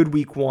Miller, good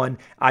week one.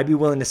 I'd be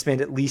willing to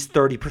spend at least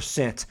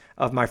 30%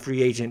 of my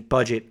free agent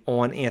budget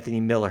on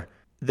Anthony Miller.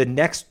 The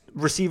next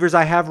receivers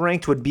I have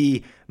ranked would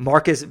be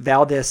Marcus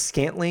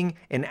Valdes-Scantling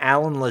and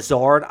Allen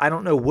Lazard. I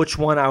don't know which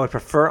one I would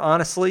prefer,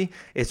 honestly.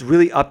 It's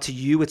really up to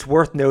you. It's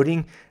worth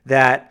noting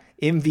that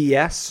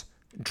MVS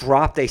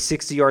dropped a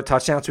 60-yard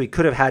touchdown, so he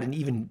could have had an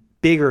even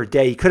bigger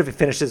day. He could have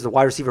finished as the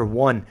wide receiver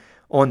 1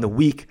 on the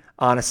week,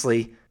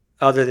 honestly,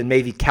 other than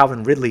maybe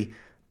Calvin Ridley.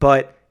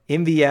 But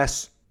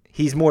MVS,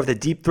 he's more of the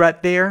deep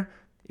threat there.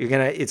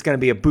 It's gonna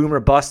be a boom or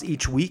bust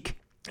each week.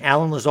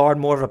 Allen Lazard,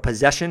 more of a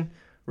possession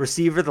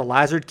receiver, the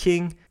Lazard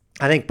King.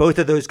 I think both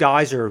of those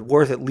guys are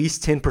worth at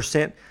least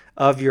 10%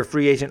 of your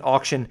free agent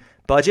auction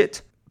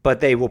budget, but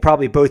they will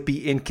probably both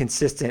be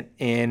inconsistent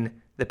in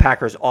the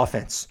Packers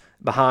offense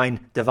behind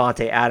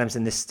Davante Adams,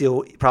 and this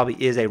still probably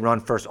is a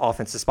run-first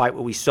offense despite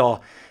what we saw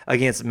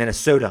against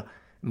Minnesota.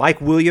 Mike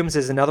Williams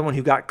is another one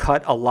who got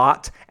cut a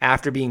lot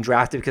after being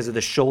drafted because of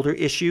the shoulder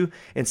issue,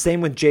 and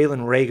same with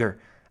Jalen Reagor.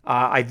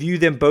 I view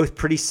them both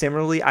pretty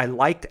similarly. I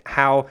liked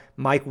how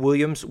Mike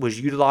Williams was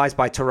utilized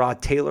by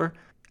Tyrod Taylor.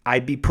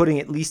 I'd be putting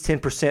at least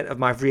 10% of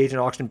my free agent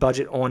auction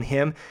budget on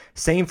him.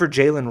 Same for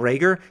Jalen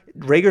Reagor.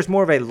 Reagor's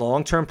more of a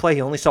long-term play.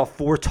 He only saw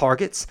 4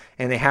 targets,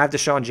 and they have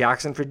Deshaun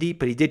Jackson for deep,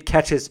 but he did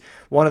catch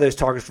one of those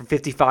targets for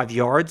 55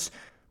 yards.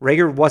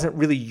 Reagor wasn't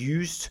really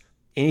used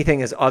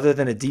anything as other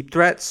than a deep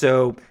threat,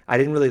 so I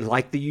didn't really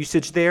like the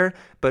usage there.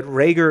 But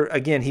Reagor,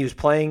 again, he was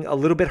playing a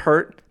little bit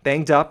hurt,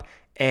 banged up,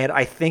 and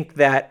I think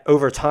that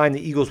over time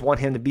the Eagles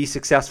want him to be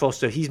successful,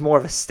 so he's more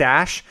of a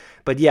stash.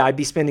 But yeah, I'd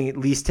be spending at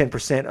least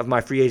 10% of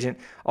my free agent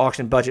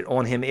auction budget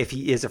on him if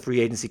he is a free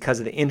agency because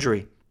of the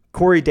injury.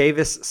 Corey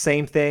Davis,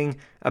 same thing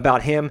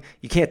about him.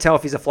 You can't tell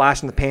if he's a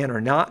flash in the pan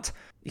or not.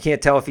 You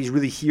can't tell if he's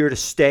really here to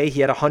stay. He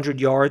had 100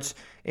 yards,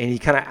 and he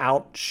kind of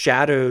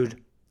outshadowed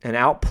and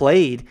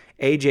outplayed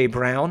A.J.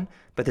 Brown.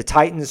 But the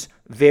Titans,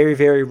 very,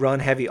 very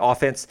run-heavy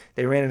offense.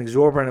 They ran an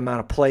exorbitant amount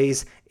of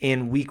plays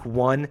in week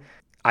one.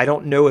 I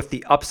don't know if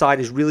the upside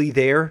is really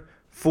there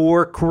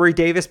for Corey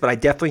Davis, but I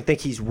definitely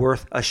think he's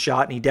worth a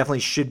shot, and he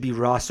definitely should be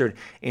rostered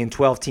in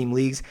 12-team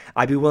leagues.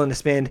 I'd be willing to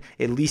spend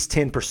at least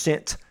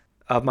 10%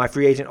 of my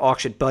free agent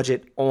auction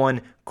budget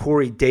on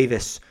Corey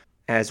Davis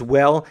as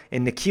well.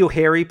 And N'Keal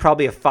Harry,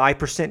 probably a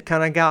 5%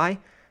 kind of guy.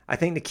 I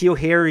think N'Keal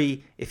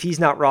Harry, if he's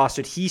not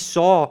rostered, he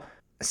saw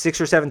 6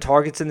 or 7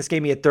 targets in this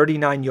game. He had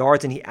 39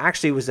 yards, and he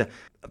actually was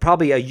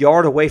probably a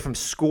yard away from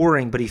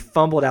scoring, but he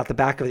fumbled out the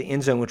back of the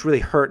end zone, which really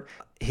hurt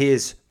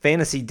his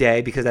fantasy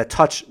day because that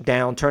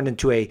touchdown turned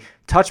into a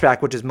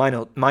touchback, which is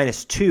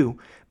 -2.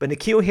 But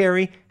N'Keal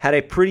Harry had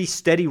a pretty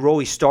steady role.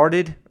 He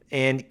started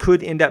and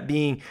could end up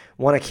being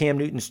one of Cam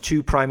Newton's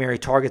 2 primary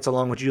targets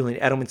along with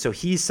Julian Edelman. So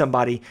he's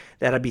somebody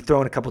that I'd be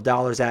throwing a couple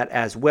dollars at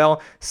as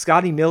well.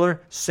 Scotty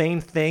Miller, same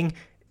thing.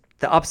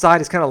 The upside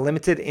is kind of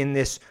limited in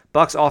this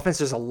Bucs offense.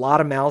 There's a lot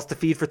of mouths to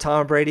feed for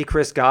Tom Brady,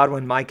 Chris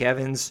Godwin, Mike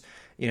Evans,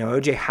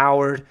 O.J.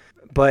 Howard.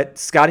 But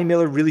Scotty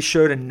Miller really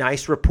showed a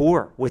nice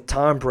rapport with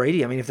Tom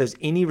Brady. I mean, if there's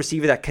any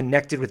receiver that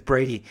connected with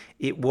Brady,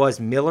 it was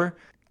Miller.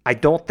 I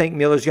don't think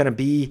Miller's going to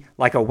be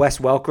like a Wes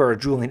Welker or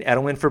Julian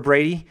Edelman for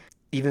Brady,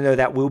 even though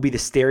that will be the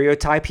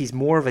stereotype. He's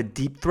more of a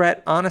deep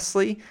threat,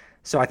 honestly.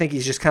 So I think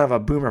he's just kind of a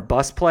boomer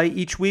bust play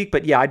each week.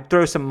 But yeah, I'd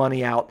throw some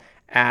money out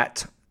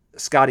at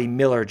Scotty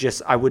Miller.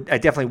 I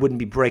definitely wouldn't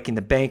be breaking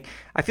the bank.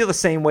 I feel the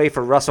same way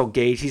for Russell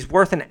Gage. He's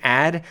worth an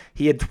ad.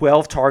 He had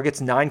 12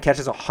 targets, 9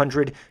 catches,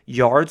 100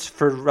 yards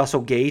for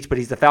Russell Gage, but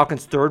he's the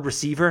Falcons' 3rd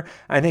receiver.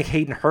 I think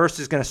Hayden Hurst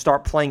is going to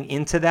start playing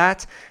into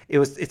that.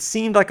 It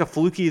seemed like a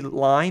fluky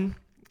line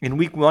in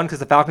week one because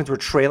the Falcons were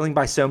trailing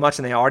by so much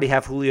and they already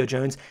have Julio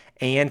Jones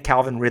and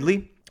Calvin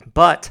Ridley.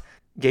 But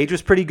Gage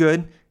was pretty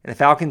good. And the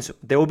Falcons,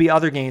 there will be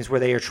other games where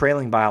they are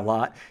trailing by a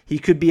lot. He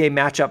could be a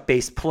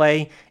matchup-based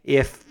play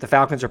if the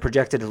Falcons are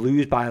projected to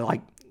lose by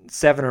like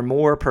 7 or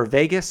more per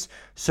Vegas.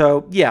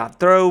 So, yeah,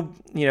 throw,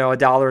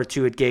 $1 or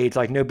 $2 at Gage,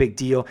 like no big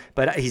deal.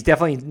 But he's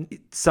definitely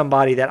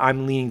somebody that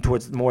I'm leaning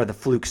towards more of the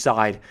fluke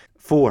side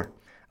for.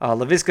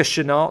 Laviska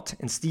Shenault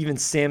and Steven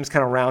Sims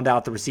kind of round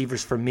out the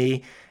receivers for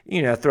me.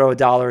 Throw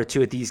 $1 or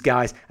 $2 at these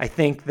guys. I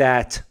think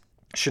that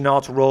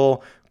Chenault's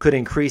role could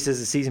increase as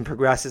the season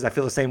progresses. I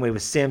feel the same way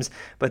with Sims,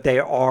 but they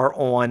are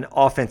on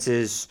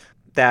offenses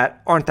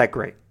that aren't that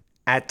great.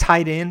 At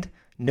tight end,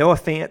 Noah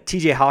Fant,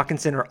 TJ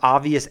Hawkinson are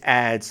obvious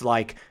ads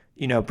like,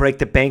 break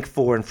the bank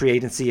for in free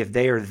agency if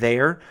they are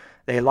there.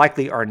 They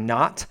likely are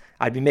not.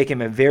 I'd be making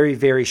a very,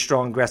 very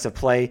strong aggressive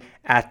play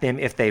at them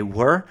if they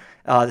were.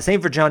 The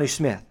same for Jonnu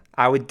Smith.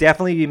 I would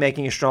definitely be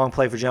making a strong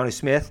play for Jonnu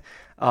Smith.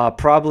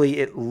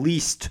 Probably at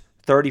least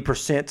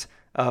 30%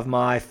 of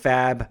my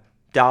fab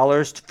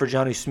dollars for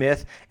Jonnu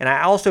Smith. And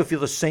I also feel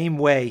the same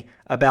way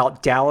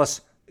about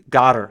Dallas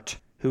Goedert,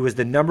 who was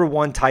the number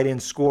 1 tight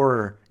end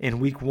scorer in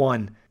week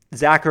 1.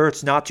 Zach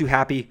Ertz not too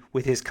happy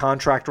with his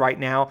contract right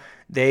now.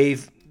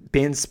 They've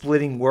been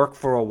splitting work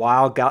for a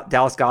while.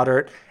 Dallas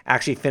Goedert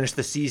actually finished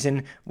the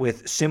season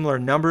with similar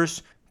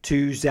numbers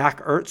to Zach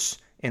Ertz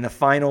in the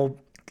final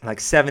like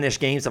 7-ish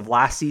games of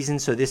last season.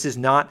 So this is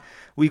not,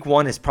 week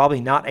 1 is probably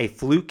not a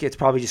fluke. It's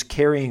probably just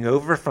carrying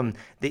over from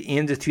the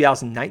end of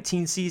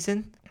 2019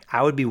 season.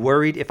 I would be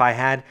worried if I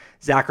had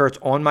Zach Ertz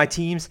on my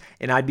teams,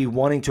 and I'd be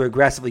wanting to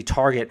aggressively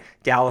target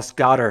Dallas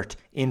Goedert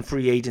in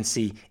free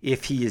agency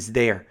if he is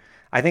there.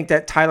 I think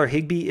that Tyler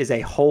Higbee is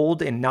a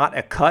hold and not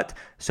a cut,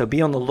 so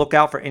be on the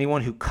lookout for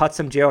anyone who cuts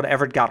him. Gerald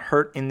Everett got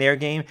hurt in their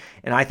game,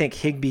 and I think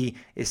Higbee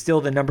is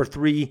still the number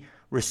 3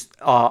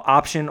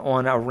 option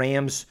on a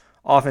Rams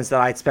offense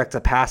that I expect to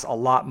pass a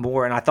lot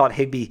more, and I thought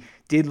Higbee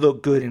did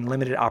look good in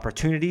limited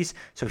opportunities,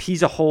 so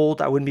he's a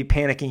hold. I wouldn't be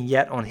panicking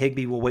yet on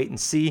Higbee. We'll wait and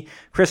see.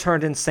 Chris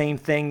Herndon, same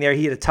thing there.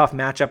 He had a tough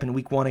matchup in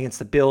week 1 against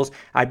the Bills.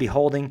 I'd be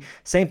holding.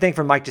 Same thing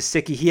for Mike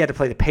Gesicki. He had to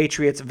play the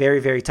Patriots. Very,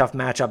 very tough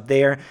matchup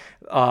there.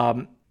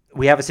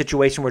 We have a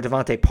situation where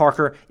Devontae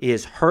Parker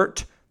is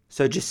hurt,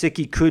 so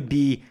Gesicki could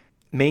be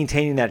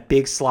maintaining that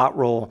big slot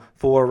role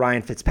for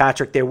Ryan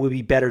Fitzpatrick. There will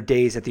be better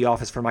days at the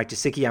office for Mike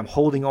Gesicki. I'm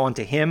holding on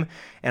to him,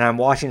 and I'm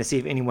watching to see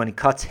if anyone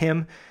cuts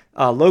him.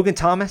 Logan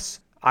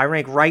Thomas, I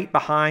rank right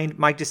behind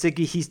Mike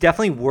Gesicki. He's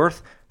definitely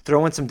worth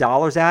throwing some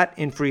dollars at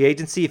in free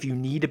agency if you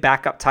need a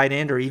backup tight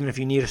end or even if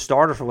you need a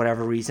starter for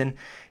whatever reason.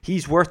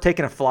 He's worth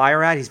taking a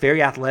flyer at. He's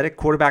very athletic,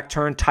 quarterback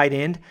turned tight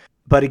end.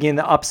 But again,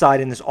 the upside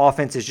in this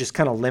offense is just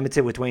kind of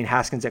limited with Dwayne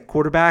Haskins at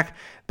quarterback.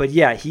 But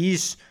yeah,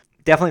 he's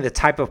definitely the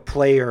type of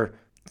player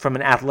from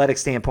an athletic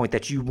standpoint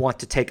that you want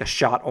to take a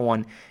shot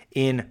on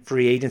in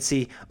free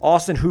agency.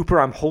 Austin Hooper,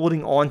 I'm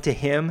holding on to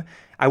him.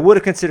 I would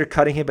have considered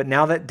cutting him, but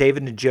now that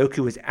David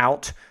Njoku is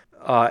out,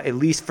 at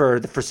least for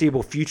the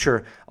foreseeable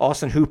future,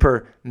 Austin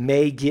Hooper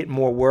may get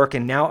more work.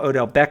 And now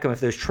Odell Beckham,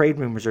 if those trade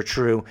rumors are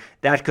true,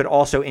 that could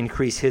also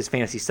increase his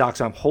fantasy stock.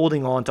 So I'm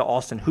holding on to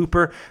Austin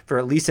Hooper for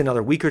at least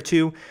another week or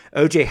two.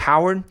 O.J.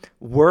 Howard,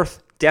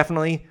 worth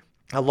definitely,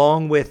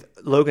 along with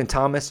Logan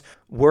Thomas,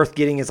 worth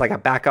getting as like a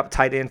backup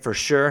tight end for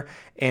sure.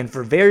 And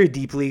for very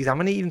deep leagues, I'm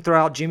going to even throw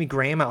out Jimmy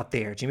Graham out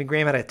there. Jimmy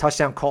Graham had a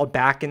touchdown called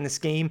back in this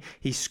game.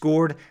 He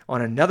scored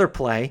on another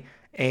play,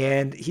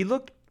 and he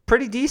looked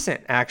pretty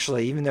decent,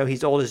 actually, even though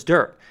he's old as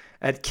dirt.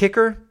 At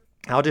kicker,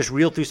 I'll just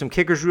reel through some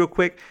kickers real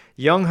quick.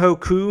 Younghoe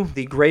Koo,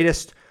 the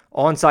greatest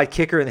onside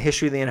kicker in the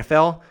history of the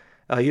NFL.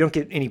 You don't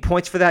get any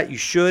points for that. You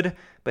should,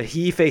 but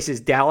he faces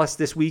Dallas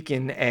this week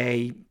in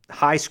a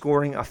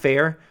high-scoring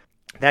affair.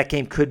 That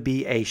game could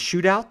be a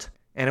shootout,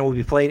 and it will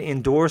be played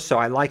indoors, so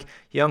I like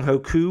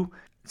Younghoe Koo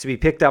to be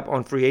picked up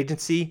on free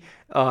agency.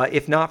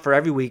 If not for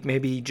every week,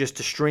 maybe just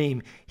to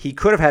stream. He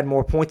could have had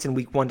more points in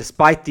week 1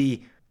 despite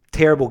the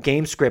terrible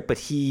game script, but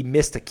he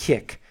missed a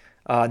kick.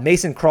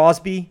 Mason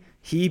Crosby,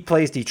 he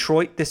plays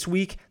Detroit this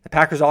week. The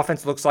Packers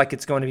offense looks like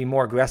it's going to be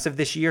more aggressive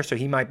this year, so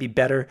he might be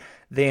better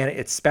than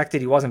expected.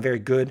 He wasn't very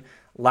good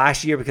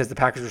last year because the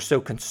Packers were so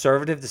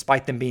conservative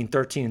despite them being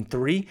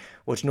 13-3,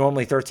 which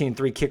normally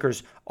 13-3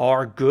 kickers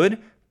are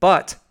good.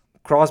 But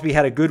Crosby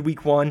had a good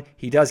week 1.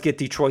 He does get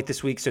Detroit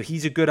this week, so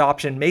he's a good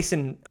option.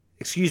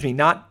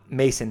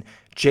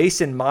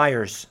 Jason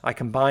Myers. I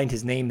combined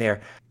his name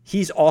there.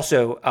 He's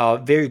also a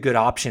very good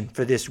option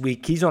for this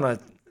week. He's on a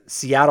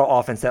Seattle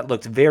offense that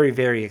looked very,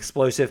 very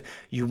explosive.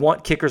 You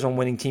want kickers on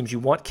winning teams. You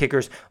want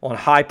kickers on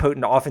high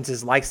potent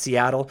offenses like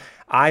Seattle.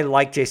 I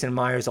like Jason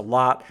Myers a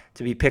lot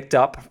to be picked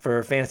up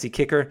for fantasy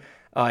kicker.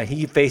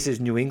 He faces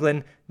New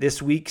England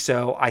this week,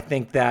 so I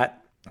think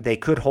that they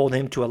could hold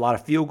him to a lot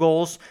of field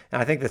goals,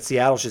 and I think that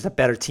Seattle's just a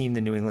better team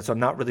than New England, so I'm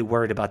not really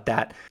worried about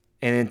that.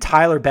 And then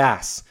Tyler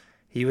Bass.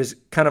 He was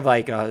kind of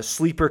like a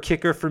sleeper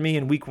kicker for me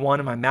in week 1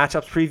 in my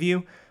matchups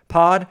preview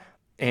pod,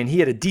 and he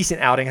had a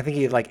decent outing. I think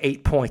he had like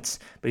 8 points,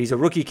 but he's a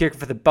rookie kicker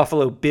for the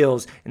Buffalo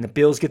Bills, and the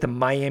Bills get the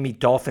Miami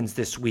Dolphins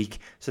this week.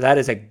 So that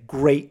is a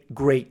great,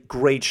 great,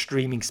 great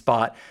streaming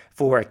spot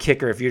for a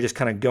kicker if you're just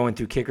kind of going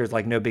through kickers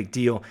like no big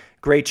deal.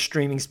 Great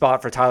streaming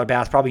spot for Tyler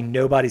Bass. Probably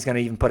nobody's going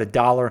to even put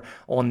 $1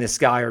 on this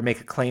guy or make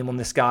a claim on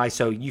this guy,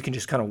 so you can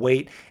just kind of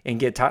wait and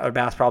get Tyler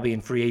Bass probably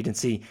in free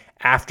agency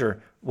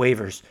after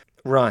waivers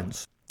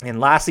runs. And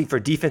lastly, for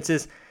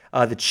defenses,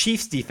 the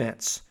Chiefs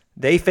defense.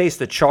 They face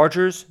the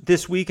Chargers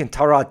this week and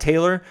Tyrod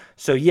Taylor.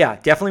 So, yeah,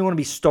 definitely want to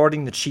be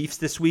starting the Chiefs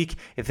this week.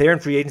 If they're in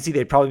free agency,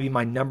 they'd probably be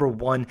my number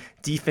 1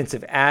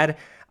 defensive ad.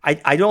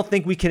 I don't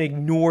think we can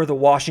ignore the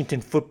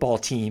Washington football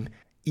team,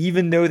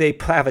 even though they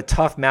have a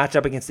tough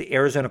matchup against the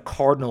Arizona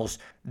Cardinals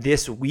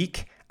this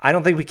week. I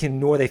don't think we can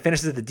ignore. They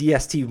finished at the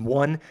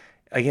DST1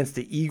 against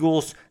the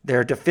Eagles.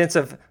 Their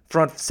defensive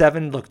front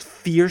 7 looked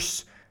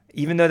fierce.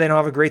 Even though they don't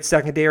have a great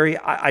secondary,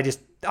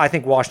 I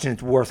think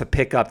Washington's worth a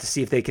pickup to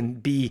see if they can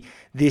be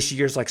this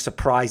year's like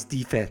surprise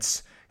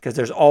defense, because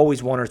there's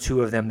always 1 or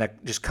 2 of them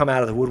that just come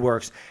out of the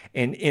woodworks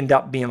and end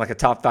up being like a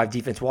top 5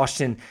 defense.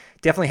 Washington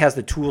definitely has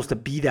the tools to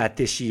be that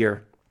this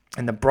year.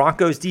 And the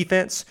Broncos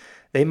defense,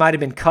 they might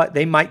have been cut.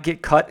 They might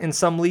get cut in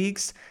some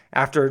leagues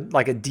after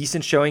like a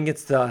decent showing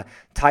against the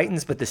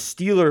Titans, but the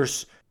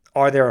Steelers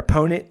are their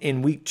opponent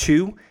in week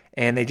 2.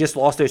 And they just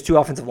lost those 2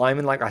 offensive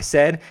linemen, like I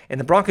said. And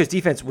the Broncos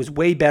defense was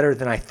way better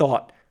than I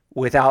thought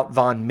without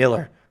Von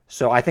Miller.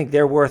 So I think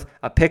they're worth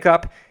a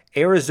pickup.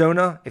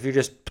 Arizona, if you're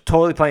just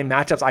totally playing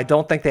matchups, I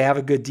don't think they have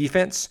a good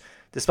defense.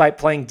 despite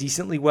playing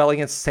decently well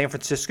against San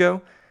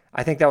Francisco.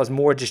 I think that was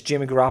more just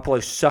Jimmy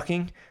Garoppolo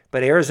sucking.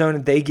 But Arizona,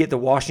 they get the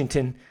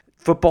Washington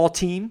football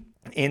team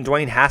and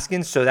Dwayne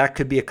Haskins, so that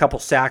could be a couple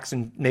sacks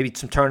and maybe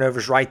some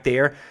turnovers right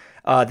there.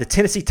 The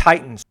Tennessee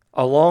Titans,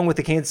 along with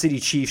the Kansas City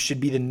Chiefs, should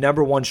be the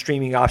number one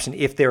streaming option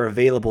if they're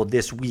available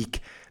this week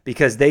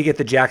because they get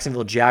the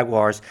Jacksonville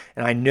Jaguars.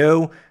 And I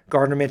know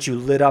Gardner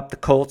Minshew lit up the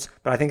Colts,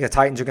 but I think the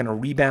Titans are going to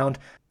rebound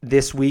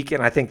this week,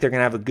 and I think they're going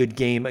to have a good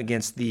game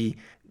against the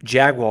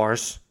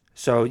Jaguars.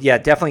 So, yeah,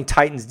 definitely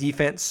Titans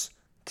defense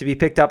to be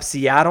picked up.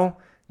 Seattle,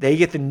 they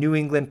get the New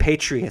England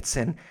Patriots.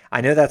 And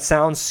I know that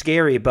sounds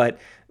scary, but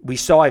we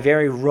saw a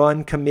very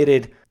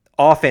run-committed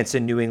offense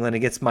in New England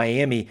against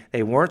Miami.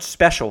 They weren't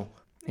special.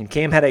 And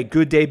Cam had a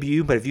good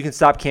debut, but if you can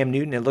stop Cam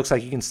Newton, it looks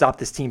like you can stop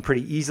this team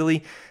pretty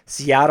easily.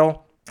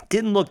 Seattle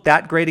didn't look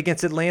that great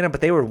against Atlanta, but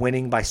they were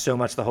winning by so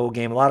much the whole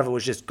game. A lot of it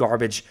was just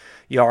garbage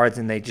yards,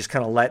 and they just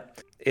kind of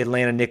let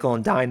Atlanta nickel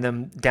and dime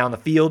them down the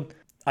field.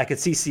 I could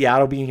see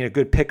Seattle being a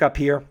good pickup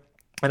here.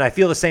 And I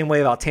feel the same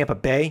way about Tampa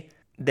Bay.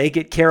 They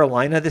get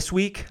Carolina this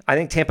week. I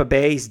think Tampa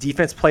Bay's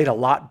defense played a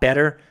lot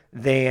better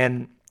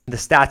than the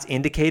stats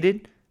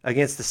indicated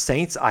against the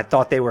Saints. I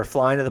thought they were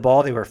flying to the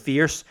ball. They were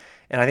fierce.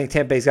 And I think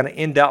Tampa Bay's going to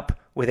end up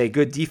with a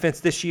good defense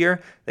this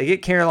year. They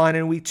get Carolina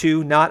in week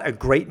 2. Not a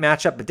great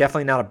matchup, but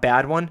definitely not a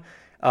bad one.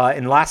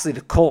 And lastly,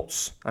 the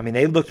Colts. I mean,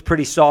 they looked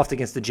pretty soft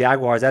against the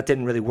Jaguars. That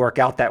didn't really work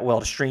out that well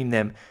to stream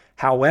them.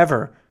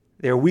 However,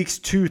 their weeks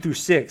 2 through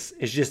 6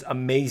 is just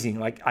amazing.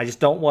 Like, I just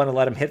don't want to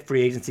let them hit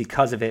free agency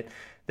because of it.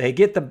 They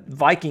get the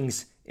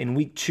Vikings in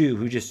week 2,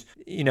 who just,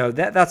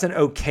 that's an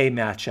okay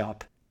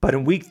matchup. But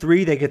in week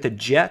 3, they get the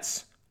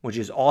Jets, which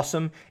is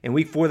awesome. In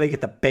week 4, they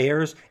get the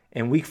Bears.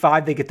 In week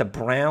 5, they get the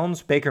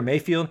Browns, Baker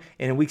Mayfield.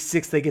 And in week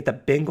 6, they get the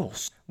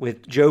Bengals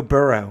with Joe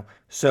Burrow.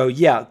 So,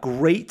 yeah,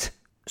 great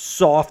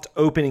soft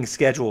opening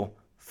schedule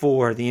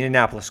for the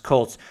Indianapolis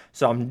Colts.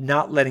 So I'm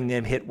not letting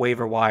them hit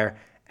waiver wire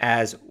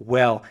as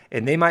well.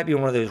 And they might be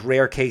one of those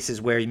rare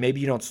cases where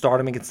maybe you don't start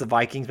them against the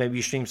Vikings. Maybe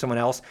you stream someone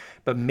else.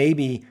 But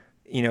maybe,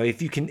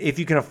 if you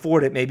can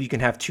afford it, maybe you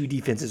can have 2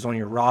 defenses on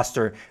your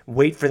roster.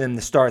 Wait for them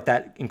to start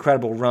that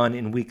incredible run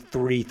in week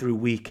 3 through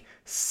week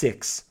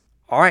 6.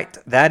 All right,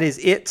 that is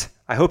it.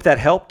 I hope that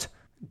helped.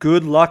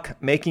 Good luck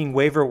making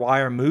waiver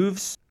wire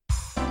moves.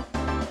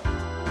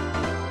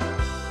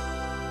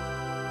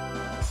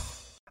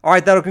 All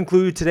right, that'll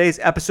conclude today's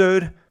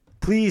episode.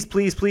 Please,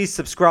 please, please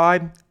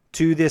subscribe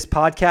to this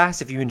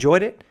podcast if you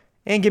enjoyed it,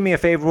 and give me a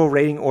favorable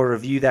rating or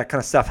review. That kind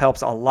of stuff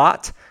helps a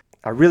lot.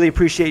 I really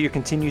appreciate your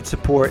continued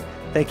support.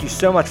 Thank you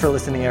so much for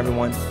listening,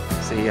 everyone.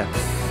 See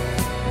ya.